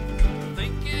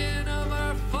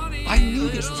 I knew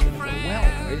this was going to go well.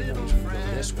 I didn't know it was going to go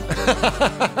this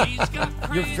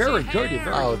well. You're very good. You're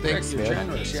very thanks, you're man.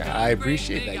 generous. Yeah. I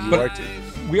appreciate that. You are too.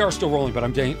 We are still rolling, but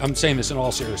I'm saying this in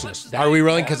all seriousness. Are we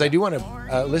rolling? Because I do want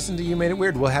to listen to You Made It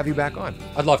Weird. We'll have you back on.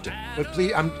 I'd love to. But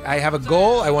please, I have a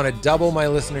goal. I want to double my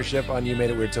listenership on You Made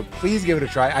It Weird. So please give it a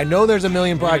try. I know there's a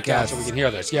million podcasts. So we can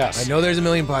hear this. Yes. I know there's a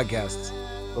million podcasts.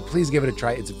 But please give it a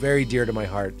try. It's very dear to my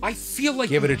heart. I feel like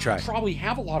Give it a you try. probably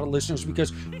have a lot of listeners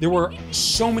because there were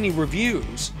so many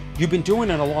reviews. You've been doing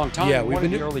it a long time. Yeah, You're we've one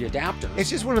of been the early adapters. It's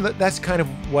just that's kind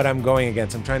of what I'm going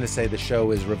against. I'm trying to say the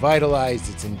show is revitalized.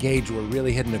 It's engaged. We're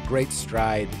really hitting a great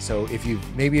stride. So if you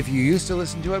used to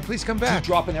listen to it, please come Do you back.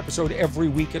 drop an episode every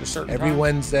week at a certain Every time?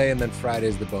 Wednesday, and then Friday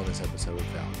is the bonus episode with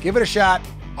Val. Give it a shot.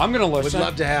 I'm going to listen. Would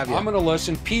love to have you. I'm going to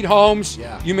listen. Pete Holmes,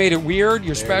 Yeah. You Made It Weird.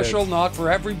 You're There it special, is. not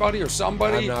for everybody or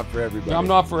somebody. I'm not for everybody. I'm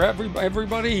not for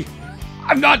everybody.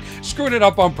 I'm not screwing it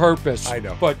up on purpose. I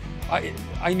know. But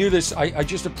I knew this. I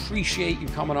just appreciate you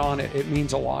coming on. It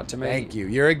means a lot to me. Thank you.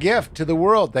 You're a gift to the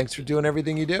world. Thanks for doing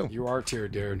everything you do. You are too,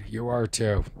 dude. You are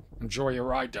too. Enjoy your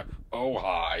ride to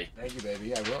Ojai. Thank you,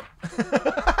 baby. I will.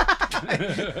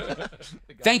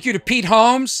 Thank you to Pete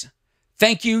Holmes.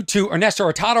 Thank you to Ernesto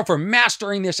Hurtado for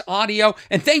mastering this audio.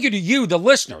 And thank you to you, the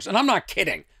listeners. And I'm not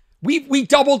kidding. We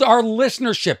doubled our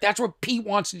listenership. That's what Pete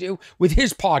wants to do with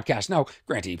his podcast. Now,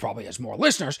 granted, he probably has more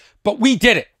listeners, but we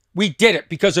did it. We did it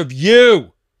because of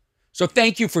you. So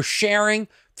thank you for sharing,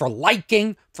 for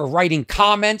liking, for writing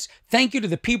comments. Thank you to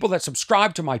the people that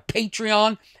subscribe to my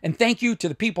Patreon. And thank you to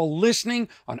the people listening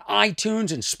on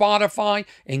iTunes and Spotify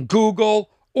and Google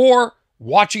or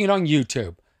watching it on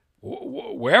YouTube.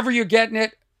 Wherever you're getting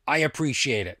it, I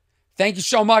appreciate it. Thank you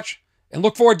so much and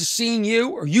look forward to seeing you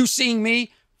or you seeing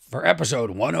me for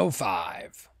episode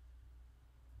 105.